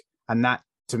desk. And that,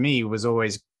 to me, was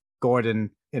always Gordon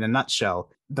in a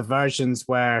nutshell. The versions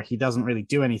where he doesn't really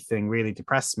do anything really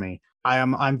depress me.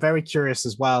 I'm very curious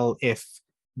as well if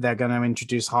they're going to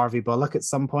introduce Harvey Bullock at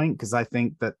some point, because I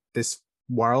think that this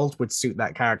world would suit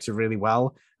that character really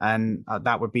well. And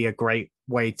that would be a great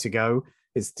way to go,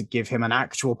 is to give him an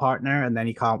actual partner, and then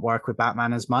he can't work with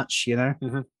Batman as much,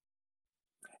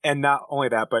 And not only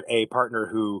that, but a partner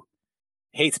who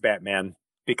hates Batman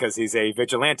because he's a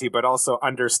vigilante, but also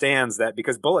understands that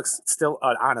because Bullock's still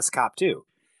an honest cop too.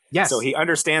 Yes. So he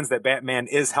understands that Batman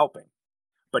is helping,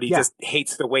 but he just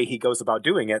hates the way he goes about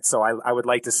doing it. So I would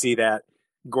like to see that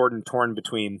Gordon torn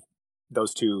between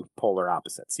those two polar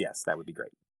opposites. Yes, that would be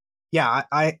great. Yeah,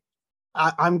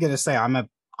 I'm going to say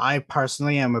I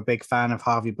personally am a big fan of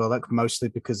Harvey Bullock, mostly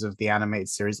because of the animated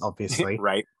series, obviously.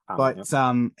 Right. But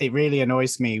it really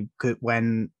annoys me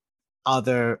when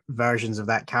other versions of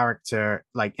that character,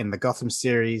 like in the Gotham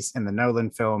series, in the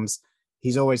Nolan films,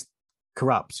 he's always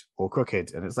corrupt or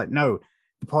crooked. And it's like, no,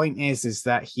 the point is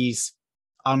that he's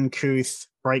uncouth,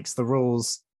 breaks the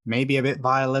rules, maybe a bit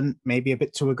violent, maybe a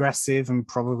bit too aggressive, and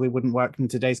probably wouldn't work in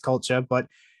today's culture, but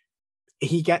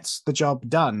he gets the job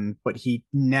done, but he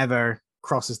never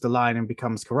crosses the line and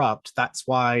becomes corrupt. That's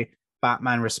why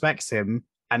Batman respects him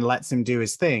and lets him do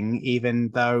his thing, even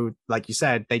though, like you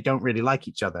said, they don't really like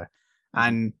each other.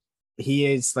 And he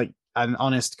is like an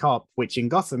honest cop, which in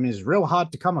Gotham is real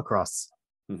hard to come across.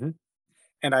 Mm-hmm.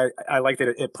 And I like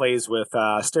that it plays with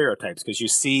stereotypes, because you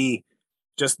see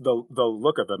just the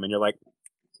look of him and you're like,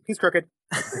 he's crooked.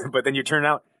 But then you turn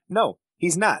out, no,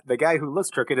 he's not. The guy who looks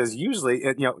crooked is usually,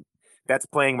 that's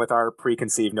playing with our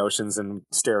preconceived notions and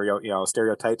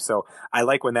stereotypes. So I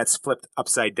like when that's flipped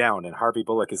upside down, and Harvey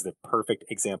Bullock is the perfect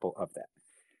example of that.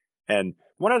 And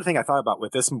one other thing I thought about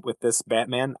with this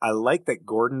Batman, I like that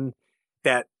Gordon,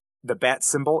 that the bat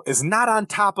symbol is not on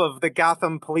top of the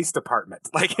Gotham Police Department.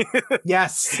 Like,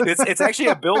 yes, it's actually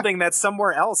a building that's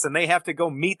somewhere else, and they have to go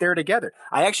meet there together.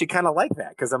 I actually kind of like that,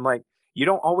 because I'm like, you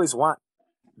don't always want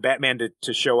Batman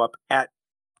to show up at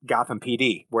Gotham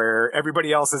PD where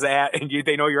everybody else is at, and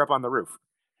they know you're up on the roof.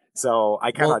 So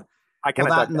I kind of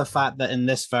that, and the fact that in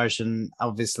this version,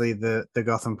 obviously the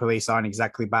Gotham police aren't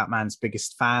exactly Batman's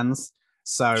biggest fans,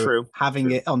 so having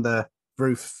it on the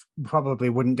roof probably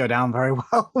wouldn't go down very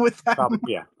well with them.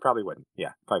 Probably wouldn't.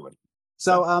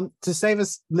 So to save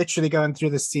us literally going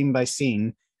through this scene by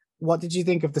scene, what did you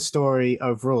think of the story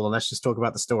overall? And let's just talk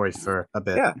about the story for a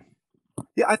bit.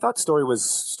 Yeah, I thought story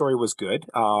was good.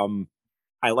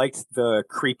 I liked the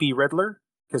creepy Riddler,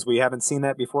 because we haven't seen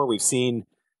that before. We've seen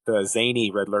the zany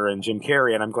Riddler and Jim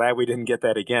Carrey, and I'm glad we didn't get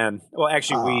that again. Well,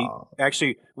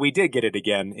 actually, we did get it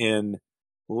again in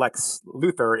Lex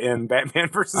Luthor in Batman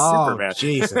versus Superman.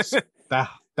 Jesus.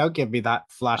 Don't give me that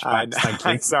flashback. Thank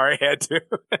you. I'm sorry, I had to.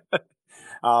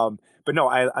 But no,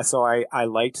 I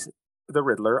liked the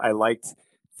Riddler. I liked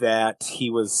that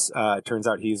he was, turns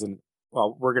out he's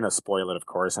well, we're going to spoil it, of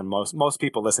course, and most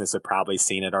people listening to this have probably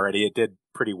seen it already. It did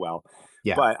pretty well.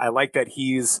 Yeah. But I like that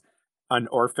he's an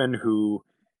orphan who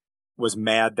was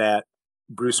mad that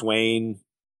Bruce Wayne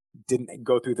didn't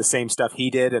go through the same stuff he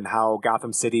did, and how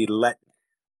Gotham City let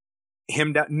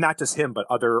him down, not just him, but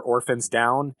other orphans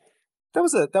down. That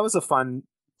was a fun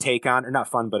take on, or not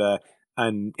fun, but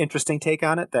an interesting take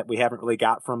on it that we haven't really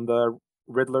got from the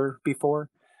Riddler before.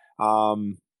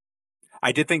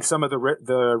 I did think some of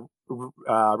the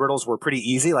riddles were pretty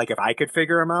easy. Like, if I could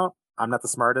figure them out, I'm not the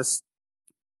smartest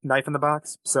knife in the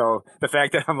box. So the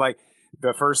fact that I'm like,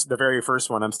 the very first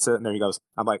one, I'm sitting there,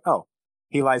 I'm like, oh,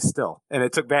 he lies still. And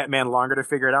it took Batman longer to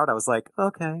figure it out. I was like,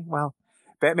 okay, well,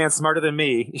 Batman's smarter than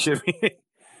me. He should be.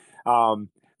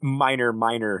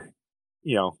 Minor,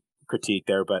 critique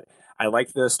there, but I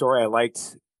liked the story. I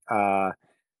liked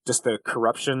just the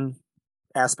corruption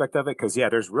aspect of it, because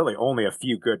there's really only a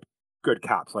few good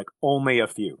cops, like only a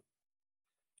few.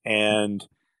 And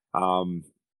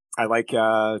I like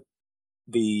I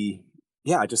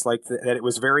just liked that it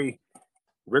was very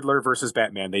Riddler versus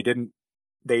Batman.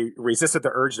 They resisted the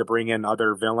urge to bring in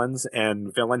other villains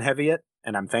and villain heavy it,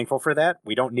 and I'm thankful for that.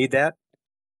 We don't need that.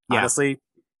 Yeah. Honestly,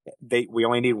 we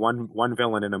only need one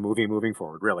villain in a movie moving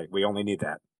forward. Really, we only need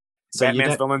that. So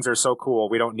Batman's villains are so cool.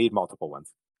 We don't need multiple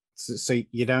ones. So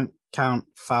you don't count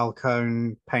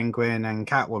Falcone, Penguin, and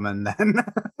Catwoman then?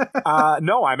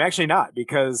 No, I'm actually not,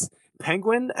 because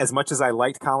Penguin, as much as I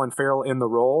liked Colin Farrell in the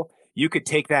role, you could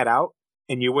take that out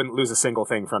and you wouldn't lose a single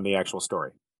thing from the actual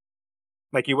story.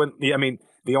 Like, you wouldn't. I mean,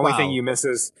 the only thing you miss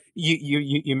is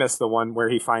you miss the one where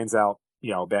he finds out,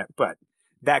 that. But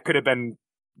that could have been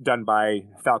done by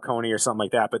Falcone or something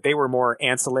like that. But they were more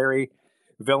ancillary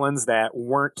villains that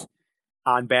weren't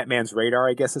on Batman's radar,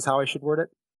 I guess is how I should word it.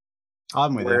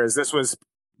 I'm with Whereas this was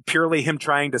purely him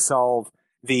trying to solve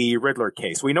the Riddler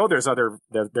case. We know there's other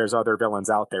villains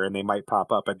out there, and they might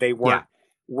pop up, but they weren't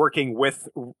working with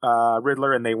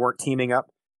Riddler, and they weren't teaming up.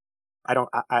 I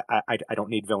don't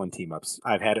need villain team ups.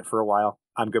 I've had it for a while.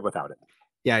 I'm good without it.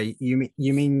 Yeah, you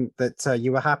mean that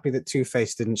you were happy that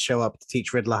Two-Face didn't show up to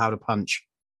teach Riddler how to punch?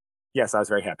 Yes, I was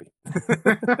very happy.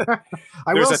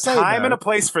 There's a time and a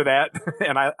place for that,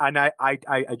 and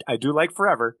I do like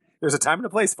Forever. There's a time and a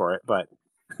place for it, but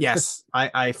yes,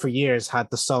 I for years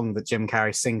had the song that Jim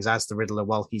Carrey sings as the Riddler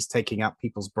while he's taking out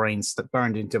people's brains that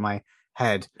burned into my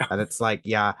head, and it's like,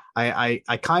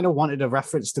 I kind of wanted a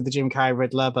reference to the Jim Carrey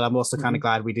Riddler, but I'm also kind of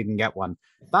glad we didn't get one.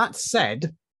 That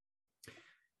said,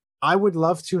 I would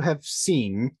love to have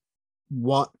seen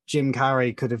what Jim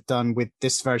Carrey could have done with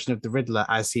this version of the Riddler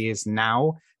as he is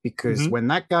now, because when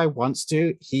that guy wants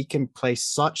to, he can play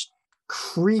such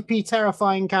creepy,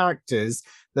 terrifying characters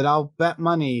that I'll bet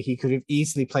money he could have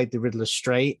easily played the Riddler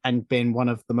straight and been one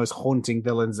of the most haunting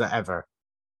villains ever.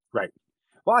 Right.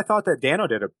 Well, I thought that Dano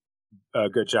did a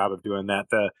good job of doing that.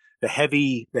 The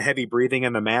heavy breathing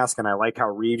in the mask, and I like how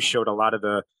Reeves showed a lot of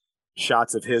the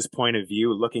shots of his point of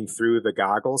view looking through the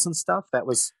goggles and stuff. That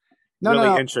was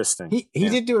really interesting. He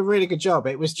did do a really good job.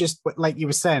 It was just like you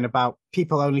were saying about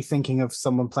people only thinking of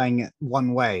someone playing it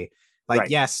one way. Like, Right.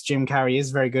 yes, Jim Carrey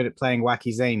is very good at playing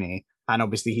wacky zany, and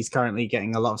obviously he's currently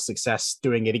getting a lot of success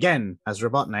doing it again as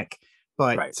Robotnik.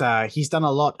 But he's done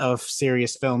a lot of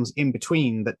serious films in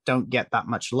between that don't get that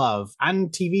much love, and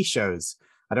TV shows.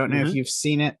 I don't know if you've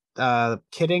seen it,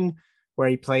 Kidding, where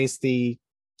he plays the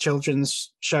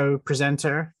children's show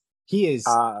presenter. He is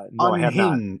no, I have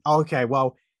not. unhinged. Okay,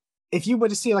 well, if you were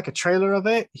to see like a trailer of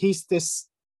it, he's this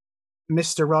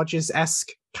Mr. Rogers-esque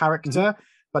character,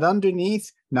 but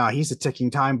underneath, no, he's a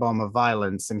ticking time bomb of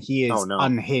violence, and he is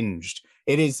unhinged.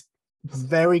 It is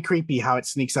very creepy how it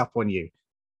sneaks up on you.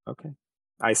 Okay.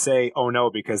 I say, oh no,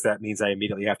 because that means I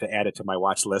immediately have to add it to my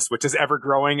watch list, which is ever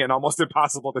growing and almost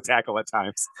impossible to tackle at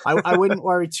times. I wouldn't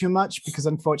worry too much because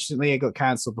unfortunately it got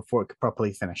cancelled before it could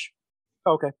properly finish.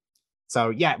 Okay.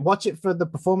 So yeah, watch it for the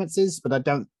performances, but I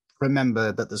don't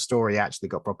remember that the story actually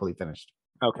got properly finished.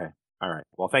 Okay. All right.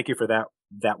 Well, thank you for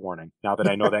that warning. Now that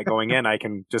I know that going in, I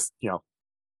can just,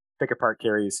 pick apart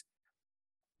Carrie's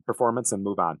performance and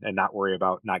move on and not worry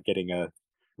about not getting a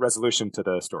resolution to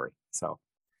the story. So.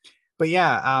 But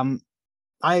yeah,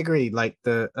 I agree. Like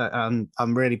I'm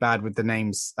really bad with the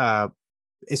names.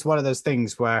 It's one of those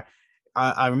things where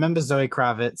I remember Zoe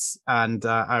Kravitz and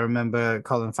I remember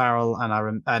Colin Farrell,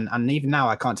 and even now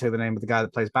I can't tell you the name of the guy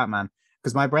that plays Batman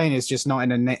because my brain is just not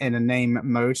in a name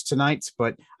mode tonight.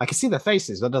 But I can see their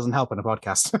faces. That doesn't help in a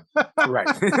podcast, right?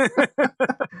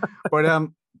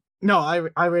 But no,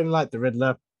 I really like the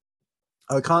Riddler.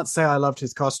 I can't say I loved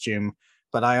his costume,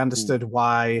 but I understood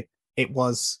why it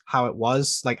was how it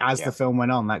was. Like as the film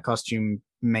went on, that costume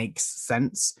makes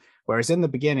sense. Whereas in the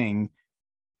beginning,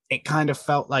 it kind of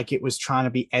felt like it was trying to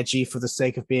be edgy for the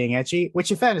sake of being edgy,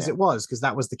 which in fairness it was, because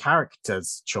that was the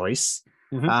character's choice.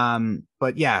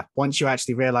 But yeah, once you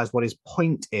actually realize what his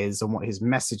point is and what his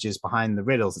message is behind the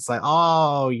riddles, it's like,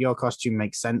 oh, your costume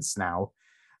makes sense now.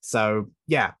 So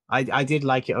yeah, I did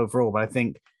like it overall, but I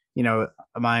think,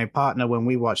 my partner, when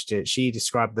we watched it, she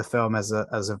described the film as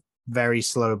a very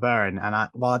slow burn. And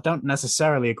while I don't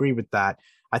necessarily agree with that,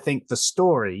 I think the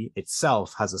story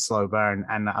itself has a slow burn,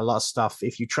 and a lot of stuff,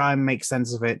 if you try and make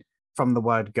sense of it from the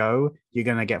word go, you're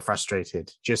going to get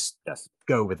frustrated. Just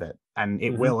go with it, and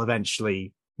it will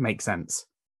eventually make sense.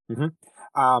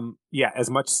 As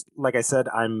much, like I said,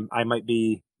 I might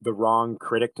be the wrong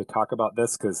critic to talk about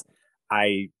this because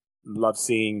I love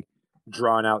seeing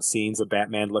drawn out scenes of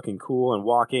Batman looking cool and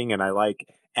walking, and I like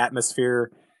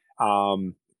atmosphere.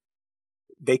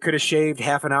 They could have shaved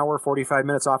half an hour, 45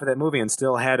 minutes off of that movie and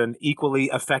still had an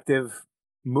equally effective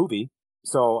movie.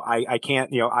 So I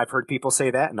can't, I've heard people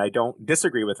say that and I don't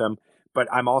disagree with them, but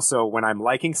I'm also, when I'm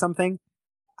liking something,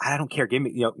 I don't care. Give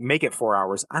me, make it 4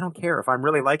 hours. I don't care. If I'm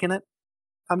really liking it,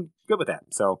 I'm good with that.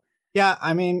 So, yeah,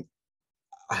 I mean,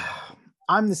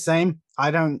 I'm the same. I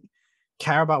don't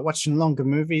care about watching longer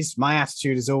movies. My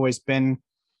attitude has always been,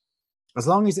 as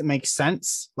long as it makes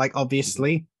sense, like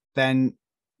obviously, then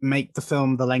make the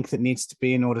film the length it needs to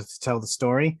be in order to tell the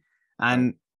story.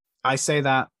 And I say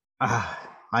that,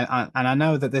 I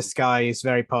know that this guy is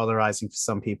very polarizing for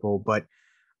some people, but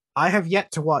I have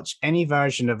yet to watch any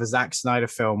version of a Zack Snyder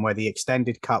film where the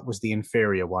extended cut was the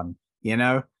inferior one,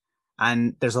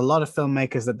 And there's a lot of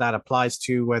filmmakers that applies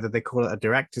to, whether they call it a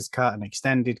director's cut, an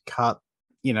extended cut,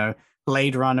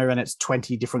 Blade Runner and its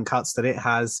 20 different cuts that it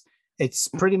has. It's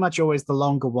pretty much always the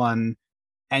longer one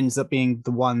ends up being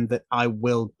the one that I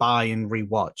will buy and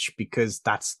rewatch because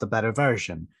that's the better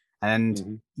version.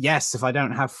 And yes, if I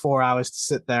don't have 4 hours to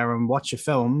sit there and watch a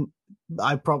film,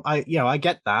 I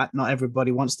get that. Not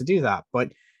everybody wants to do that,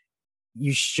 but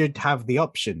you should have the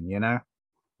option,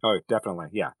 Oh, definitely.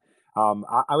 Yeah.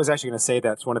 I was actually going to say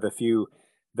that's one of the few,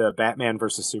 the Batman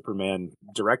versus Superman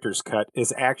director's cut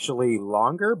is actually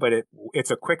longer, but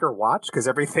it's a quicker watch because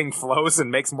everything flows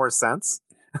and makes more sense.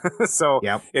 So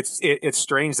it's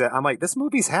strange that I'm like, this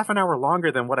movie's half an hour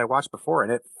longer than what I watched before,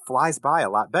 and it flies by a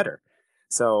lot better.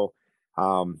 So,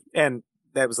 and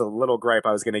that was a little gripe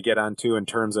I was going to get onto in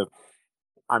terms of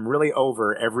I'm really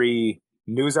over every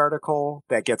news article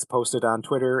that gets posted on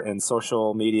Twitter and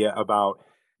social media about,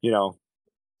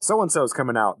 so-and-so's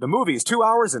coming out. The movie's 2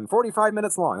 hours and 45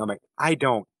 minutes long. I'm like, I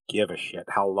don't give a shit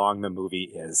how long the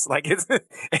movie is. Like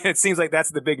it seems like that's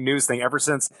the big news thing ever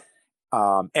since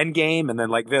Endgame, and then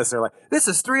like this, they're like, this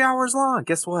is 3 hours long.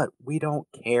 Guess what? We don't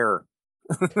care.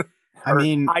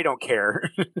 I don't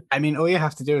care. I mean, all you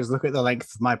have to do is look at the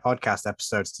length of my podcast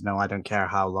episodes to know I don't care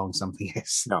how long something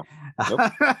is. No.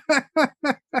 Nope.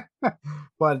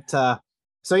 But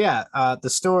so yeah, the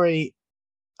story,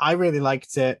 I really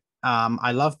liked it.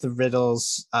 I loved the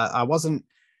riddles. I wasn't,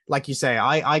 like you say,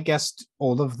 I guessed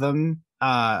all of them,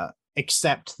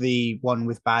 except the one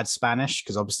with bad Spanish,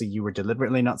 because obviously you were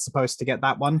deliberately not supposed to get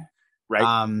that one.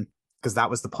 Right. Because that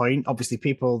was the point. Obviously,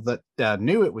 people that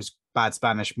knew it was bad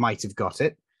Spanish might have got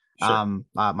it. Sure.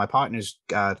 My partner's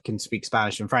can speak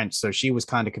Spanish and French, so she was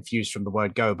kind of confused from the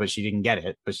word go, but she didn't get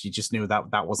it. But she just knew that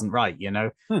that wasn't right, you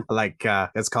know? Hmm. Like,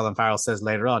 as Colin Farrell says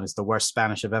later on, it's the worst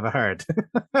Spanish I've ever heard.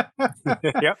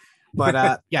 Yep.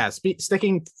 But yeah,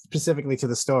 sticking specifically to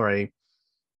the story,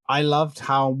 I loved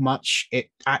how much it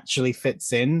actually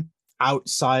fits in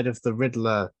outside of the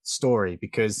Riddler story,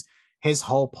 because his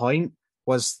whole point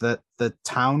was that the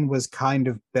town was kind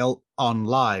of built on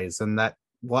lies, and that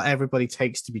what everybody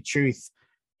takes to be truth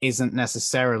isn't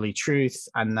necessarily truth,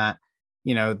 and that,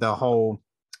 you know, the whole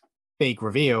big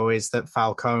reveal is that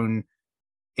Falcone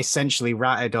essentially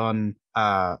ratted on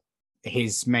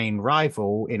his main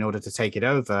rival in order to take it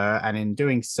over, and in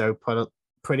doing so put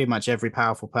pretty much every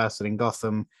powerful person in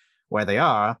Gotham where they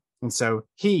are. And so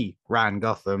he ran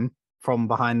Gotham from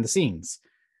behind the scenes.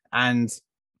 And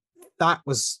that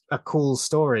was a cool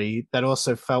story that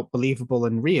also felt believable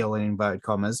and real, in inverted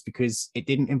commas, because it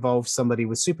didn't involve somebody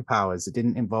with superpowers. It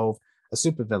didn't involve a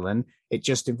supervillain. It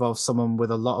just involved someone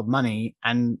with a lot of money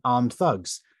and armed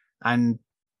thugs. And,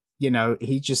 you know,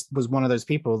 he just was one of those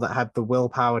people that had the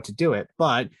willpower to do it.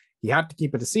 But he had to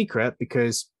keep it a secret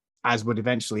because, as would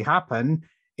eventually happen,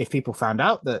 if people found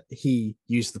out that he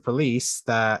used the police,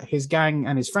 that his gang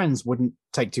and his friends wouldn't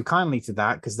take too kindly to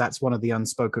that, because that's one of the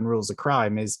unspoken rules of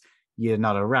crime is you're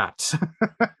not a rat.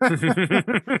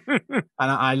 And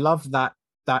I love that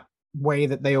way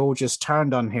that they all just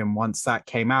turned on him once that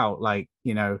came out. Like,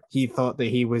 you know, he thought that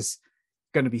he was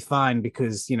going to be fine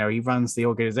because, you know, he runs the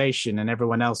organization, and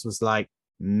everyone else was like,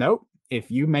 nope, if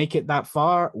you make it that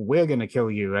far, we're going to kill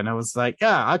you. And I was like,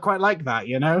 yeah, I quite like that,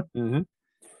 you know? Mm-hmm.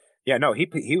 Yeah, no, he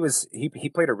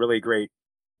played a really great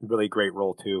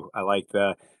role too. I like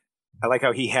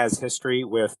how he has history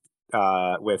with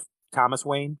Thomas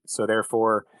Wayne. So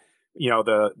therefore, you know,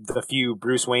 the few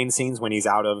Bruce Wayne scenes when he's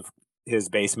out of his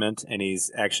basement and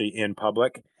he's actually in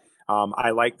public, I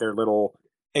like their little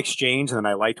exchange, and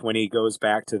I liked when he goes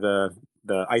back to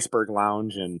the Iceberg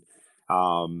Lounge and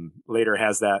later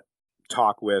has that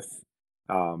talk with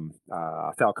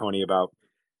Falcone about,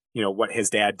 you know, what his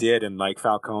dad did, and like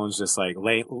Falcone's just like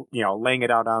laying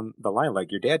it out on the line, like,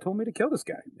 your dad told me to kill this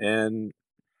guy, and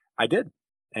I did,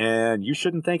 and you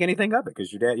shouldn't think anything of it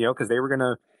because your dad, you know, because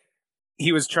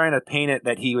he was trying to paint it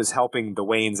that he was helping the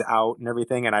Waynes out and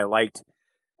everything, and I liked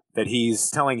that he's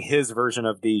telling his version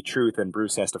of the truth, and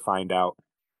Bruce has to find out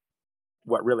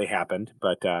what really happened.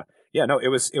 But yeah, no, it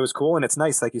was cool, and it's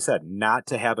nice, like you said, not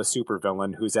to have a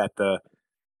supervillain who's at the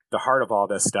heart of all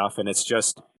this stuff, and it's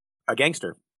just a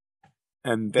gangster.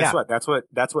 And that's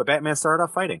what Batman started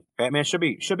off fighting. Batman should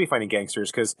be fighting gangsters,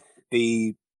 because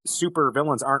the super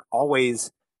villains aren't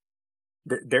always,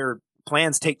 their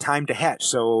plans take time to hatch.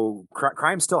 So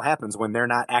crime still happens when they're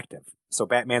not active. So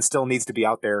Batman still needs to be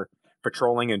out there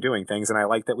patrolling and doing things. And I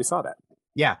like that we saw that.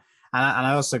 Yeah. And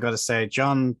I also got to say,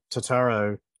 John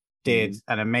Turturro did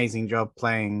an amazing job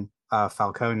playing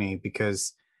Falcone,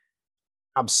 because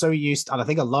I'm so used, and I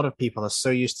think a lot of people are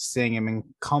so used to seeing him in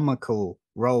comical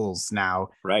roles now,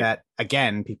 right, that,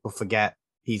 again, people forget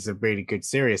he's a really good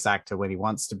serious actor when he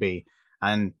wants to be.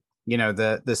 And, you know,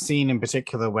 the scene in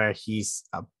particular where he's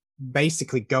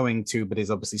basically going to, but is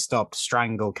obviously stopped,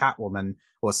 strangle Catwoman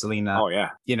or Selina. Oh, yeah.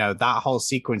 You know, that whole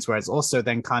sequence where it's also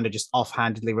then kind of just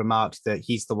offhandedly remarked that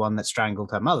he's the one that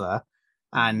strangled her mother.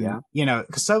 And, you know,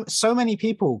 so many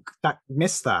people that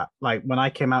miss that. Like, when I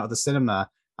came out of the cinema,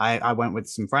 I went with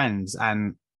some friends,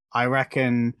 and I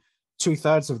reckon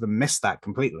 2/3 of them missed that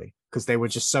completely, because they were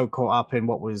just so caught up in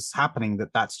what was happening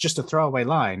that that's just a throwaway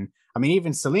line. I mean,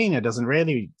 even Selina doesn't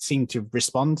really seem to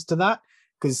respond to that,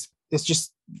 because it's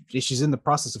just, she's in the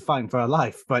process of fighting for her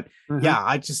life. But yeah,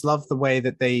 I just love the way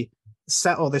that they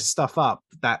set all this stuff up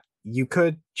that you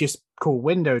could just call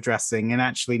window dressing, and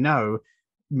actually no,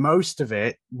 most of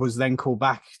it was then called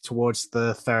back towards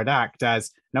the third act as,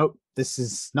 nope, this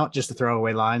is not just a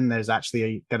throwaway line. There's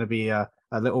actually going to be a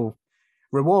little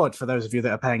reward for those of you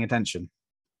that are paying attention.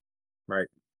 Right.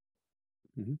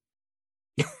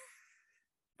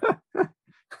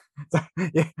 So,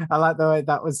 yeah, I like the way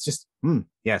that was just,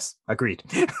 yes, agreed.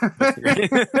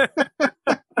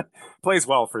 Plays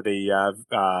well for the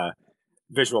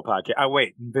visual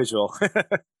podcast. Visual.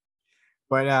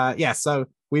 But yeah, so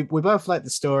we both like the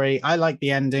story. I like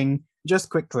the ending. Just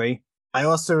quickly, I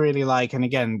also really like, and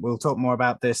again, we'll talk more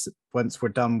about this once we're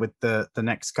done with the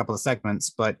next couple of segments,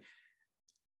 but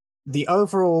the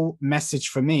overall message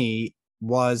for me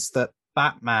was that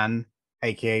Batman,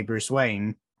 aka Bruce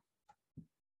Wayne,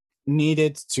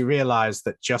 needed to realize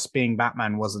that just being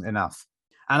Batman wasn't enough.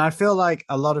 And I feel like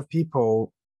a lot of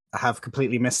people have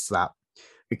completely missed that.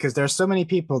 because there are so many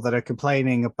people that are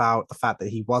complaining about the fact that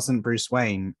he wasn't Bruce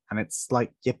Wayne. And it's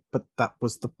like, yeah, but that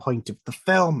was the point of the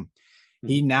film.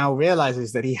 He now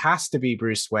realizes that he has to be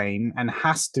Bruce Wayne and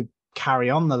has to carry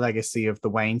on the legacy of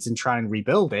the Waynes and try and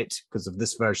rebuild it because of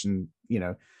this version,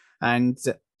 and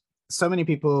so many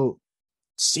people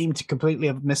seem to completely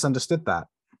have misunderstood that.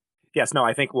 Yes, no,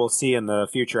 I think we'll see in the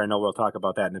future. I know we'll talk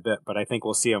about that in a bit, but I think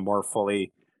we'll see a more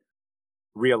fully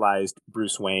realized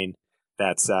Bruce Wayne.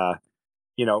 That's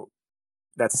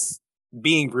that's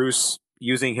being Bruce,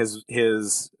 using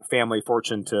his family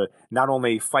fortune to not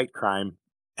only fight crime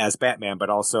as Batman, but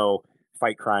also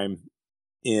fight crime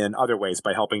in other ways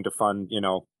by helping to fund,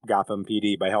 Gotham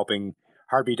PD, by helping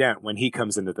Harvey Dent when he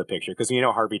comes into the picture. Because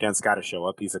Harvey Dent's got to show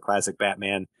up. He's a classic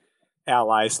Batman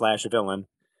ally / villain.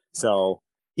 So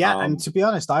yeah, and to be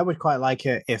honest, I would quite like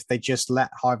it if they just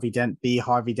let Harvey Dent be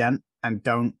Harvey Dent and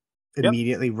don't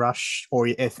immediately rush, or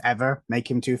if ever, make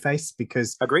him Two-Face,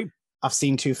 because agreed. I've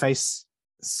seen Two-Face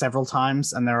several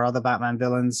times, and there are other Batman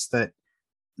villains that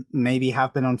maybe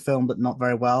have been on film, but not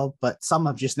very well, but some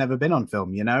have just never been on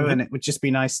film, and it would just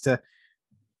be nice to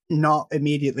not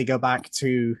immediately go back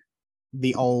to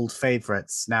the old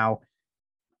favorites. Now,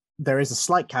 there is a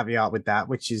slight caveat with that,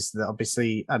 which is that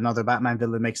obviously another Batman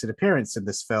villain makes an appearance in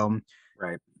this film.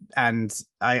 Right. And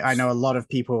I know a lot of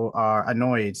people are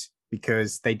annoyed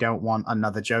because they don't want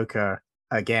another Joker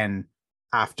again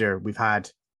after we've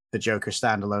had the Joker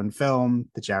standalone film,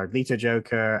 the Jared Leto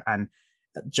Joker, and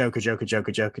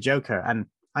Joker. And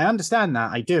I understand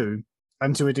that, I do.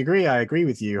 And to a degree, I agree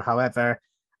with you. However,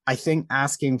 I think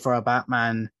asking for a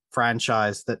Batman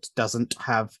franchise that doesn't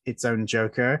have its own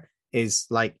Joker is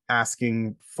like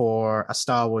asking for a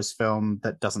Star Wars film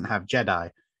that doesn't have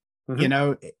Jedi.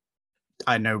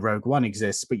 I know Rogue One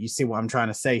exists, but you see what I'm trying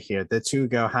to say here. The two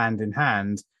go hand in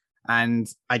hand. And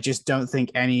I just don't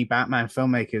think any Batman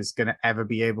filmmaker is going to ever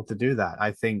be able to do that.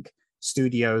 I think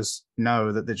studios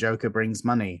know that the Joker brings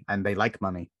money and they like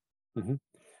money. Mm-hmm.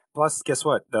 Plus, guess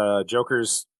what? The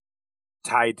Joker's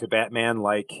tied to Batman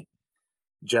like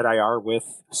Jedi are with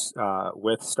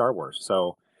Star Wars.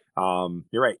 So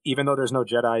you're right. Even though there's no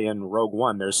Jedi in Rogue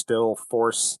One, there's still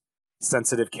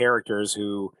Force-sensitive characters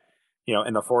who,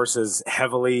 and the Force is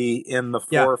heavily in the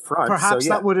forefront. Perhaps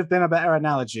that would have been a better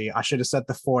analogy. I should have said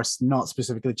the Force, not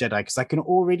specifically Jedi, because I can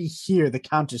already hear the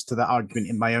counters to that argument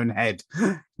in my own head.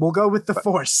 We'll go with the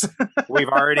Force. we've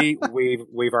already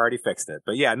fixed it.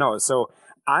 But yeah, no. So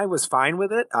I was fine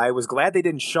with it. I was glad they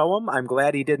didn't show him. I'm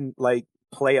glad he didn't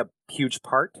play a huge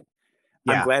part.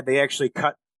 Yeah. I'm glad they actually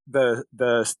cut the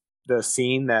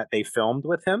scene that they filmed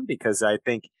with him, because I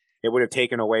think it would have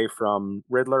taken away from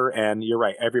Riddler, and you're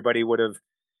right, everybody would have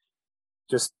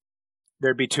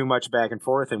there'd be too much back and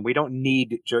forth, and we don't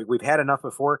need we've had enough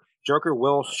before. Joker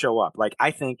will show up. I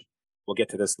think we'll get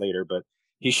to this later, but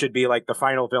he should be the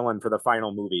final villain for the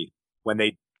final movie when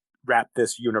they wrap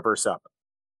this universe up,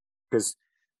 because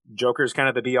Joker's kind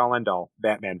of the be all end all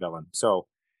Batman villain. So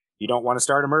you don't want to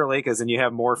start him early, because then you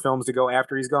have more films to go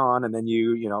after he's gone, and then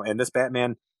and this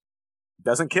Batman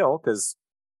doesn't kill, because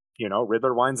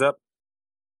Riddler winds up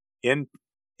in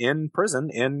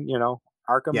prison in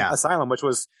Arkham Asylum, which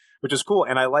is cool.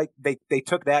 And I like they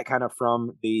took that kind of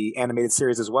from the animated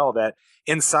series as well, that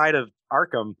inside of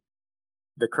Arkham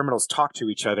the criminals talk to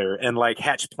each other and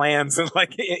hatch plans and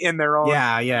in their own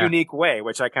unique way,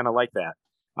 which I kind of like that.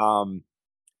 But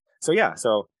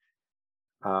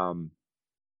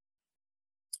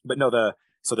no, the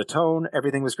tone,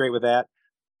 everything was great with that.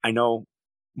 I know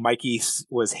Mikey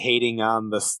was hating on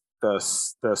the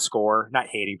score, not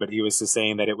hating, but he was just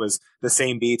saying that it was the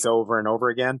same beats over and over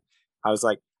again. I was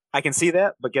like, I can see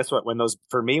that, but guess what? When those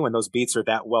beats are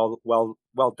that well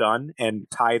done and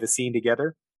tie the scene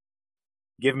together,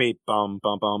 give me bum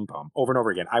bum bum bum over and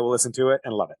over again. I will listen to it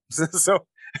and love it. So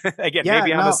again,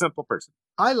 maybe I'm a simple person.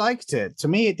 I liked it. To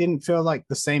me, it didn't feel like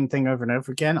the same thing over and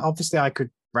over again. Obviously, I could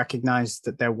recognize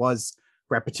that there was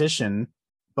repetition,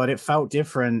 but it felt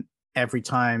different every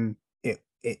time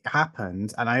it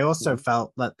happened. And I also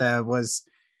felt that there was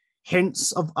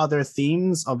hints of other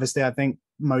themes. Obviously, I think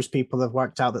most people have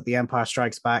worked out that The Empire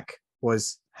Strikes Back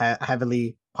was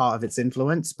heavily part of its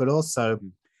influence, but also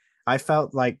I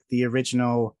felt like the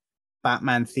original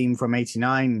Batman theme from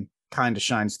 '89 kind of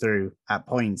shines through at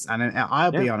points. And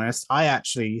I'll be honest, I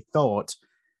actually thought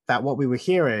that what we were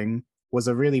hearing was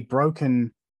a really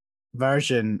broken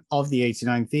version of the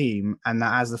 '89 theme, and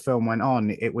that as the film went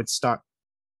on, it would start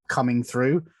coming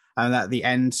through, and that the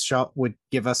end shot would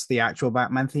give us the actual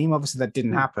Batman theme. Obviously, that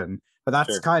didn't happen, but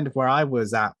that's kind of where I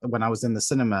was at when I was in the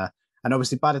cinema. And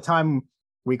obviously, by the time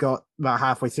we got about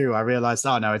halfway through, I realized,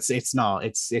 oh no, it's not.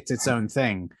 It's its own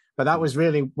thing. But that was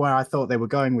really where I thought they were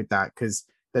going with that, because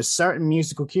there's certain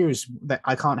musical cues that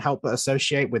I can't help but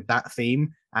associate with that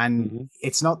theme. And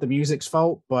it's not the music's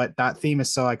fault, but that theme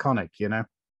is so iconic, you know?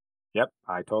 Yep,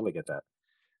 I totally get that.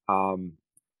 And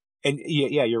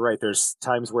yeah, you're right. There's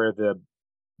times where the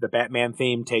Batman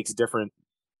theme takes different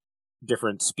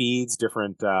speeds,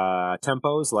 different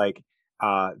tempos. Like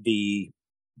the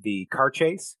car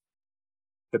chase,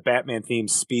 the Batman theme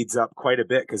speeds up quite a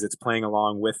bit because it's playing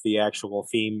along with the actual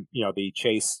theme, the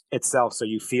chase itself. So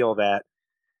you feel that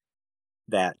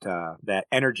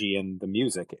energy in the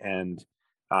music, and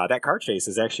that car chase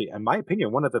is actually, in my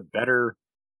opinion, one of the better,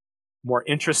 more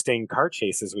interesting car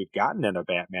chases we've gotten in a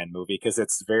Batman movie, because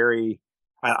it's very.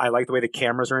 I like the way the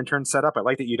cameras are in turn set up. I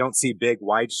like that you don't see big,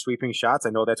 wide, sweeping shots. I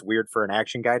know that's weird for an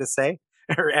action guy to say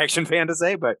or action fan to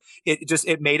say, but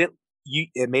it made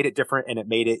it different, and it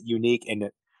made it unique, and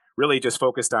it really just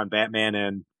focused on Batman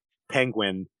and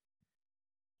Penguin,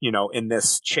 in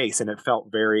this chase, and it felt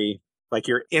very like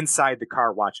you're inside the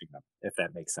car watching them, if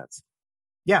that makes sense.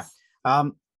 Yeah.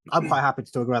 I'm quite happy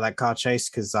to talk about that car chase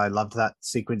because I loved that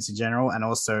sequence in general. And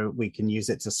also we can use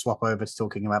it to swap over to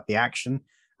talking about the action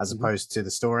as opposed to the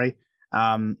story.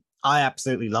 I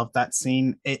absolutely loved that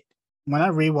scene. When I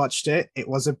rewatched it, it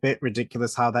was a bit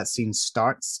ridiculous how that scene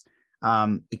starts,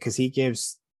 because he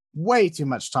gives way too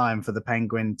much time for the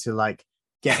Penguin to like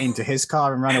get into his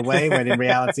car and run away, when in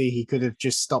reality he could have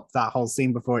just stopped that whole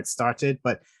scene before it started.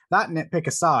 But that nitpick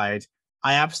aside,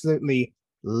 I absolutely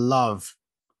love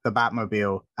the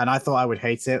Batmobile, and I thought I would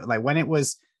hate it. Like when it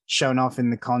was shown off in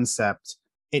the concept,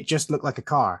 it just looked like a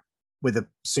car with a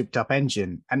souped up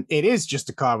engine, and it is just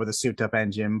a car with a souped up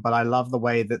engine. But I love the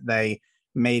way that they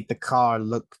made the car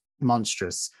look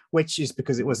monstrous, which is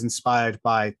because it was inspired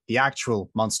by the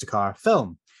actual Monster Car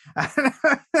film.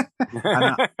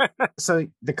 So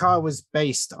the car was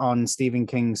based on Stephen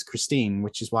King's Christine,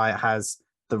 which is why it has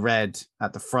the red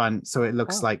at the front, so it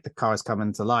looks like the car's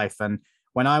coming to life. And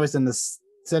when I was in the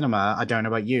cinema, I don't know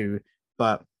about you,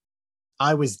 but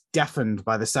I was deafened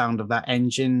by the sound of that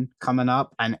engine coming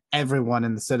up, and everyone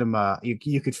in the cinema,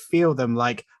 you could feel them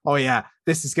like, oh yeah,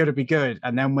 this is going to be good.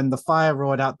 And then when the fire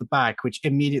roared out the back, which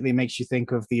immediately makes you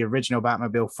think of the original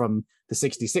Batmobile from the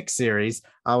 66 series,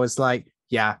 I was like,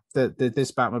 yeah,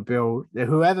 this Batmobile,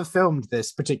 whoever filmed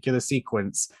this particular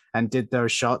sequence and did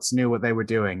those shots knew what they were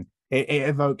doing. It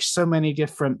evokes so many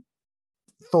different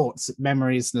thoughts,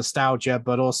 memories, nostalgia,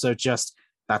 but also just,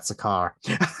 that's a car.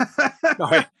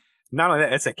 Not only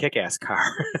that, it's a kick-ass car.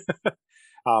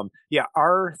 Yeah,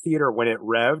 our theater, when it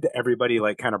revved, everybody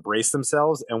like kind of braced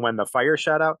themselves, and when the fire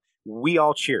shot out, we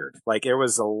all cheered. Like there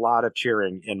was a lot of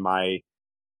cheering in my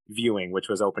viewing, which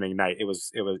was opening night. It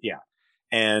was yeah.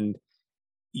 And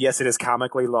yes, it is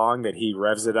comically long that he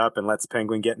revs it up and lets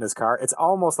Penguin get in his car. It's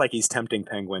almost like he's tempting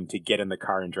Penguin to get in the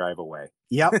car and drive away.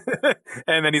 Yep.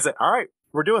 And then he's like, all right,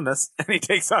 we're doing this. And he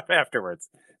takes off afterwards.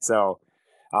 So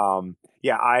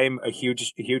yeah, I'm a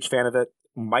huge fan of it.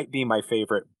 Might be my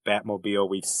favorite Batmobile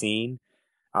we've seen.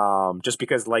 Just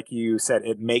because, like you said,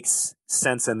 it makes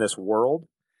sense in this world,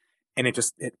 and it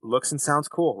looks and sounds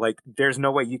cool. Like there's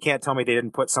no way, you can't tell me they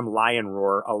didn't put some lion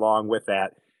roar along with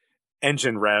that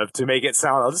engine rev to make it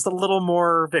sound just a little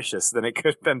more vicious than it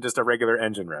could have been just a regular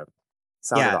engine rev.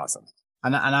 Sounded awesome.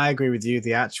 And I agree with you.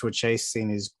 The actual chase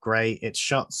scene is great. It's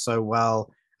shot so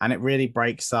well, and it really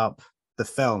breaks up the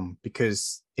film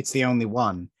because it's the only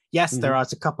one. Yes, there are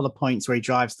a couple of points where he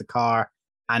drives the car,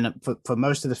 and for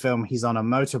most of the film, he's on a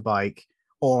motorbike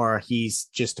or he's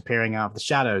just appearing out of the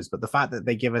shadows. But the fact that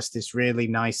they give us this really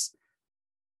nice,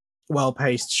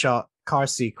 well-paced shot car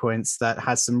sequence that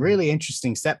has some really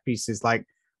interesting set pieces, like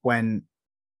when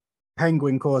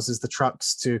Penguin causes the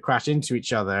trucks to crash into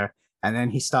each other, and then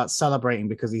he starts celebrating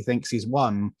because he thinks he's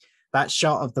won. That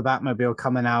shot of the Batmobile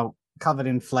coming out covered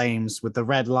in flames with the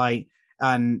red light,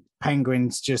 and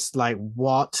Penguin's just like,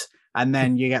 what? And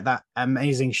then you get that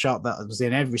amazing shot that was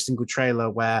in every single trailer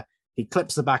where he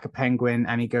clips the back of Penguin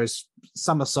and he goes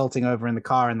somersaulting over in the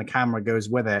car, and the camera goes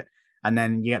with it. And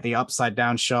then you get the upside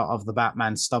down shot of the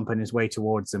Batman stomping his way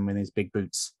towards him with his big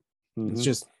boots. It's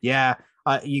just,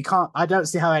 I don't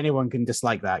see how anyone can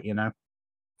dislike that, you know?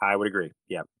 I would agree.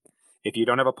 Yeah. If you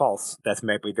don't have a pulse, that's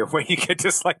maybe the way you could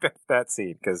dislike that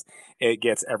scene, because it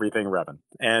gets everything revving.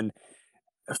 And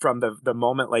from the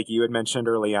moment, like you had mentioned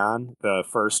early on, the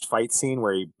first fight scene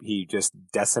where he just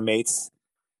decimates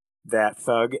that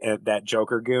thug, that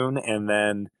Joker goon, and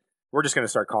then we're just going to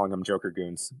start calling them Joker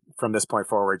goons from this point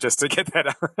forward, just to get that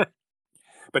out.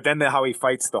 But then how he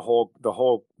fights the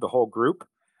whole group,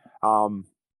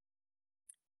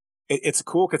 it's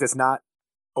cool because it's not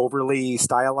overly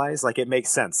stylized. Like it makes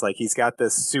sense. Like he's got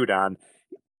this suit on.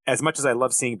 as much as I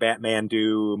love seeing Batman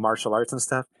do martial arts and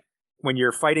stuff, when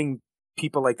you're fighting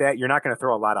people like that, you're not going to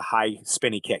throw a lot of high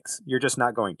spinny kicks. You're just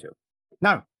not going to.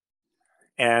 No.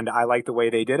 And I like the way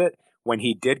they did it. When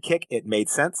he did kick, it made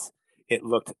sense. It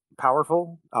looked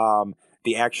powerful.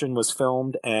 The action was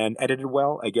filmed and edited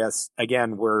well. I guess,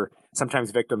 again, we're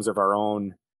sometimes victims of our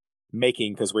own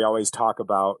making because we always talk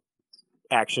about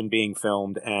action being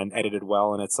filmed and edited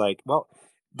well. And it's like, well,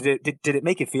 did it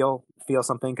make you feel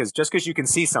something? Because just because you can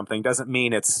see something doesn't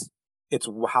mean it's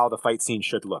how the fight scene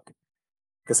should look.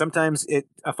 Because sometimes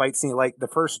a fight scene like the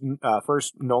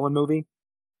first Nolan movie,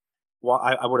 well,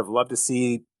 I would have loved to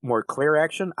see more clear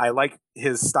action. I like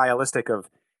his stylistic of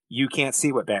you can't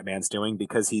see what Batman's doing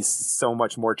because he's so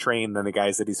much more trained than the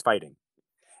guys that he's fighting.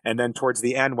 And then towards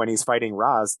the end, when he's fighting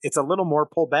Ra's, it's a little more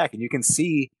pulled back and you can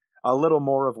see a little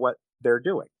more of what they're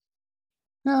doing.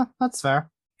 Yeah, that's fair.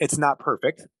 It's not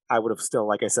perfect. I would have still,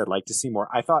 like I said, liked to see more.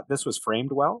 I thought this was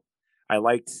framed well. I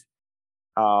liked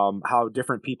how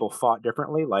different people fought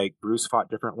differently. Like Bruce fought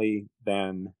differently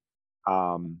than,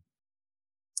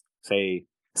 say,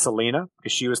 Selena,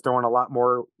 because she was throwing a lot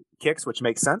more kicks, which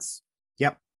makes sense.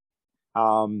 Yep.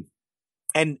 And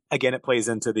again, it plays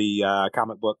into the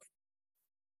comic book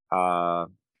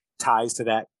ties to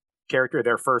that character.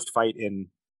 Their first fight in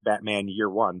Batman Year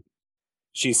One,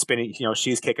 she's spinning,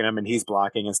 she's kicking him and he's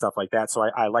blocking and stuff like that. So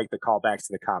I like the callbacks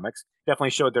to the comics. Definitely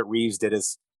showed that Reeves did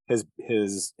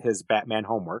his Batman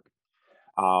homework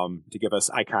to give us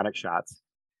iconic shots.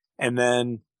 And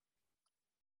then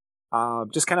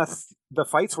just kind of the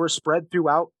fights were spread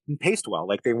throughout and paced well.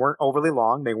 Like they weren't overly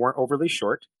long, they weren't overly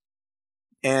short.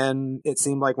 And it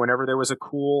seemed like whenever there was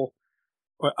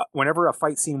whenever a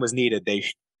fight scene was needed,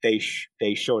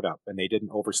 they showed up and they didn't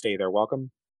overstay their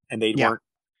welcome. And they weren't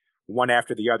one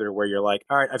after the other where you're like,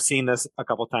 all right, I've seen this a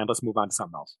couple of times. Let's move on to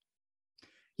something else.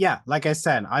 Yeah, like I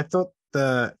said, I thought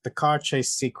the car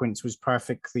chase sequence was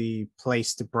perfectly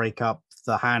placed to break up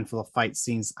the handful of fight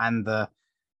scenes and the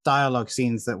dialogue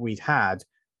scenes that we'd had.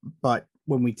 But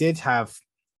when we did have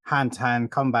hand-to-hand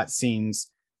combat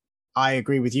scenes, I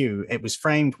agree with you. It was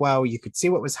framed well. You could see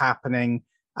what was happening.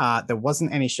 There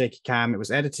wasn't any shaky cam. It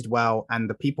was edited well, and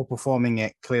the people performing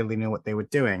it clearly knew what they were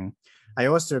doing. I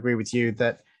also agree with you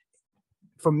that,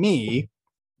 for me,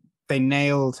 they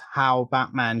nailed how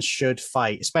Batman should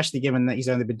fight, especially given that he's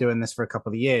only been doing this for a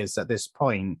couple of years at this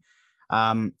point.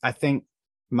 I think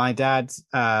my dad,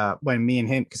 when me and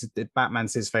him, because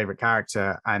Batman's his favorite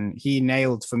character, and he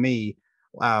nailed for me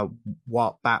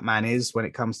what Batman is when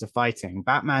it comes to fighting.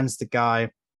 Batman's the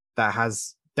guy that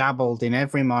has dabbled in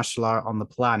every martial art on the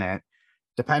planet.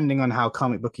 Depending on how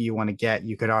comic booky you want to get,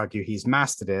 you could argue he's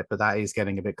mastered it, but that is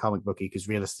getting a bit comic booky because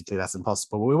realistically that's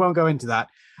impossible. But we won't go into that.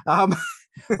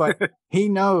 But he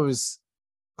knows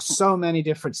so many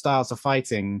different styles of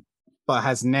fighting, but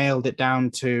has nailed it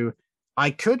down to,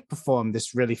 I could perform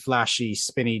this really flashy,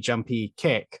 spinny, jumpy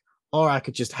kick, or I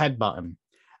could just headbutt him.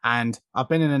 And I've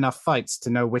been in enough fights to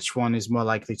know which one is more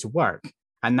likely to work.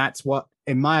 And that's what,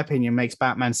 in my opinion, makes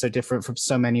Batman so different from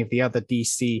so many of the other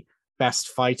DC best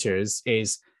fighters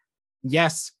is,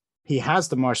 yes, he has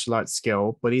the martial arts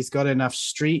skill, but he's got enough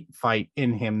street fight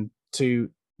in him to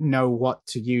know what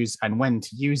to use and when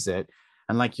to use it.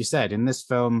 And like you said, in this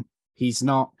film, he's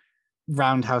not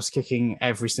roundhouse kicking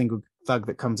every single thug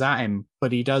that comes at him,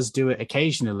 but he does do it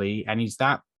occasionally. And he's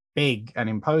that big and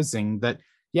imposing that,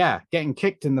 yeah, getting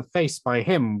kicked in the face by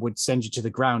him would send you to the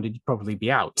ground and you'd probably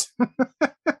be out.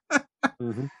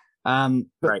 Mm-hmm.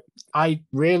 Right. I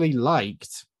really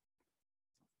liked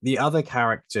the other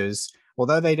characters,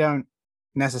 although they don't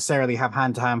necessarily have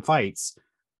hand-to-hand fights.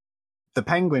 The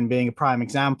Penguin being a prime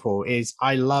example is,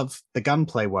 I love the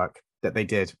gunplay work that they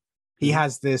did. He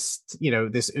has this,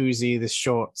 this Uzi, this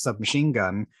short submachine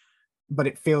gun, but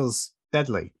it feels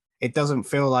deadly. It doesn't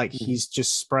feel like he's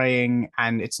just spraying,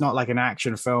 and it's not like an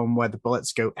action film where the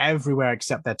bullets go everywhere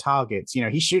except their targets.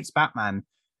 He shoots Batman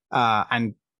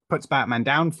and puts Batman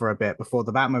down for a bit before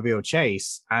the Batmobile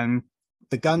chase, and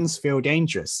the guns feel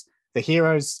dangerous. The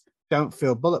heroes don't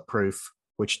feel bulletproof,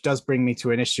 which does bring me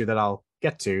to an issue that I'll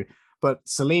get to. But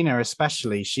Selena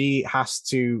especially, she has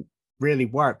to really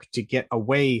work to get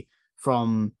away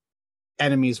from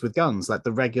enemies with guns, like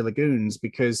the regular goons,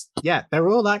 because, yeah, they're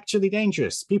all actually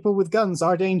dangerous. People with guns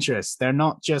are dangerous. They're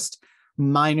not just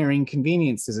minor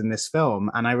inconveniences in this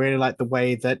film. And I really like the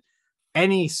way that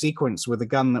any sequence with a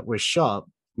gun that was shot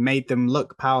made them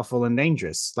look powerful and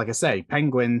dangerous. Like I say,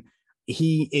 Penguin,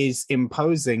 he is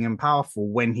imposing and powerful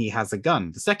when he has a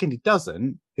gun. The second he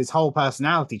doesn't, his whole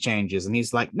personality changes and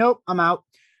he's like, nope, I'm out.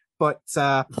 But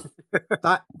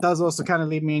That does also kind of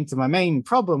lead me into my main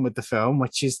problem with the film,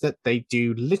 which is that they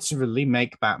do literally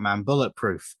make Batman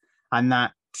bulletproof. And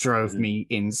that drove Mhm. me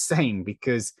insane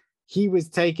because he was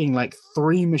taking like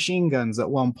 3 machine guns at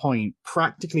one point,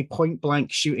 practically point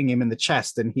blank shooting him in the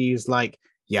chest. And he's like,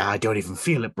 yeah, I don't even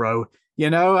feel it, bro. You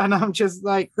know, and I'm just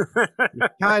like,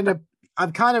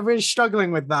 I'm kind of really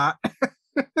struggling with that.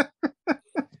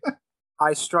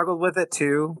 I struggled with it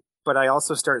too, but I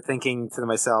also start thinking to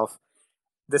myself,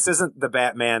 this isn't the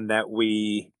Batman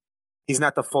he's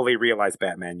not the fully realized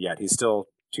Batman yet. He's still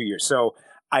 2 years. So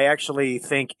I actually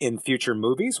think in future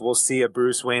movies, we'll see a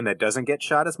Bruce Wayne that doesn't get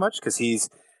shot as much because he's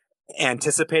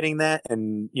anticipating that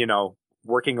and,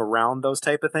 working around those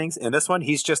type of things. In this one,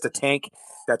 he's just a tank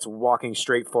that's walking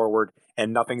straight forward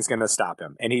and nothing's going to stop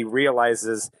him. And he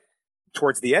realizes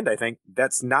towards the end, I think,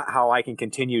 that's not how I can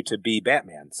continue to be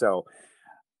Batman. So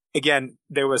again,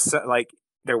 there was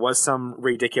some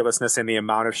ridiculousness in the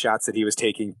amount of shots that he was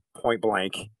taking point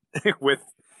blank with,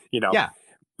 Yeah.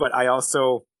 but I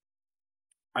also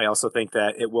think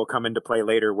that it will come into play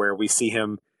later where we see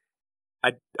him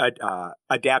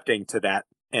adapting to that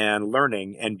and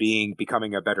learning and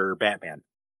becoming a better Batman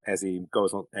as he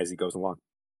goes along.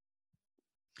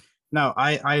 No,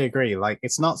 I agree. Like,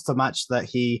 it's not so much that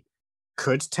he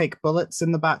could take bullets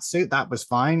in the bat suit. That was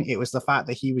fine. It was the fact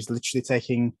that he was literally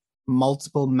taking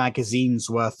multiple magazines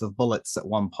worth of bullets at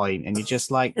one point. And you're just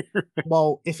like,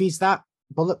 well, if he's that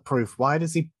bulletproof, why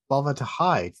does he bother to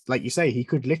hide? Like you say, he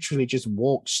could literally just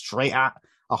walk straight at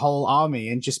a whole army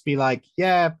and just be like,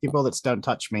 yeah, your bullets don't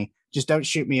touch me. Just don't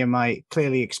shoot me in my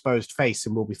clearly exposed face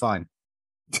and we'll be fine.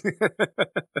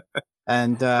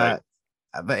 And Right.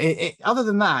 but other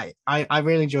than that, I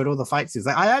really enjoyed all the fight scenes.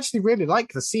 Like, I actually really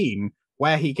like the scene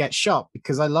where he gets shot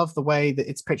because I love the way that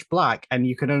it's pitch black and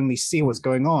you can only see what's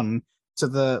going on to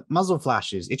the muzzle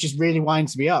flashes. It just really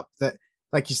winds me up that,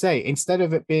 like you say, instead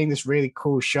of it being this really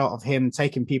cool shot of him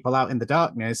taking people out in the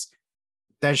darkness,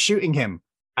 they're shooting him.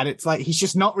 And it's like he's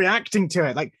just not reacting to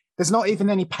it. Like, there's not even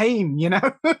any pain, you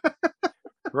know?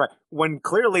 Right. When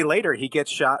clearly later he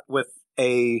gets shot with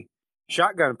a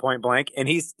shotgun point blank and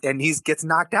he's gets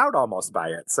knocked out almost by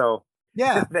it. So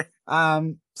Yeah.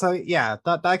 So yeah,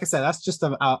 that, like I said, that's just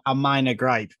a minor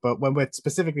gripe. But when we're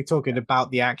specifically talking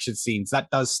about the action scenes, that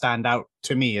does stand out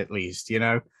to me, at least, you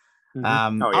know. Oh, yeah,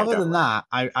 Other than definitely. that,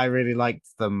 I really liked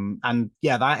them. And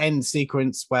yeah, that end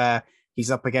sequence where he's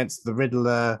up against the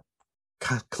Riddler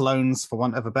clones, for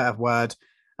want of a better word.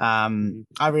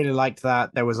 I really liked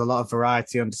that. There was a lot of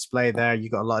variety on display there. You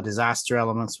got a lot of disaster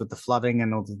elements with the flooding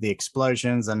and all the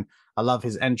explosions, and I love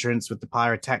his entrance with the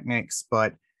pyrotechnics.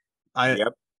 But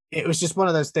Yep. it was just one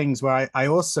of those things where I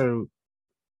also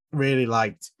really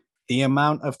liked the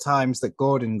amount of times that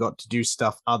Gordon got to do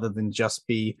stuff other than just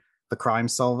be the crime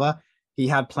solver. He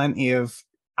had plenty of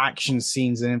action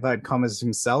scenes in inverted commas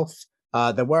himself.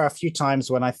 There were a few times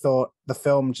when I thought the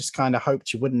film just kind of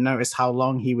hoped you wouldn't notice how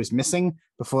long he was missing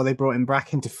before they brought him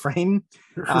back into frame.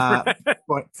 But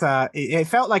it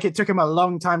felt like it took him a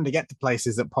long time to get to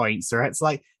places at points, or it's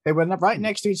like they were right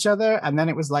next to each other, and then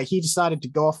it was like he decided to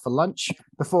go off for lunch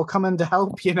before coming to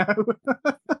help, you know?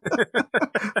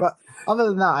 But other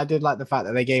than that, I did like the fact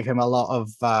that they gave him a lot of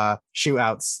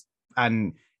shootouts,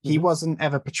 and he wasn't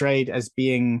ever portrayed as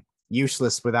being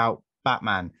useless without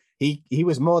Batman. He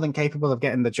was more than capable of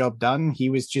getting the job done. He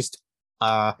was just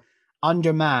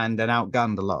undermanned and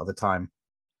outgunned a lot of the time.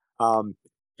 Do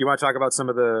you want to talk about some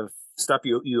of the stuff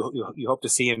you hope to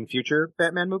see in future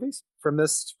Batman movies from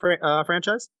this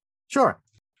franchise? Sure.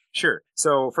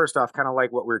 So first off, kind of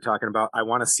like what we were talking about, I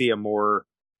want to see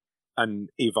an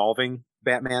evolving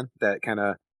Batman that kind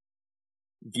of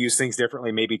views things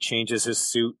differently, maybe changes his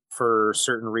suit for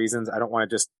certain reasons. I don't want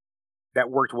to just that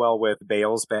worked well with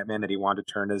Bale's Batman that he wanted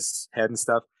to turn his head and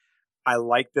stuff. I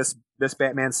like this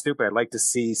Batman suit, but I'd like to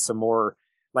see some more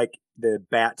like the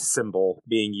bat symbol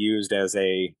being used as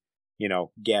a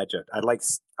gadget. I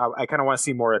kind of want to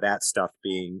see more of that stuff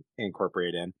being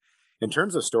incorporated in. In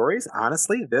terms of stories,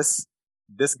 honestly, this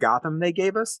Gotham they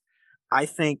gave us, I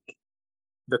think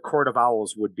the Court of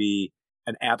Owls would be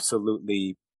an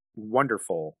absolutely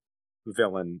wonderful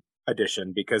villain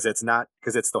addition because it's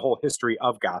the whole history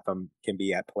of Gotham can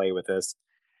be at play with this,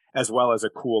 as well as a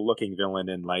cool looking villain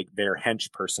and like their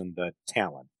hench person, the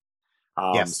Talon.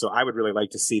 Yes. So I would really like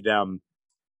to see them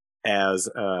as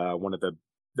one of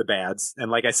the bads. And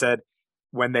like I said,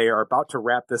 when they are about to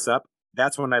wrap this up,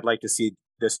 that's when I'd like to see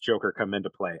this Joker come into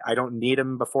play. I don't need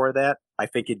him before that. I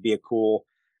think it'd be a cool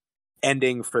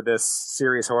ending for this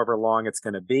series, however long it's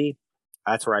going to be.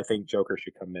 That's where I think Joker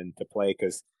should come into play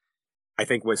because I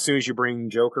think as soon as you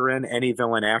bring Joker in, any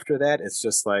villain after that, it's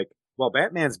just like, well,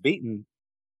 Batman's beaten.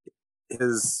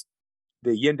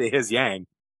 the yin to his yang.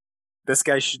 This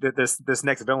guy this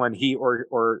next villain, he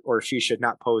or she should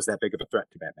not pose that big of a threat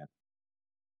to Batman.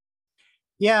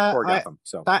 Yeah, Or Gotham.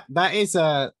 So that is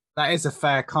a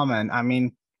fair comment. I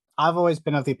mean, I've always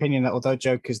been of the opinion that although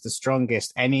Joker's the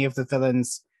strongest, any of the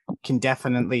villains can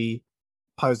definitely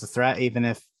pose a threat, even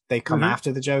if they come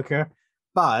after the Joker.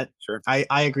 But sure.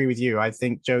 I agree with you. I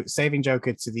think saving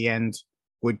Joker to the end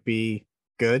would be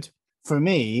good. For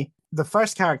me, the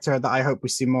first character that I hope we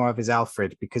see more of is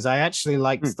Alfred, because I actually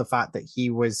liked the fact that he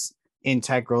was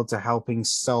integral to helping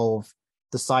solve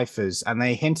the ciphers. And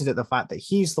they hinted at the fact that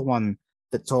he's the one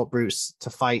that taught Bruce to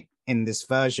fight in this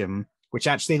version, which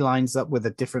actually lines up with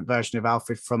a different version of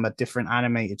Alfred from a different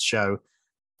animated show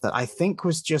that I think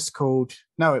was just called,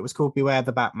 no, it was called Beware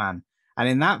the Batman. And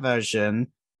in that version,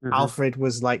 Alfred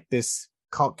was like this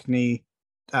Cockney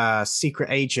secret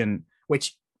agent,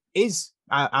 which is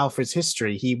Alfred's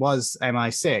history. He was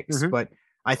MI6, but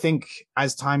I think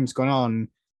as time's gone on,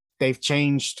 they've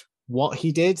changed what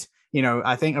he did. You know,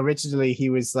 I think originally he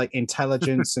was like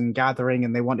intelligence and gathering,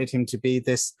 and they wanted him to be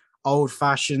this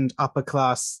old-fashioned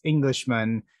upper-class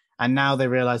Englishman. And now they're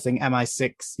realizing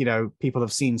MI6, you know, people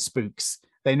have seen spooks.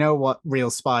 They know what real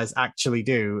spies actually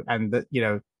do, and that, you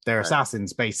know, they're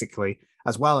assassins basically,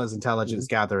 as well as intelligence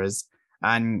gatherers.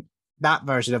 And that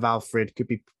version of Alfred could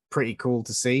be pretty cool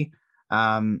to see.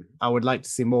 I would like to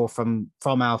see more from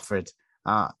Alfred.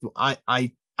 I'm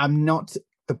not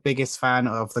the biggest fan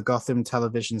of the Gotham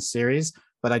television series,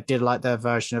 but I did like their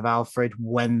version of Alfred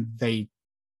when they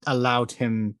allowed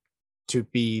him to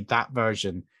be that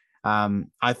version.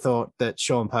 I thought that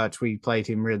Sean Pertwee played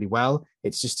him really well.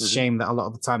 It's just a shame that a lot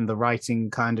of the time the writing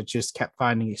kind of just kept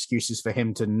finding excuses for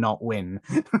him to not win.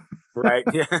 Right.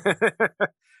 Yeah.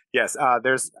 Yes.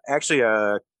 There's actually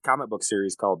a comic book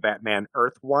series called Batman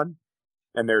Earth One,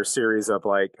 and there's a series of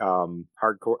like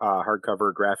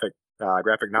hardcover graphic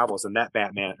novels, and that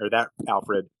Batman, or that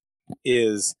Alfred,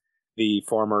 is the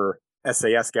former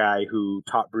SAS guy who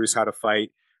taught Bruce how to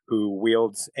fight, who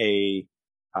wields a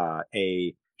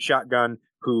shotgun,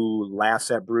 who laughs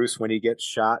at Bruce when he gets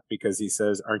shot because he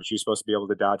says, "Aren't you supposed to be able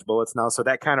to dodge bullets now?" So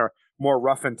that kind of more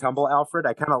rough and tumble Alfred,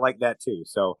 I kind of like that too.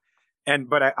 So,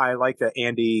 but I like that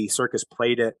Andy Serkis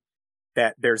played it,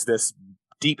 that there's this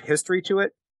deep history to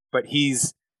it, but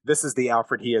this is the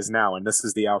Alfred he is now, and this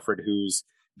is the Alfred who's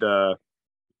the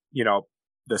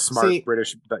smart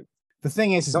British. The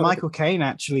thing is Michael Caine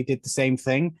actually did the same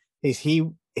thing.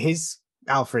 His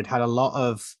Alfred had a lot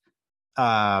of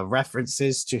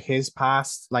references to his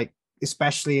past, like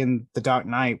especially in The Dark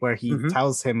Knight, where he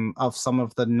tells him of some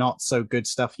of the not so good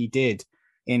stuff he did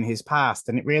in his past.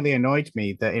 And it really annoyed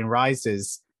me that in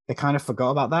Rises they kind of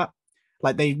forgot about that.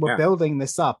 Like they were building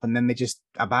this up and then they just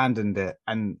abandoned it.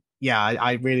 And yeah,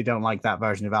 I really don't like that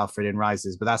version of Alfred in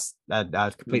Rises, but that's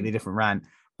a completely different rant.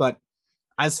 But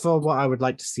as for what I would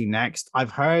like to see next,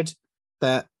 I've heard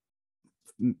that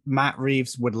Matt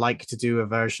Reeves would like to do a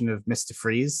version of Mr.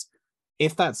 Freeze.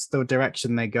 If that's the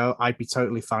direction they go, I'd be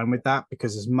totally fine with that,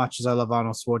 because as much as I love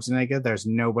Arnold Schwarzenegger, there's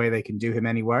no way they can do him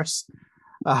any worse.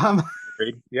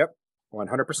 Agreed. Yep,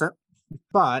 100%.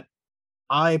 But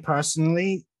I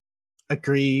personally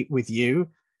agree with you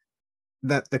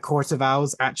that the Court of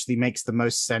Owls actually makes the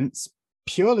most sense,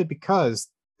 purely because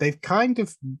they've kind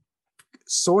of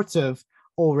sort of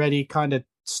already kind of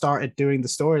started doing the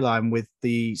storyline with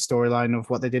the storyline of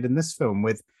what they did in this film,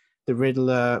 with the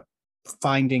Riddler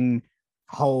finding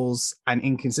holes and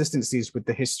inconsistencies with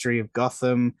the history of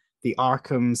Gotham, the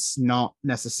Arkhams not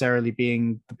necessarily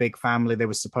being the big family they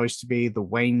were supposed to be, the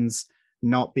Waynes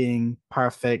not being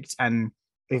perfect. And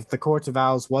if the Court of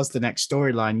Owls was the next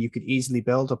storyline, you could easily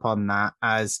build upon that,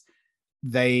 as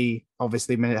they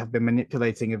obviously have been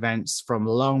manipulating events from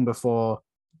long before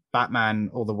Batman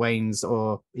or the Waynes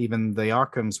or even the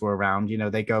Arkhams were around. You know,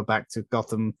 they go back to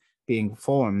Gotham being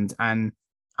formed. And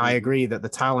I agree that the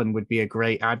Talon would be a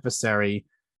great adversary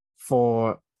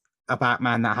for a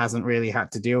Batman that hasn't really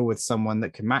had to deal with someone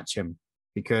that can match him.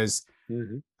 Because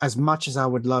as much as I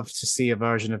would love to see a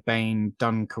version of Bane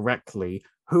done correctly,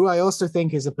 who I also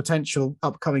think is a potential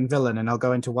upcoming villain, and I'll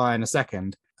go into why in a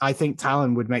second, I think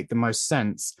Talon would make the most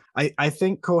sense. I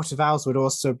think Court of Owls would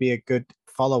also be a good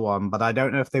follow-on, but I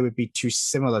don't know if they would be too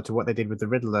similar to what they did with the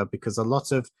Riddler, because a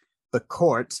lot of the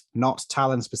court, not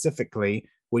Talon specifically,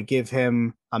 would give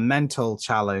him a mental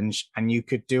challenge, and you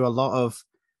could do a lot of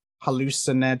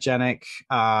hallucinogenic,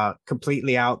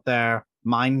 completely out there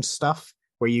mind stuff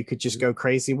where you could just go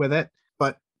crazy with it.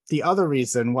 But the other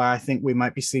reason why I think we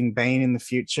might be seeing Bane in the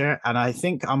future, and I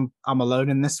think I'm alone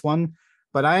in this one,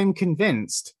 but I am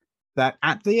convinced that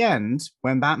at the end,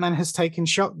 when Batman has taken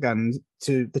shotgun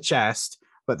to the chest,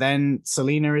 but then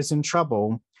Selina is in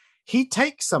trouble. He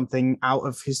takes something out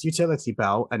of his utility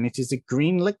belt, and it is a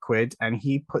green liquid, and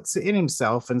he puts it in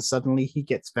himself, and suddenly he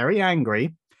gets very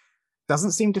angry,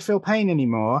 doesn't seem to feel pain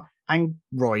anymore, and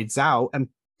roids out and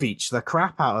beats the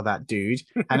crap out of that dude.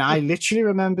 And I literally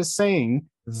remember saying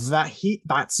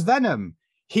that's Venom.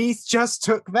 He's just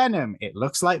took Venom. It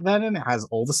looks like Venom. It has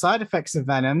all the side effects of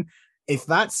Venom. If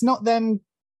that's not them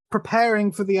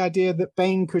preparing for the idea that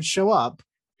Bane could show up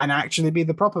and actually be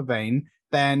the proper Bane,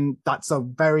 then that's a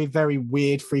very, very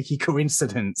weird, freaky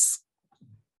coincidence.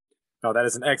 No, that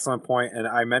is an excellent point, and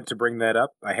I meant to bring that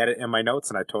up. I had it in my notes,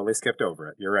 and I totally skipped over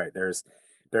it. You're right.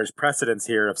 There's precedence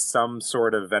here of some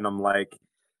sort of Venom-like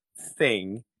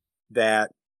thing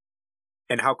that,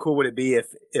 and how cool would it be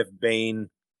if Bane,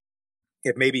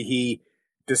 if maybe he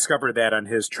discovered that on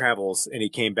his travels and he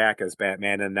came back as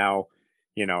Batman, and now,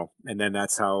 and then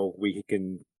that's how we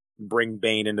can bring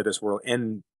Bane into this world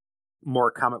and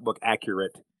more comic book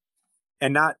accurate,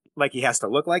 and not like he has to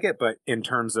look like it, but in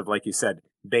terms of, like you said,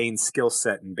 Bane's skill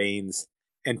set and Bane's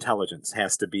intelligence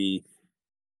has to be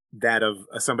that of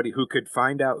somebody who could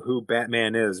find out who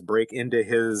Batman is, break into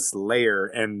his lair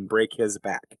and break his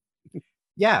back.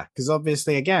 Yeah, because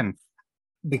obviously, again,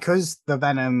 because the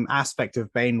Venom aspect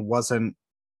of Bane wasn't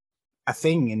a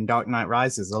thing in Dark Knight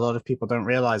Rises, a lot of people don't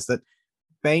realize that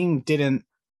Bane didn't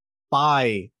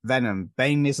buy Venom.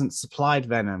 Bane isn't supplied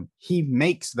Venom. He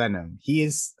makes Venom. He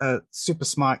is a super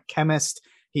smart chemist.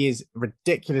 He is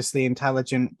ridiculously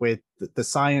intelligent with the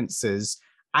sciences,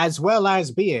 as well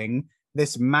as being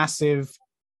this massive,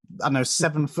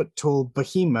 7-foot tall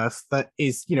behemoth that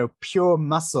is, pure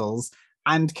muscles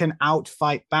and can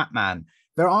outfight Batman.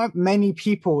 There aren't many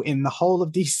people in the whole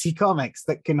of DC Comics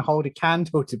that can hold a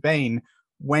candle to Bane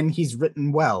when he's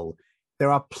written well.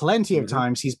 There are plenty of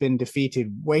times he's been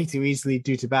defeated way too easily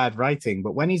due to bad writing,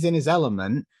 but when he's in his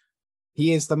element,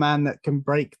 he is the man that can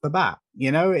break the bat.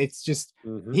 It's just,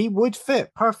 he would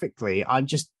fit perfectly. I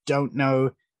just don't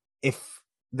know if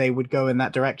they would go in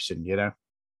that direction,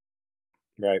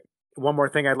 Right. One more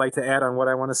thing I'd like to add on what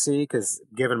I want to see, because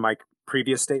given my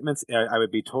previous statements, I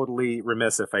would be totally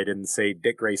remiss if I didn't say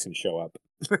Dick Grayson show up.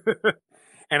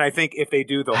 And I think if they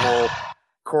do the whole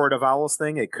Court of Owls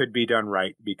thing, it could be done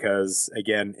right, because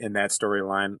again, in that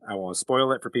storyline, I won't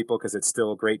spoil it for people because it's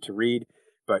still great to read,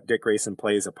 but Dick Grayson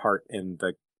plays a part in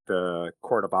the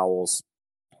Court of Owls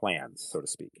plans, so to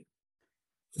speak.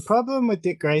 The problem with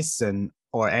Dick Grayson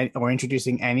or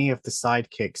introducing any of the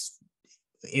sidekicks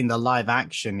in the live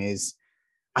action is,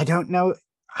 I don't know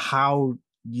how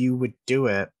you would do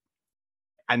it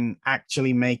and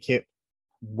actually make it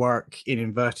work in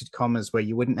inverted commas, where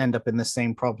you wouldn't end up in the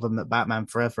same problem that Batman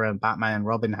Forever and Batman and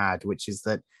Robin had, which is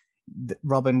that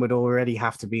Robin would already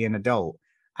have to be an adult.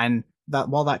 And that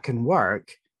while that can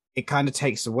work, it kind of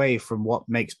takes away from what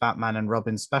makes Batman and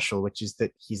Robin special, which is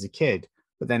that he's a kid.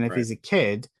 But then if he's a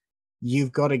kid,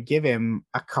 you've got to give him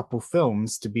a couple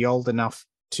films to be old enough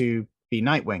to be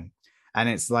Nightwing. And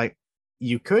it's like,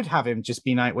 you could have him just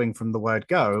be Nightwing from the word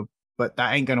go, but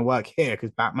that ain't going to work here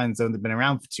because Batman's only been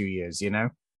around for 2 years,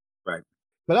 Right.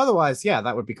 But otherwise, yeah,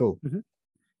 that would be cool.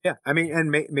 Yeah, I mean, and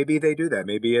maybe they do that.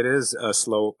 Maybe it is a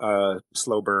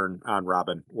slow burn on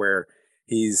Robin, where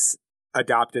he's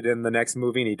adopted in the next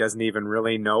movie and he doesn't even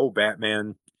really know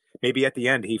Batman. Maybe at the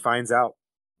end he finds out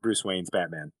Bruce Wayne's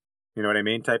Batman. You know what I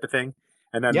mean? Type of thing.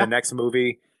 And then the next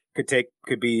movie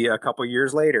could be a couple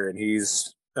years later and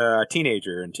he's a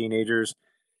teenager, and teenagers,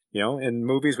 in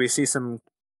movies we see some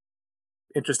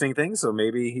interesting things. So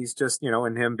maybe he's just,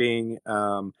 in him being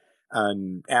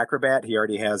an acrobat, he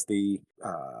already has the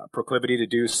proclivity to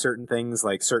do certain things,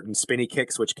 like certain spinny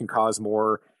kicks, which can cause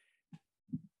more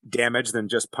damage than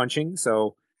just punching.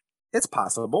 So it's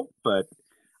possible, but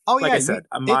I said,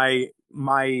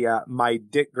 my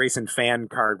Dick Grayson fan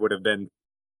card would have been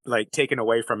taken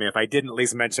away from me if I didn't at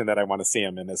least mention that I want to see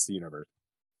him in this universe.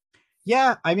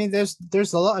 Yeah, I mean, there's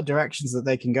a lot of directions that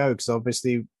they can go, because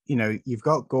obviously, you've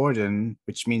got Gordon,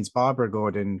 which means Barbara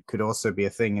Gordon could also be a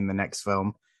thing in the next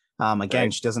film. Again,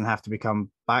 She doesn't have to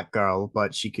become Batgirl,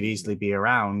 but she could easily be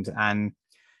around. And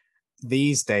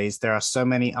these days, there are so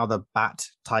many other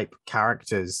Bat-type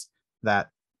characters that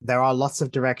there are lots of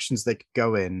directions they could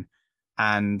go in.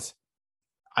 And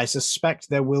I suspect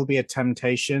there will be a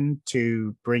temptation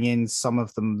to bring in some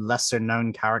of the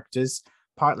lesser-known characters,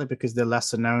 partly because they're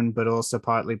lesser known, but also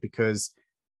partly because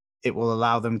it will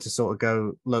allow them to sort of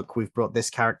go, look, we've brought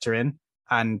this character in.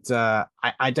 And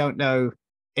I don't know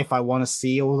if I want to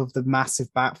see all of the massive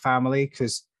Bat family,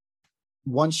 because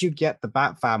once you get the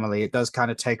Bat family, it does kind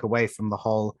of take away from the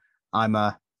whole, I'm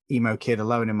a emo kid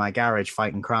alone in my garage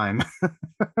fighting crime.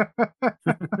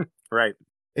 Right.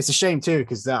 It's a shame too,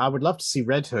 because I would love to see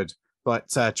Red Hood, but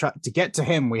to get to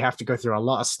him, we have to go through a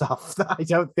lot of stuff that I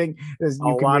don't think A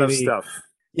lot of stuff.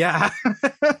 Yeah.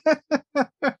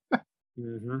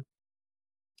 Mm-hmm.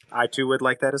 I too would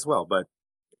like that as well, but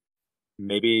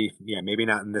maybe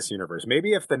not in this universe.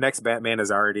 Maybe if the next Batman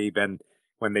has already been,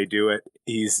 when they do it,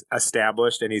 he's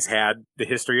established and he's had the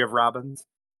history of Robins.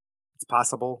 It's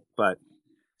possible, but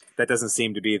that doesn't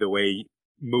seem to be the way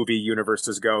movie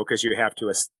universes go, because you have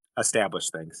to establish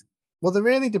things. Well, the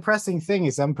really depressing thing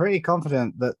is I'm pretty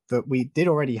confident that we did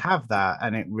already have that,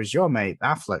 and it was your mate,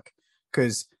 Affleck,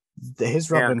 because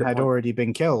his Robin had already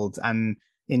been killed, and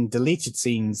in deleted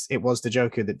scenes, it was the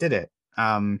Joker that did it.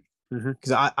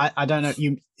 Because I don't know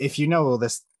if you know all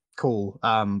this, cool.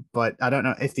 But I don't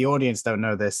know if the audience don't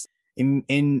know this.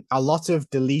 In a lot of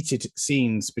deleted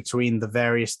scenes between the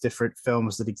various different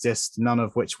films that exist, none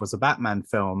of which was a Batman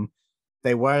film,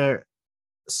 they were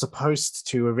supposed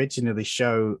to originally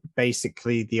show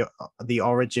basically the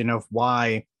origin of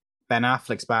why Ben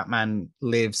Affleck's Batman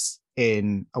lives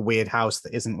in a weird house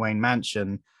that isn't Wayne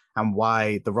Mansion, and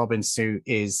why the Robin suit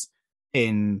is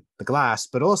in the glass,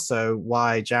 but also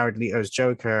why Jared Leto's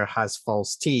Joker has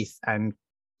false teeth and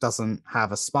doesn't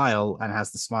have a smile and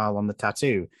has the smile on the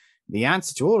tattoo. The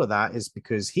answer to all of that is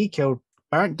because he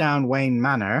burnt down Wayne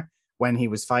Manor when he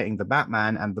was fighting the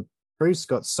Batman, and Bruce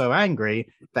got so angry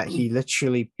that he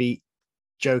literally beat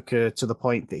Joker to the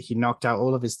point that he knocked out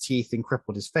all of his teeth and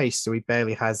crippled his face, so he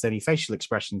barely has any facial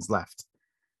expressions left.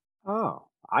 Oh,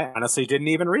 I honestly didn't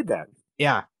even read that.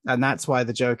 Yeah, and that's why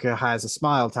the Joker has a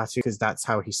smile tattoo, because that's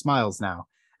how he smiles now.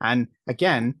 And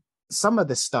again, some of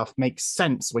this stuff makes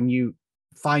sense when you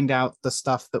find out the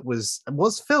stuff that was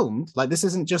filmed. Like, this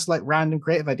isn't just like random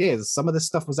creative ideas. Some of this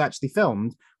stuff was actually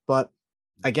filmed, but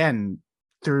again,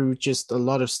 through just a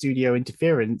lot of studio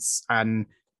interference and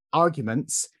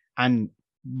arguments and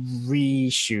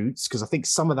reshoots, because I think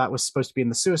some of that was supposed to be in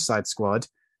the Suicide Squad,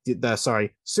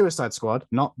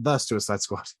 not the Suicide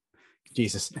Squad.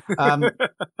 Jesus.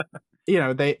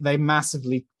 They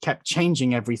massively kept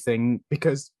changing everything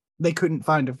because they couldn't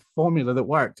find a formula that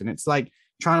worked. And it's like,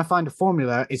 trying to find a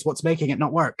formula is what's making it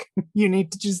not work. You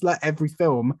need to just let every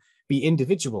film be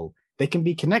individual. They can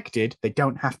be connected. They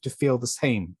don't have to feel the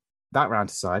same. That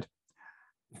rant aside,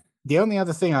 the only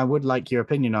other thing I would like your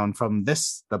opinion on from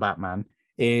the Batman,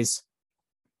 is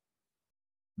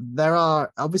there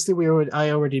are, obviously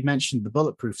I already mentioned the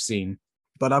bulletproof scene,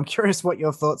 but I'm curious what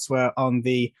your thoughts were on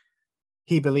the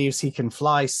he believes he can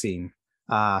fly scene,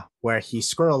 where he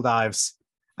squirrel dives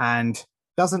and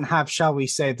doesn't have, shall we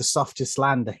say, the softest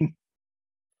landing.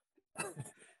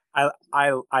 I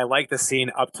like the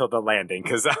scene up till the landing,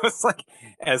 because I was like,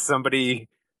 as somebody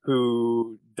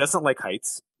who doesn't like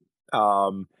heights,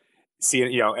 and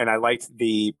I liked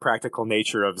the practical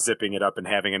nature of zipping it up and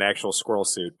having an actual squirrel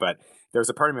suit, but there's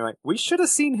a part of me like, we should have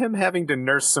seen him having to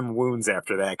nurse some wounds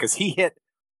after that, because he hit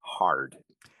hard.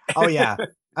 Oh yeah.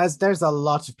 As there's a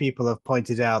lot of people have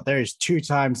pointed out, there is 2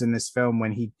 times in this film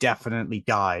when he definitely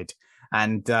died.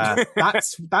 And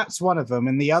that's one of them.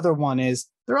 And the other one is,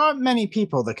 there aren't many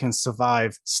people that can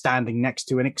survive standing next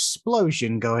to an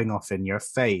explosion going off in your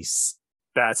face.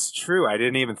 That's true. I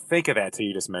didn't even think of that till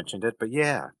you just mentioned it, but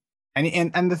yeah.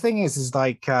 And the thing is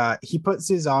like, he puts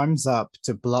his arms up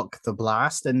to block the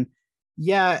blast, and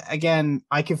yeah, again,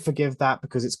 I can forgive that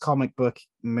because it's comic book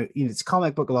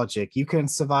logic. You can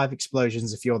survive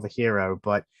explosions if you're the hero,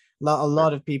 but a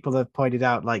lot of people have pointed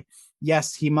out, like,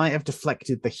 yes, he might have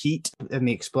deflected the heat in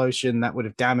the explosion that would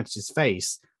have damaged his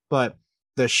face, but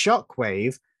the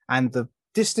shockwave and the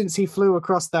distance he flew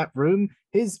across that room,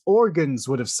 his organs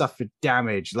would have suffered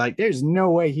damage. Like, there's no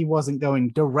way he wasn't going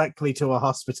directly to a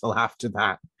hospital after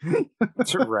that.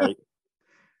 Right.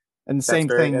 And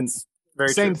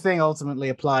the same thing ultimately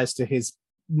applies to his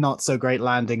not so great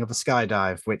landing of a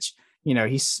skydive, which,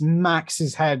 he smacks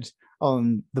his head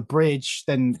on the bridge,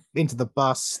 then into the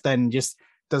bus, then just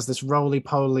does this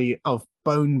roly-poly of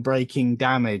bone-breaking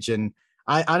damage. And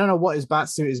I don't know what his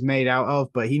batsuit is made out of,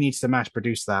 but he needs to mass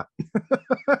produce that.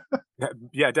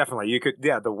 Yeah, definitely. You could,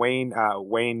 the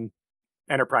Wayne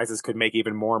Enterprises could make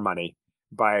even more money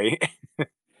by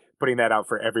putting that out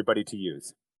for everybody to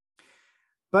use.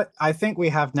 But I think we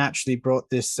have naturally brought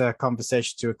this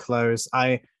conversation to a close.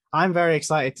 I'm very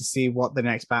excited to see what the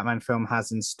next Batman film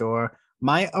has in store.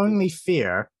 My only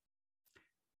fear,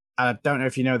 I don't know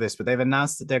if you know this, but they've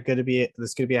announced that there's going to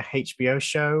be a HBO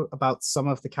show about some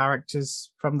of the characters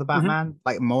from the Batman,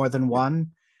 like more than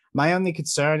one. My only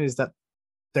concern is that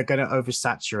they're going to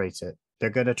oversaturate it. They're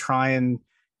going to try and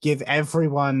give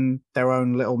everyone their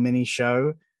own little mini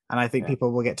show, and I think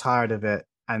people will get tired of it,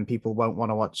 and people won't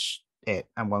want to watch it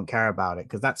and won't care about it,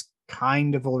 because that's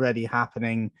kind of already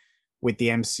happening with the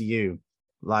MCU.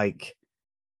 Like,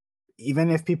 even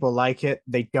if people like it,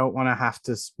 they don't want to have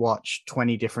to watch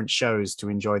 20 different shows to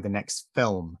enjoy the next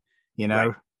film, you know?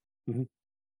 Right. Mm-hmm.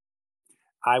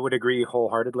 I would agree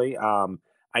wholeheartedly.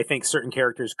 I think certain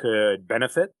characters could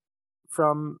benefit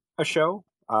from a show.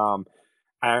 I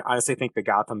honestly think the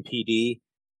Gotham PD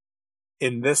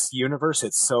in this universe,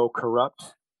 it's so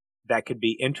corrupt that could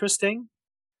be interesting,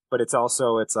 but it's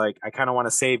like, I kind of want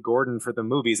to save Gordon for the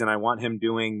movies and I want him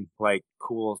doing like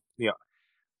cool,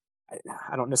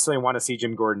 I don't necessarily want to see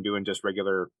Jim Gordon doing just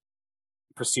regular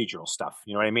procedural stuff.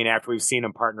 You know what I mean? After we've seen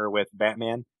him partner with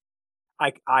Batman,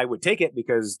 I would take it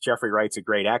because Jeffrey Wright's a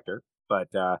great actor, but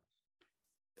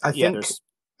I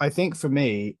think for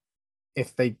me,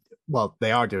 if they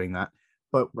are doing that,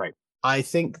 but right. I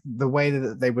think the way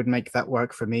that they would make that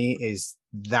work for me is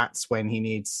that's when he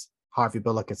needs Harvey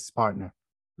Bullock as his partner.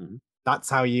 Mm-hmm. That's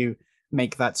how you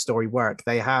make that story work.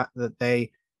 They have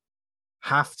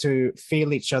to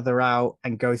feel each other out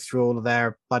and go through all of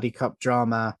their buddy cop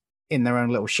drama in their own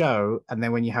little show. And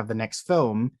then when you have the next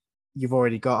film, you've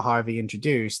already got Harvey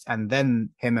introduced, and then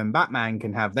him and Batman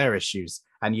can have their issues.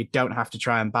 And you don't have to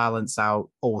try and balance out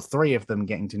all three of them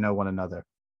getting to know one another.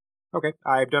 Okay.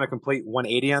 I've done a complete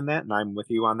 180 on that, and I'm with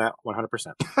you on that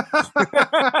 100%.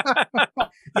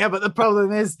 Yeah, but the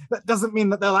problem is that doesn't mean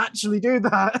that they'll actually do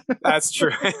that. That's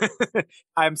true.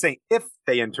 I'm saying if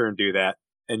they in turn do that,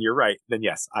 and you're right, then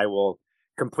yes, I will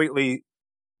completely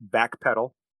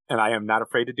backpedal, and I am not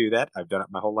afraid to do that. I've done it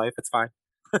my whole life. It's fine.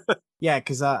 Yeah,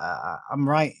 because I'm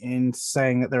right in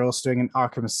saying that they're also doing an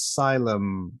Arkham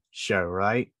Asylum show,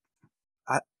 right?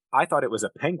 I thought it was a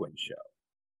Penguin show.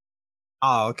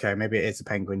 Oh, okay. Maybe it is a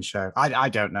Penguin show. I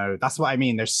don't know. That's what I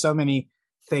mean. There's so many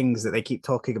things that they keep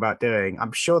talking about doing.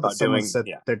 I'm sure that someone said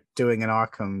they're doing an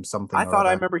Arkham something. I thought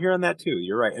I remember hearing that too.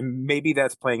 You're right. And maybe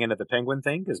that's playing into the Penguin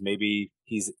thing, because maybe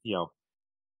he's,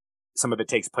 some of it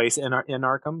takes place in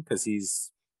Arkham because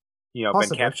he's,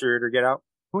 Possibly. been captured or get out.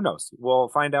 Who knows? We'll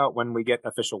find out when we get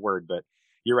official word, but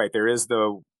you're right. There is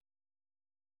the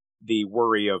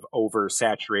worry of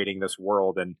oversaturating this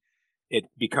world, and it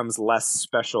becomes less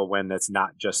special when it's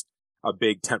not just a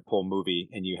big tentpole movie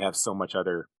and you have so much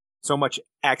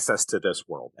access to this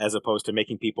world, as opposed to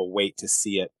making people wait to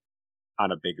see it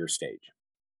on a bigger stage.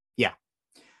 Yeah.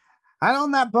 And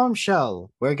on that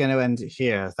bombshell, we're going to end it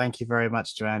here. Thank you very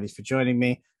much to Andy for joining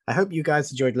me. I hope you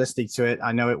guys enjoyed listening to it.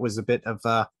 I know it was a bit of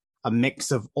a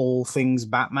mix of all things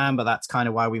Batman, but that's kind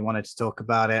of why we wanted to talk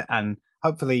about it. And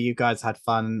hopefully you guys had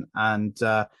fun. And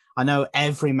I know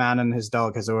every man and his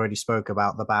dog has already spoke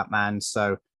about the Batman.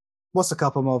 So what's a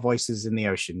couple more voices in the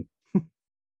ocean?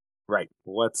 Right.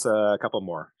 What's a couple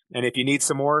more? And if you need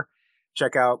some more,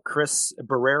 check out Chris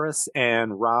Barreras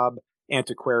and Rob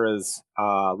Antiquera's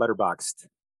Letterboxd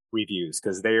reviews,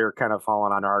 because they're kind of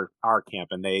falling on our camp,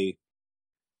 and they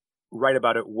write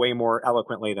about it way more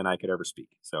eloquently than I could ever speak.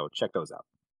 So check those out.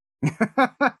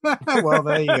 Well,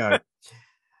 there you go.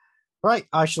 Right,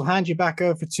 I shall hand you back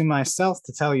over to myself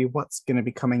to tell you what's going to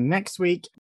be coming next week.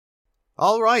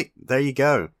 All right, there you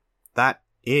go. That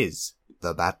is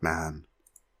the Batman.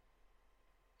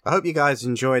 I hope you guys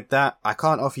enjoyed that. I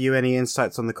can't offer you any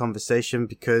insights on the conversation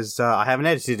because I haven't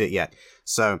edited it yet.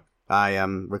 So I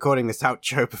am recording this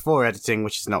outro before editing,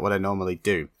 which is not what I normally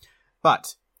do.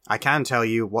 But I can tell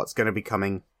you what's going to be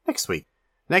coming next week.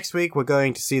 Next week, we're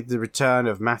going to see the return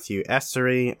of Matthew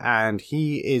Essery, and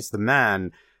he is the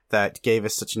man that gave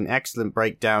us such an excellent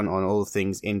breakdown on all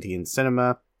things Indian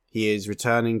cinema. He is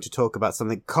returning to talk about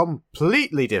something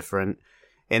completely different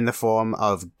in the form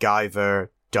of Guyver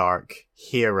Dark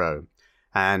Hero.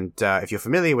 And if you're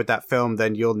familiar with that film,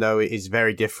 then you'll know it is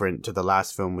very different to the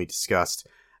last film we discussed.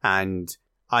 And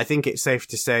I think it's safe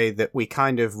to say that we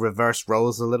kind of reverse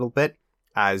roles a little bit,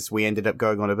 as we ended up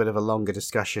going on a bit of a longer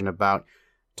discussion about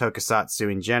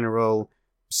tokusatsu in general,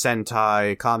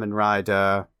 Sentai, Kamen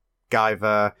Rider,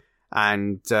 Guyver,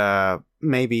 and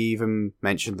maybe even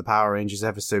mentioned the Power Rangers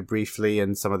ever so briefly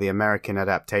and some of the American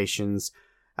adaptations,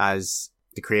 as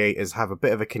the creators have a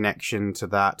bit of a connection to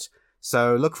that.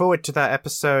 So look forward to that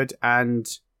episode, and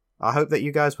I hope that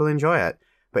you guys will enjoy it.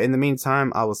 But in the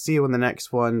meantime, I will see you on the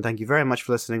next one. Thank you very much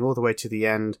for listening all the way to the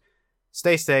end.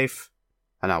 Stay safe,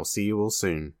 and I will see you all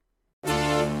soon.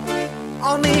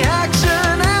 On the Action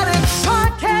Addicts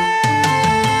Podcast.